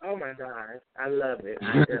rounded. Oh my gosh, I love it.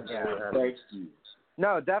 I definitely love it. Thank you.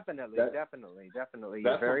 No, definitely.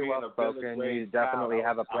 You're very well spoken. You definitely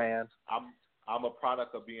have a plan. I'm a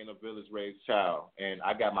product of being a village-raised child, and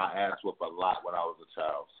I got my ass whooped a lot when I was a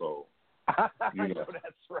child. So, I know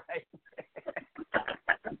that's right.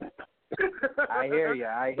 I hear you.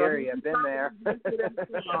 Been there.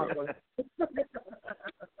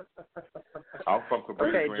 I'm from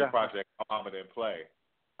Cabrini Green Project. My mama didn't play.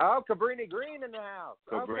 Oh, Cabrini Green in the house.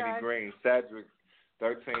 Cabrini Green, Cedric,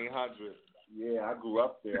 1300. Yeah, I grew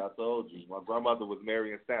up there. I told you. My grandmother was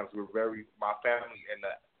Marion Stamps. My family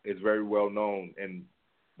is very well known in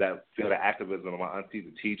that field of activism. My auntie's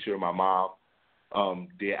a teacher. My mom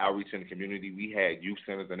did outreach in the community. We had youth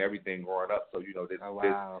centers and everything growing up. So,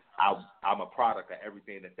 I'm a product of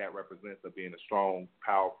everything that represents, of being a strong,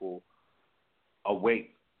 powerful,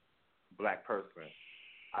 awake black person.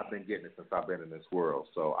 I've been getting it since I've been in this world.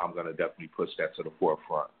 So I'm going to definitely push that to the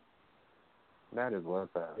forefront. That is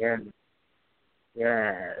what's up. Yeah.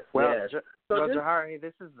 Yes. Well, yes. Jahari,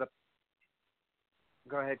 this is the...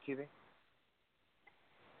 Go ahead, QB.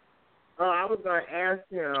 Oh, I was going to ask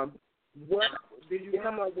him, what did you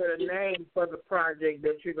come up with a name for the project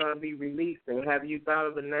that you're going to be releasing? Have you thought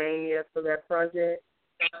of a name yet for that project?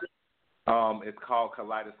 It's called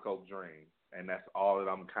Kaleidoscope Dream, and that's all that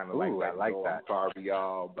I'm kind of like. I like that. I'm sorry,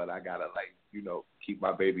 y'all, but I gotta keep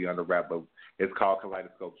my baby under wrap. But it's called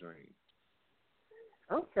Kaleidoscope Dream.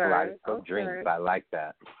 Okay. Kaleidoscope Dreams. I like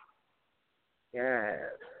that. Yeah.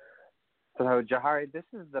 So, Jahari, this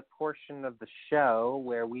is the portion of the show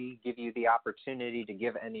where we give you the opportunity to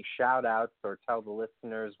give any shout-outs or tell the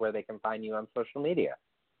listeners where they can find you on social media.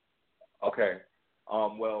 Okay.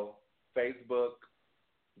 Well, Facebook,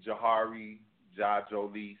 Jahari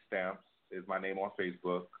Jolie Stamps is my name on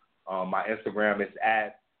Facebook. My Instagram is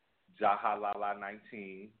at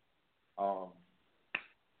Jahalala19.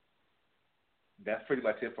 That's pretty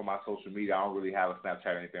much it for my social media. I don't really have a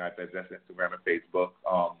Snapchat or anything like that, just Instagram and Facebook.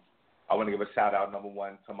 I want to give a shout-out, number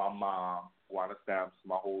one, to my mom, Juana Stamps,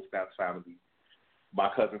 my whole Stamps family. My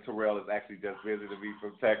cousin Terrell is actually just visiting me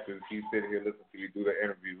from Texas. He's sitting here listening to me do the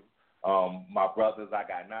interview. My brothers, I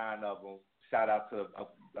got 9 of them. Shout-out to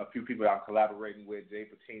a few people that I'm collaborating with, Jay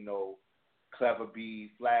Patino, Clever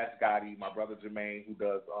B, Flash Gotti, my brother Jermaine, who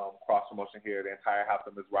does cross-promotion here, the entire house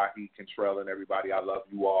of Mizrahi, Contrell, and everybody. I love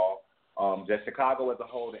you all. Just Chicago as a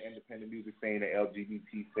whole, the independent music scene, the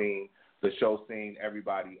LGBT scene, the show scene,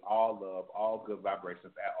 everybody, all love, all good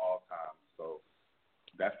vibrations at all times. So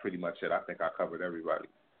that's pretty much it. I think I covered everybody.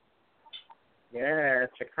 Yeah,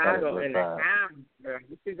 Chicago in the house.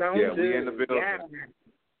 We in the building.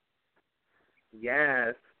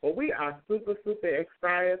 Yes. Well, we are super, super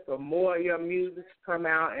excited for more of your music to come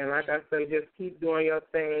out. And like I said, just keep doing your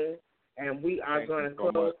thing. And we are going to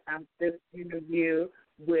close out this interview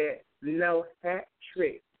with No Hat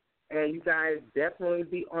Trick. And you guys definitely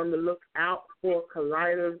be on the lookout for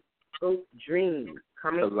Kaleidoscope Dreams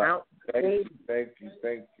coming out. Thank you.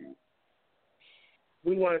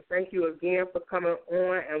 We want to thank you again for coming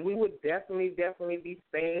on, and we would definitely be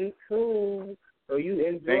staying tuned. So you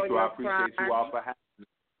enjoy Thank you. your I appreciate you all for having me.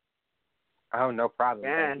 Oh, no problem.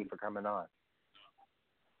 Yeah. Thank you for coming on.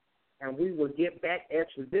 And we will get back at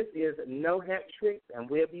you. This is No Hat Tricks, and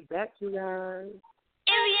we'll be back, you guys.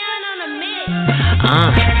 On the mix.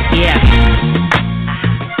 Yeah.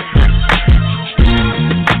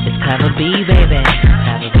 It's Clever B, baby.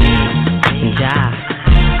 Clever B.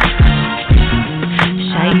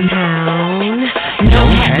 Chi-Town. No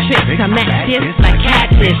hat tricks, I'm active like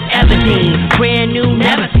Cactus, Everdeen. Brand new,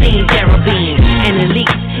 never seen Therabine. And Elite,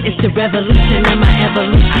 it's the revolution of my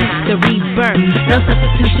evolution. The rebirth, no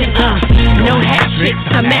substitution, no hat tricks,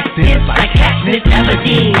 I'm active like Cactus,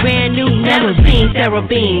 Everdeen. Brand new, never seen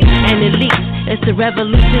Therabine. And Elite, it's the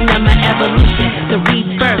revolution of my evolution. The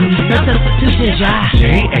rebirth, no substitution,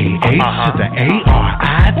 J-A-H to the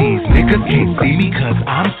A-R-I. These niggas can't see me cause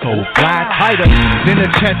I'm so fly. Tighter than a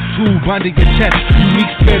chest tube under your chest.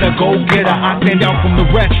 Unique spitter, go getter. I stand out from the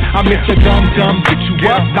rest. I'm Mr. Dum Dum, get you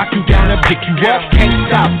up, knock you down and pick you up. Can't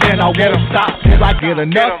stop, then I won't stop. I get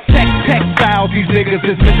enough textiles, these niggas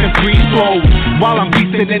is missing free throws. While I'm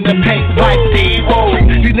beasting in the paint like D-Roll.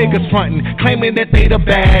 These niggas frontin', claiming that they the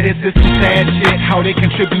baddest. It's some sad shit, how they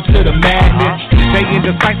contribute to the madness. They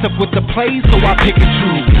indecisive with the plays, so I pick and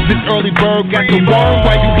choose. This early bird got the worm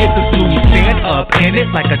while you get the snooze. Stand up in it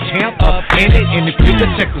like a champ up in it. And if you can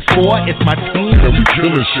check the score, it's my team and we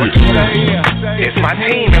killing shit. It's my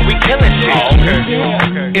team and we killing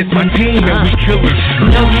shit. It's my team and we killing shit.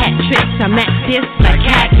 No hat tricks, I'm at this like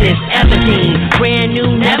Cactus, Everdeen. Brand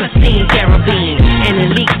new, never seen Carabine.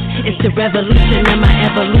 And elite, it's the revolution of my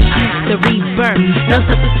evolution. The rebirth, no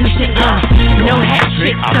substitution, no hat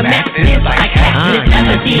tricks, I'm at this like Cactus,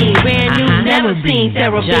 Everdeen. Brand new, never seen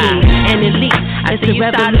Carabine. And elite, it's the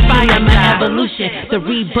revolution of my evolution. The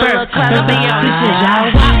rebirth, no substitution. Y'all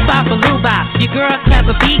wop, bop, a loo bop. Your girl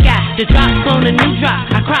clever B got the drops on the new drop.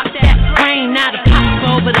 I crop that brain, now the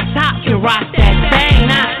pop over the top. You rock that bang,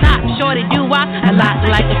 now stop. Shorty do I lot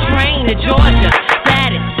like a train to Georgia.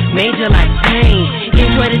 Status, major like pain.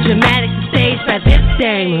 Enjoy the dramatic stage by this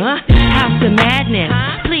dame, House of madness.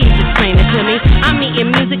 Please explain it to me. I'm eating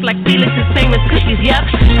music like Felix's famous cookies, yup.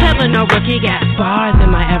 Clever, no rookie, got bars in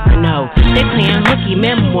my Evernote. They playing hooky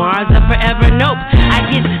memoirs of forever, nope. I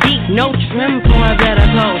get deep, no trim for a better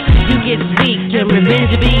goal. You get weak, and revenge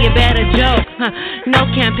will be a better joke. No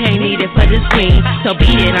campaign needed for this queen, so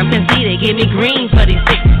beat it, I'm conceited, give me green for these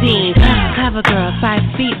 16. Clever girl,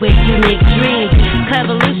 5 feet with unique dreams.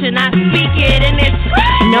 Clevolution, I speak it, and it's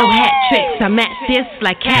no hat tricks. I'm at this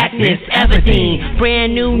like Katniss Everdeen.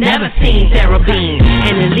 Brand new, never seen Carabine.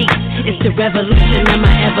 And elite, it's the revolution of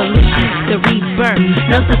my evolution. The rebirth,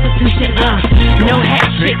 no substitution, no hat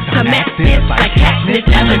tricks. I'm at this like Katniss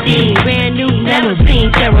Everdeen. Brand new, never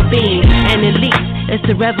seen Carabine. And elite, it's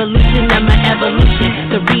the revolution of my evolution.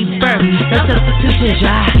 The rebirth, no substitution,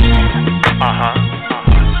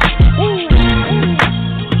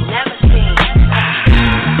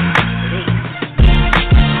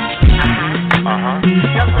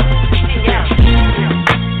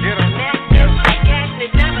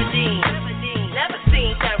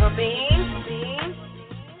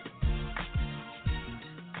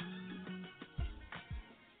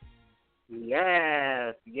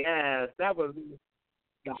 Yes, that was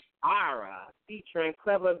JAHRAI featuring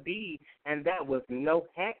Clever B, and that was No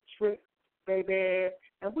Hat Trick, baby.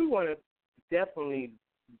 And we want to definitely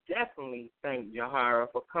thank JAHRAI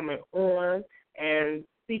for coming on and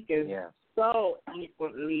speaking so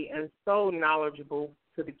eloquently and so knowledgeable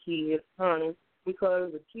to the kids, honey,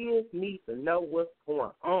 because the kids need to know what's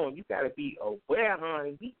going on. You got to be aware,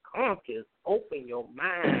 honey. Be conscious. Open your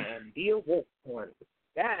mind and deal with one.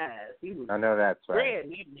 I know that's right.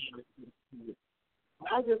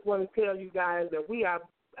 I just want to tell you guys that we are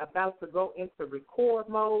about to go into record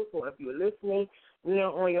mode. So if you're listening,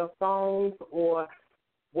 on your phones or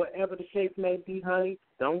whatever the case may be, honey,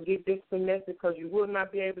 don't get disconnected because you will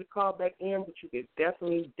not be able to call back in, but you can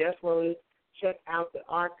definitely check out the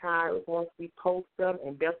archives once we post them,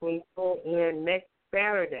 and definitely tune in next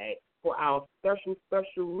Saturday for our special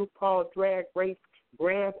RuPaul Drag Race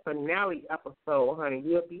grand finale episode, honey.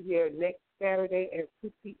 We'll be here next Saturday at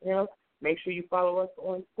 2 p.m. Make sure you follow us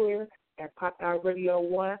on Twitter at Pop Out Radio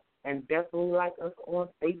 1, and definitely like us on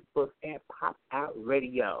Facebook at Pop Out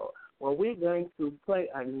Radio. Well, we're going to play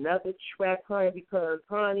another track, honey, because,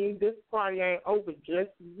 honey, this party ain't over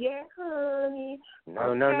just yet, honey.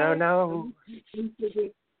 No.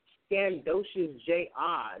 Scandocious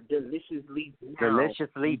JR, Deliciously Down.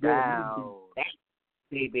 Deliciously Down.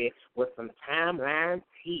 Baby, with some timeline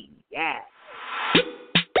tea, yeah.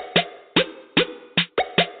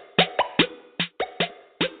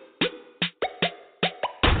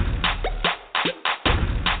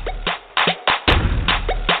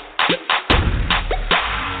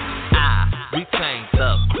 Retain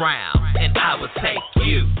the crown, and I will take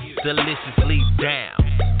you deliciously down.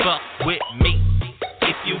 Fuck with me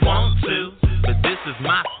if you want to, but this is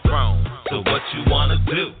my throne, so what you wanna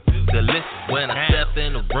do? Delicious. When I step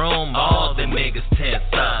in the room, all the niggas tense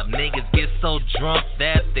up. Niggas get so drunk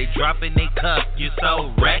that they drop in they cup. You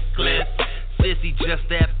so reckless. Sissy just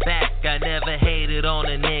that back. I never hated on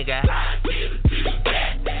a nigga. I did do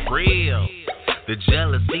that. Real. The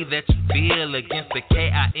jealousy that you feel against the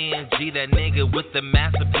K-I-N-G, that nigga with the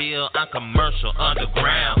mass appeal. I'm commercial,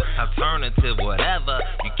 underground, alternative, whatever.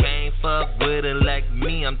 You can't fuck with it like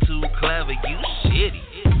me, I'm too clever, you shitty.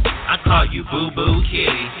 I call you boo-boo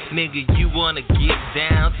kitty. Nigga, you wanna get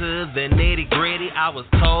down to the nitty-gritty. I was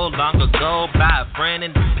told long ago by a friend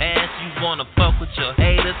in the past, you wanna fuck with your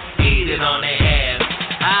haters, eat it on their ass.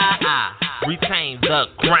 I retain the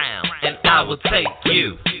crown, and I will take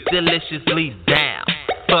you deliciously down.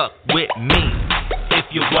 Fuck with me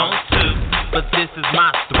you want to, but this is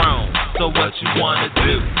my throne. So what you wanna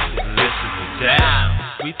do? Listen to down,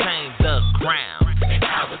 retain the crown, and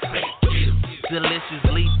I will take you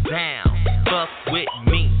deliciously down. Fuck with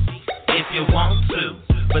me if you want to,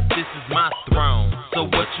 but this is my throne. So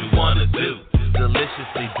what you wanna do?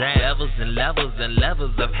 Deliciously down. Levels and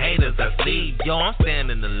levels of haters I see. Yo, I'm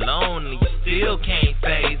standing alone and you still can't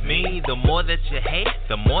faze me. The more that you hate,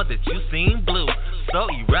 the more that you seem blue. So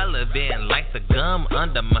irrelevant like the gum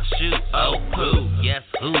under my shoe. Oh, poo, yes,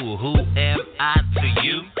 who am I to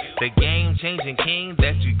you? The game-changing king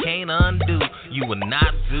that you can't undo. You will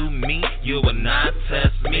not do me, you will not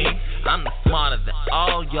test me. I'm the smarter than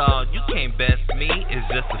all y'all, you can't best me. It's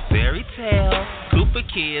just a fairy tale. Super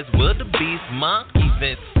kids, wildebeest, monkeys,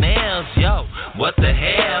 and snails. Yo, what the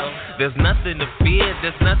hell? There's nothing to fear,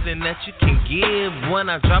 there's nothing that you can give. When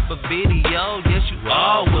I drop a video, yes, you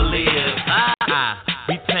all will live. I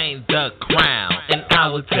retain the crown, and I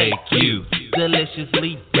will take you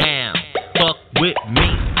deliciously down. Fuck with me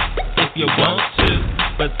if you want to,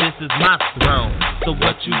 but this is my throne. So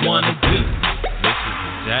what you wanna do? This is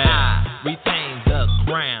the down. Retain the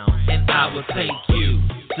crown, and I will take you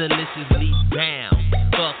deliciously down.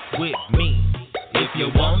 Fuck with me if you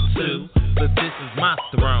want to, but this is my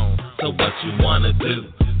throne. So what you wanna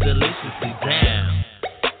do? Deliciously down.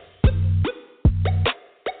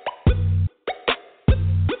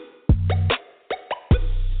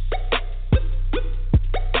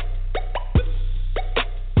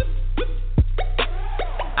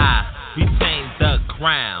 I retain the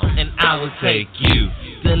crown, and I will take you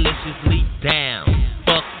deliciously down.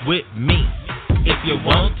 Fuck with me if you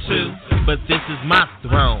want to, but this is my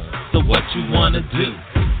throne. So what you wanna do?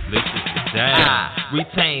 Listen to down. I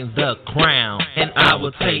retain the crown, and I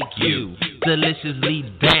will take you deliciously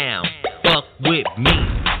down. Fuck with me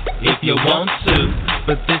if you want to,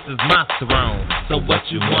 but this is my throne. So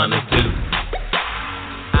what you wanna do?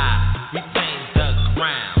 I retain the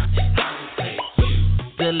crown, and I will take you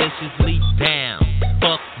deliciously down.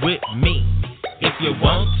 Fuck with me if you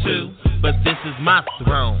want to, but this is my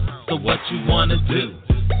throne. So what you wanna do?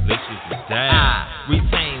 Listen to down. I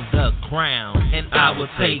retain the crown, and I will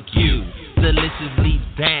take you deliciously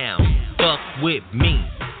down. Fuck with me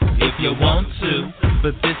if you want to,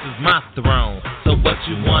 but this is my throne. So what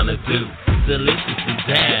you wanna do? Deliciously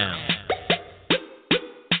down.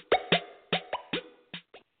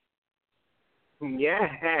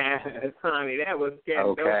 Yes, honey, that was getting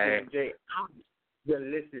Okay. J.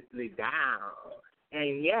 Deliciously down.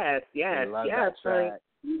 And yes, I love that honey, track.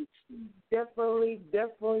 definitely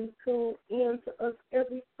tune in to us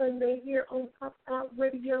every Sunday here on Pop Out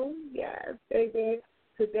Radio. Yes, baby.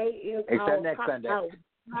 Today is Except our next Pop Sunday. Out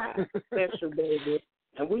special, baby.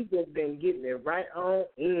 And we've just been getting it right on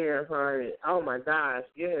in, honey. Oh, my gosh.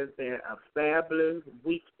 It has been a fabulous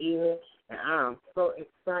weekend, and I'm so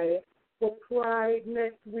excited for Pride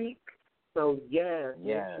next week. So, yes,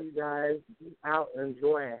 make sure you guys be out,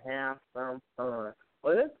 enjoy, and have some fun.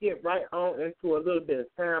 Well, let's get right on into a little bit of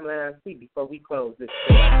timeline C before we close this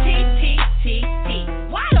show.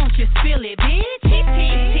 Why don't you spill it, bitch?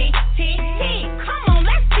 Come on,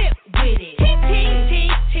 let's dip with it.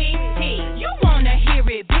 You wanna hear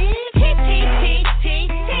it,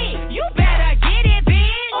 bitch? You better get it,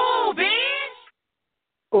 bitch. Ooh, bitch.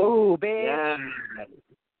 Ooh, bitch. Yes.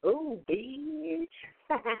 Ooh, bitch.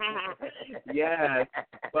 Yes.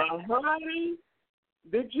 Well, honey,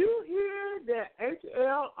 did you hear that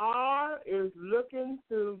HLR is looking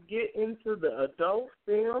to get into the adult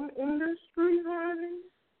film industry, honey?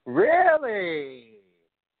 Really?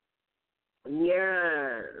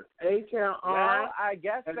 Yes. HLR. Well, I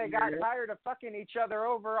guess they got tired of fucking each other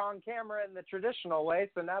over on camera in the traditional way,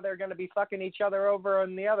 so now they're going to be fucking each other over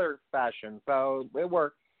in the other fashion. So it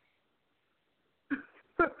worked.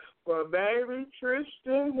 Well, baby,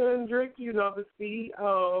 Tristan Hendricks, you know, the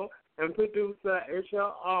CEO and producer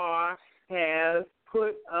HLR, has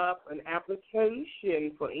put up an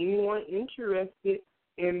application for anyone interested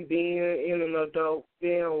in being in an adult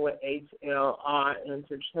film with HLR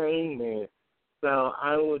Entertainment. So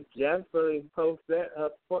I would definitely post that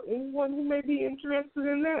up for anyone who may be interested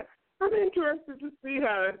in that. I'm interested to see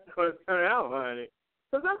how that's going to turn out, honey.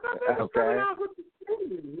 Because I thought that was coming out with the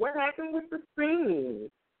scene. What happened with the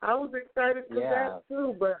scene? I was excited for that,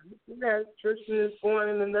 too. But, yes, Tristan is going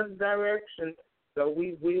in another direction. So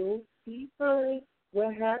we will see, honey,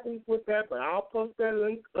 what happens with that. But I'll post that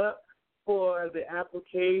link up for the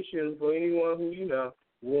application for anyone who, you know,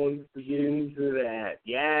 wants to get into that.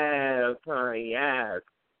 Yes, honey, yes.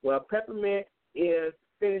 Well, Peppermint is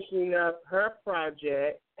finishing up her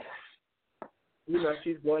project. You know,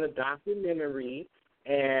 she's doing a documentary,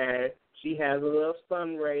 and she has a little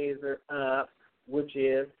fundraiser up, which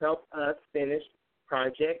is Help Us Finish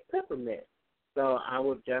Project Peppermint. So I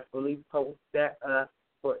will definitely post that up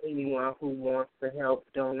for anyone who wants to help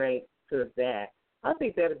donate to that. I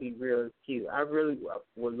think that'd be really cute. I really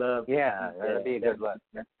would love to. Yeah, that'd be a good look.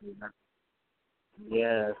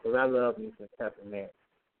 Yeah, because I love me some peppermint.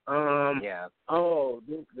 Yeah. Oh,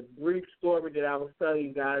 the brief story that I was telling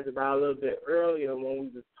you guys about a little bit earlier when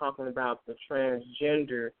we was talking about the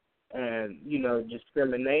transgender and,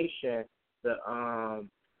 discrimination, the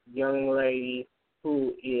young lady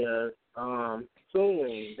who is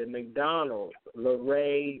suing the McDonald's,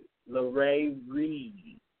 Lorraine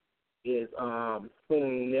Reed, is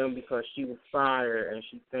suing them because she was fired, and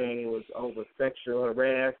she's saying it was over sexual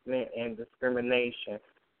harassment and discrimination.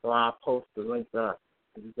 So I'll post the link up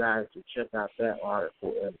for you guys to check out that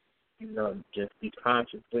article and, just be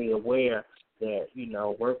consciously aware that,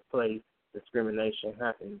 workplace discrimination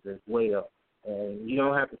happens as well. And you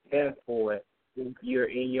don't have to stand for it. You're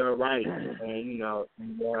in your rights and, your,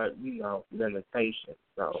 limitations.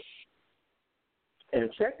 So,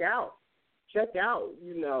 and check out,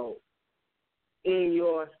 in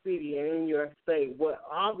your city and in your state, what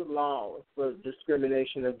are the laws for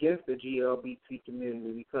discrimination against the GLBT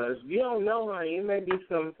community? Because you don't know, honey, it may be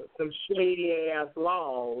some shady-ass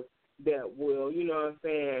laws that will,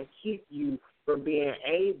 keep you from being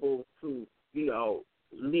able to,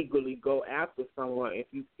 legally go after someone if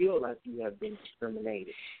you feel like you have been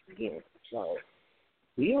discriminated against. So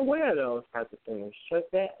be aware of those types of things. Check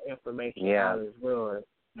that information out as well.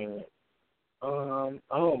 And,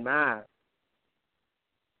 oh, my.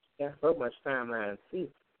 Got so much time I see.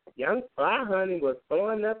 Young Fly, honey, was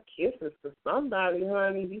throwing up kisses to somebody,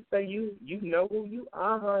 honey. He say you know who you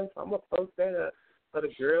are, honey. So I'm gonna post that up for the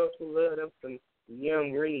girls who love them some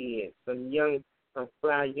young red, some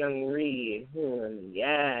fly young red, honey.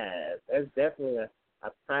 Yes, that's definitely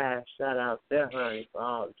a prize shout out there, honey, for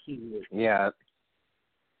all the kids. Yeah.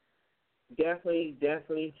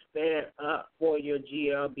 Definitely stand up for your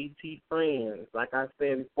GLBT friends. Like I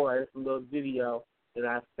said before, it's a little video that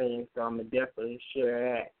I've seen, so I'm going to definitely share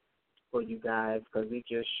that for you guys because it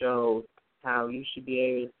just shows how you should be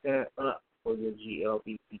able to stand up for your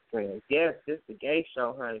GLBT friends. Yes, this is the gay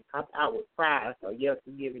show, honey. Pop out with pride, so yes,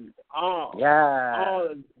 we're giving you all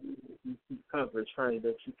of the coverage, honey,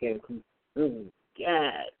 that you can consume.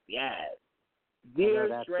 Yes.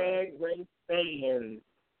 Dear Drag Race fans,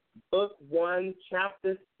 Book 1,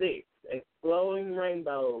 Chapter 6, Exploding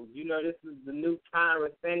Rainbows. This is the new Tyra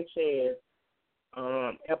Sanchez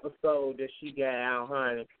episode that she got out,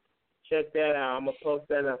 honey. Check that out. I'm going to post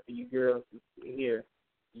that up for you girls to hear.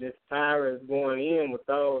 Miss Tyra is going in with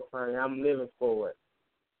those, honey. I'm living for it.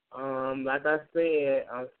 Like I said,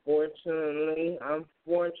 unfortunately,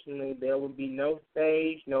 there will be no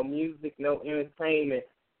stage, no music, no entertainment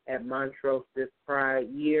at Montrose this prior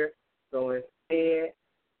year. So instead,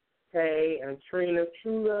 Tay and Trina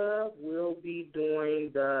True Love will be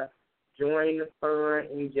doing the Join the Fun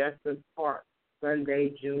in Justin Park Sunday,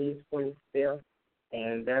 June 25th,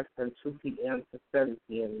 and that's from 2 p.m. to 7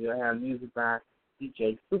 p.m. You'll have music by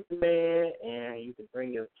DJ Superman, and you can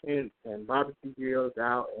bring your tents and barbecue grills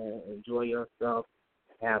out and enjoy yourself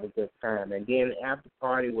and have a good time. And then the after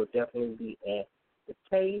party will definitely be at the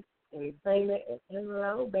Taste Entertainment at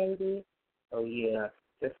Hello, baby. So, yeah,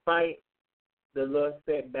 despite the little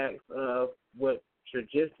setbacks of what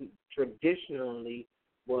traditionally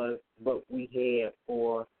was what we had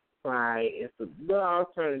for Pride, it's a little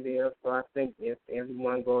alternative. So I think if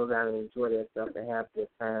everyone goes out and enjoy themselves and have a good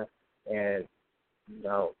time and,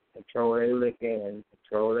 control their liquor and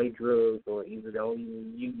control their drugs or either don't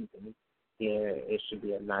even use them, then it should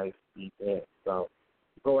be a nice event. So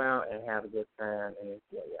go out and have a good time and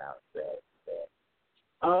enjoy yourself.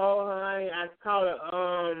 Oh, honey, I caught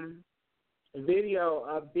a video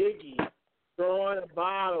of Biggie throwing a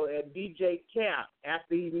bottle at DJ Cap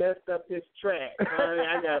after he messed up his track. Honey,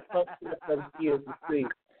 I got to post it for the kids to see.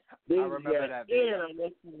 I remember that video.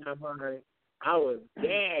 Honey. I was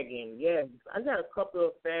gagging. Yes, I got a couple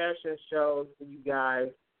of fashion shows for you guys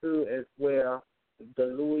too as well. The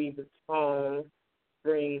Louis Vuitton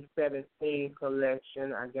Spring 17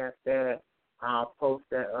 collection. I got that. I'll post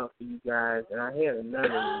that up for you guys. And I had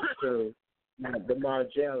another one too. The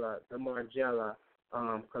Margiela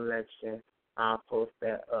collection. I'll post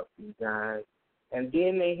that up for you guys. And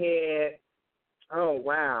then they had, oh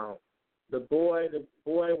wow, the boy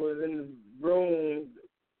was in the room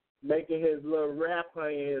making his little rap,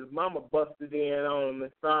 honey, and his mama busted in on him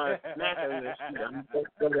and started smacking him and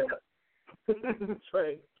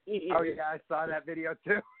shit. Oh yeah, I saw that video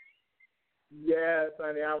too. Yes,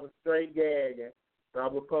 honey, I was straight gagging. So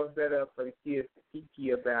I'm going to post that up for the kids to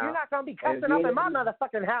kiki about. You're not going to be cussing up in my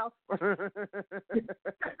motherfucking house.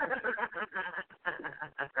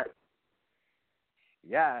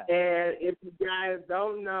 Yeah. And if you guys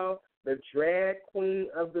don't know, the drag queen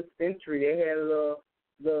of the century, they had a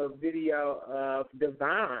little video of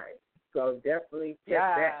Divine. So definitely check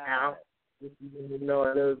that out. If you want to know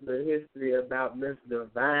a little bit of history about Miss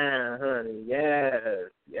Divine, honey. Yes.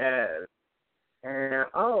 And,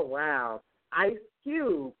 oh, wow. Ice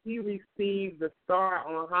Cube, he received the Star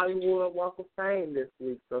on Hollywood Walk of Fame this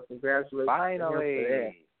week. So congratulations to him for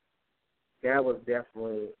that. That was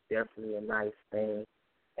definitely a nice thing.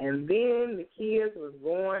 And then the kids was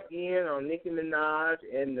going in on Nicki Minaj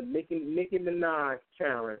and the Nicki Minaj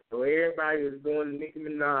challenge. So everybody was doing the Nicki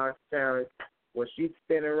Minaj challenge where she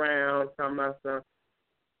spin around talking about some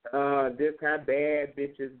this how bad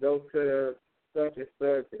bitches go to the such and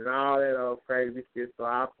such and all that old crazy shit. So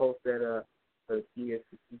I'll post that up for the kids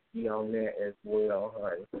to see on that as well,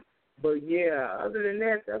 honey. But yeah, other than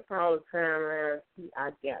that, that's all the time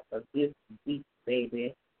I got for this week,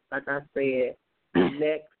 baby. Like I said,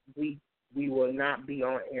 next week we will not be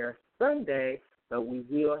on air Sunday, but we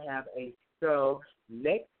will have a show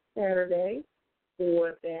next Saturday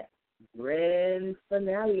for that grand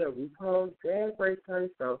finale of RuPaul's Drag Race, honey.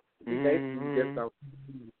 So we basically just going to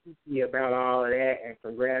see about all of that and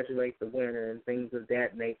congratulate the winner and things of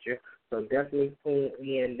that nature. So definitely tune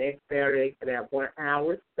in next Saturday for that 1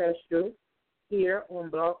 hour special here on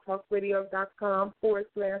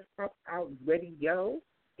blogtalkradio.com/PopOutRadio.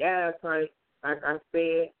 Yes, honey. Like I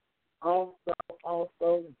said,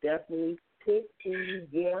 also definitely pick who you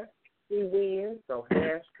want to win. So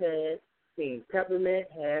hashtag Team Peppermint,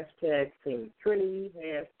 hashtag Team Trinity,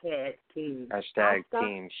 hashtag Team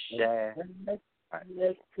Team Shad.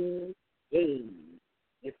 Hashtag Team A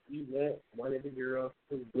if you want one of the girls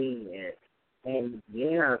to win. And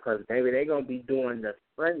yeah, because baby, they're going to be doing the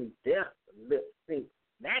Sudden Death Lip Sync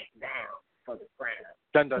Smackdown for the crown.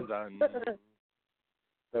 Dun, dun, dun.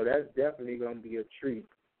 So that's definitely going to be a treat.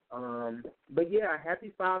 But yeah,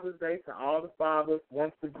 happy Father's Day to all the fathers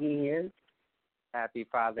once again. Happy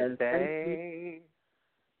Father's Day.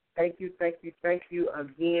 Thank you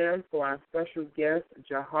again for our special guest,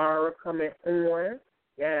 JAHRAI, coming on.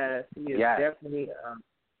 Yes, he is definitely a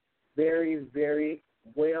very, very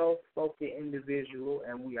well-spoken individual,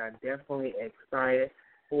 and we are definitely excited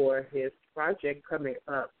for his project coming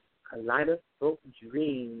up, Kaleidoscope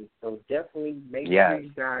Dreams. So definitely make sure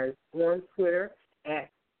you guys on Twitter at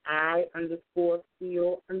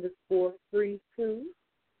I_Feel_32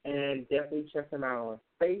 and definitely check him out on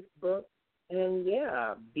Facebook. And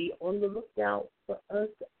yeah, be on the lookout for us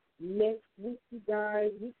next week, you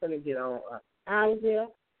guys. We're going to get on out of here.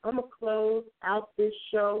 I'm going to close out this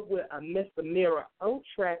show with a Miss Amira O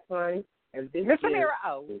track, honey. And this Miss Amira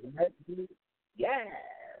O. Yes,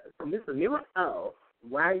 Miss Amira O.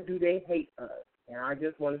 Why do they hate us? And I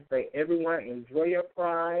just want to say, everyone, enjoy your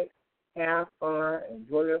pride, have fun,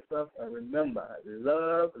 enjoy yourself, and remember,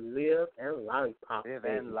 love, live, and lollipop. Live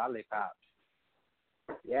and lollipops.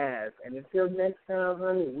 Yes, and until next time,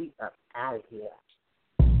 honey, we are out of here.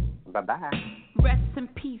 Bye-bye. Rest in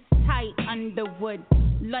peace, tight Underwood.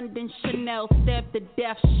 London Chanel stabbed to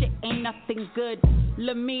death. Shit ain't nothing good.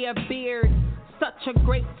 Lamia Beard, such a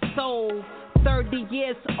great soul. 30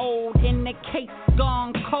 years old, in the case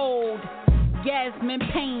gone cold. Yasmin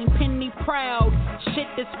Payne, Penny Proud, shit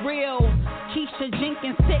is real. Keisha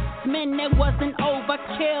Jenkins, 6 men, it wasn't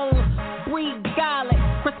overkill. Bree Garlic,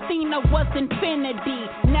 Christina was infinity.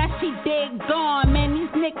 Now she dead gone, man,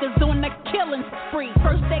 these niggas on a killing spree.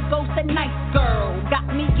 First there goes the nice girl, got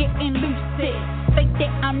me getting lucid. Think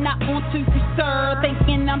that I'm not on to you, sir.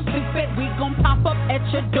 Thinking I'm stupid, we gon' pop up at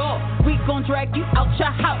your door. We gon' drag you out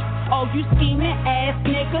your house. All you scheming ass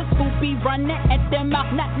niggas who be running at their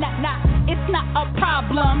mouth. Nah, it's not a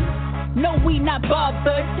problem. No, we not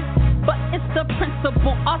bothered. But it's the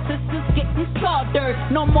principle, our sisters getting slaughtered.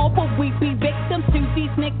 No more will we be victims to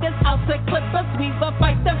these niggas out to clip us. We will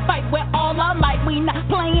fight the fight with all our might. We not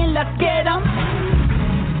playing, let's get 'em.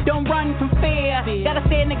 Don't run from fear. Gotta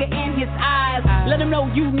stare a nigga in his eyes. Let him know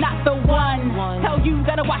you not the one. Tell you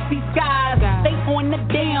gotta watch these guys. They on the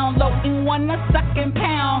down low and wanna suck and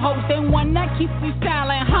pound. Hoes they wanna keep you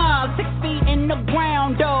silent, huh? 6 feet in the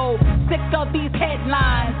ground, though. Sick of these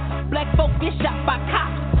headlines. Black folk get shot by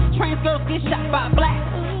cops. Trans girls get shot by blacks.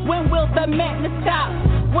 When will the madness stop?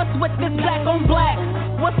 What's with this black on black?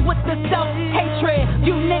 What's with the self-hatred?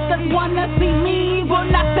 You niggas wanna see me, will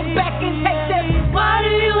not sit back and take this. Why do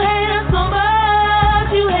you hate us so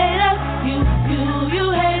much? You hate us, you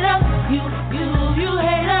hate us, you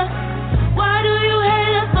hate us. Why do you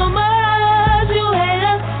hate us so much? You hate us.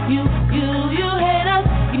 you haters,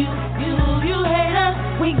 you haters.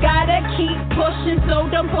 We gotta keep pushing, so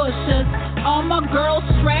them pushers. All my girls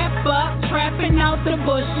strap up, trapping out the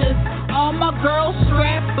bushes. All my girls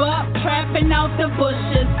strap up, trapping out the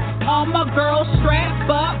bushes. All my girls strap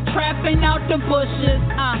up, trapping out the bushes.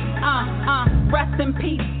 Rest in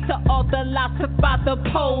peace to all the lives took by the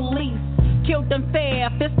police. Killed them fair,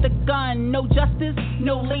 fist the gun, no justice,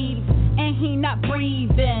 no leave. And he not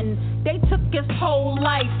breathing. They took his whole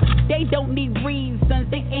life. They don't need reasons.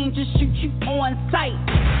 They aim to shoot you on sight.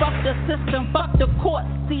 Fuck the system, fuck the court.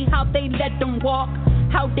 See how they let them walk.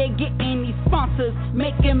 How they getting these sponsors,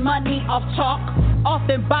 making money off chalk.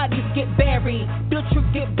 Often bodies get buried, the truth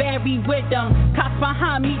get buried with them. Cops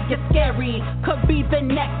behind me get scary, could be the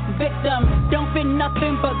next victim. Don't fear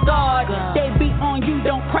nothing but God. They be on you,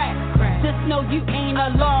 don't crack. Just know you ain't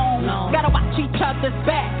alone. Gotta watch each other's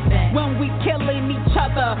back. When we killing each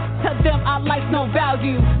other, to them our life no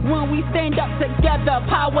value. When we stand up together,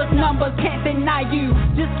 power's numbers can't deny you.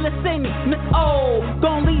 Just listen, Miss O,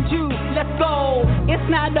 gon' lead you, let's go. It's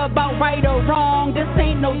not about right or wrong. This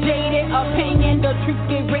ain't no jaded opinion. The truth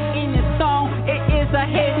get written in stone. It is a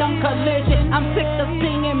head-on collision. I'm sick of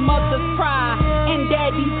singing mothers cry and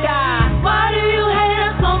daddies die. Why do you hate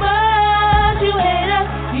us so much? You hate us.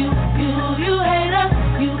 You hate us.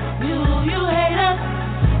 You hate us.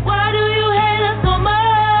 Why do you hate us so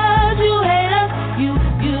much? You hate us. You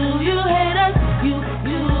hate us. You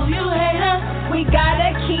hate us. We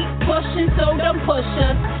gotta keep pushing, so them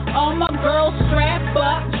pushers. All my girls strap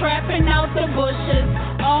up, trapping out the bushes.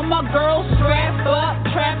 All my girls strap up,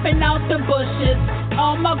 trapping out the bushes.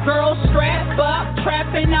 All my girls strap up,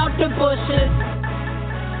 trapping out the bushes.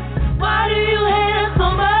 Why do you hate us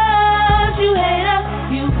so much? You hate us.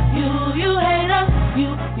 You hate us.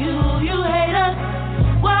 You hate us.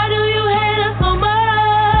 Why do you hate us so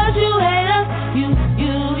much? You hate us. You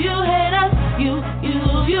hate us. You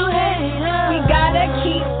hate us. We gotta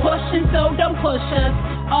keep pushing, so them pushers.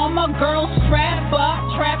 All my girls strap up,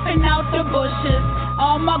 trapping out the bushes.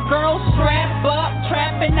 All my girls strap up,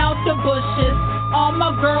 trapping out the bushes. All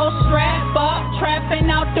my girls strap up, trapping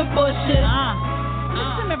out the bushes.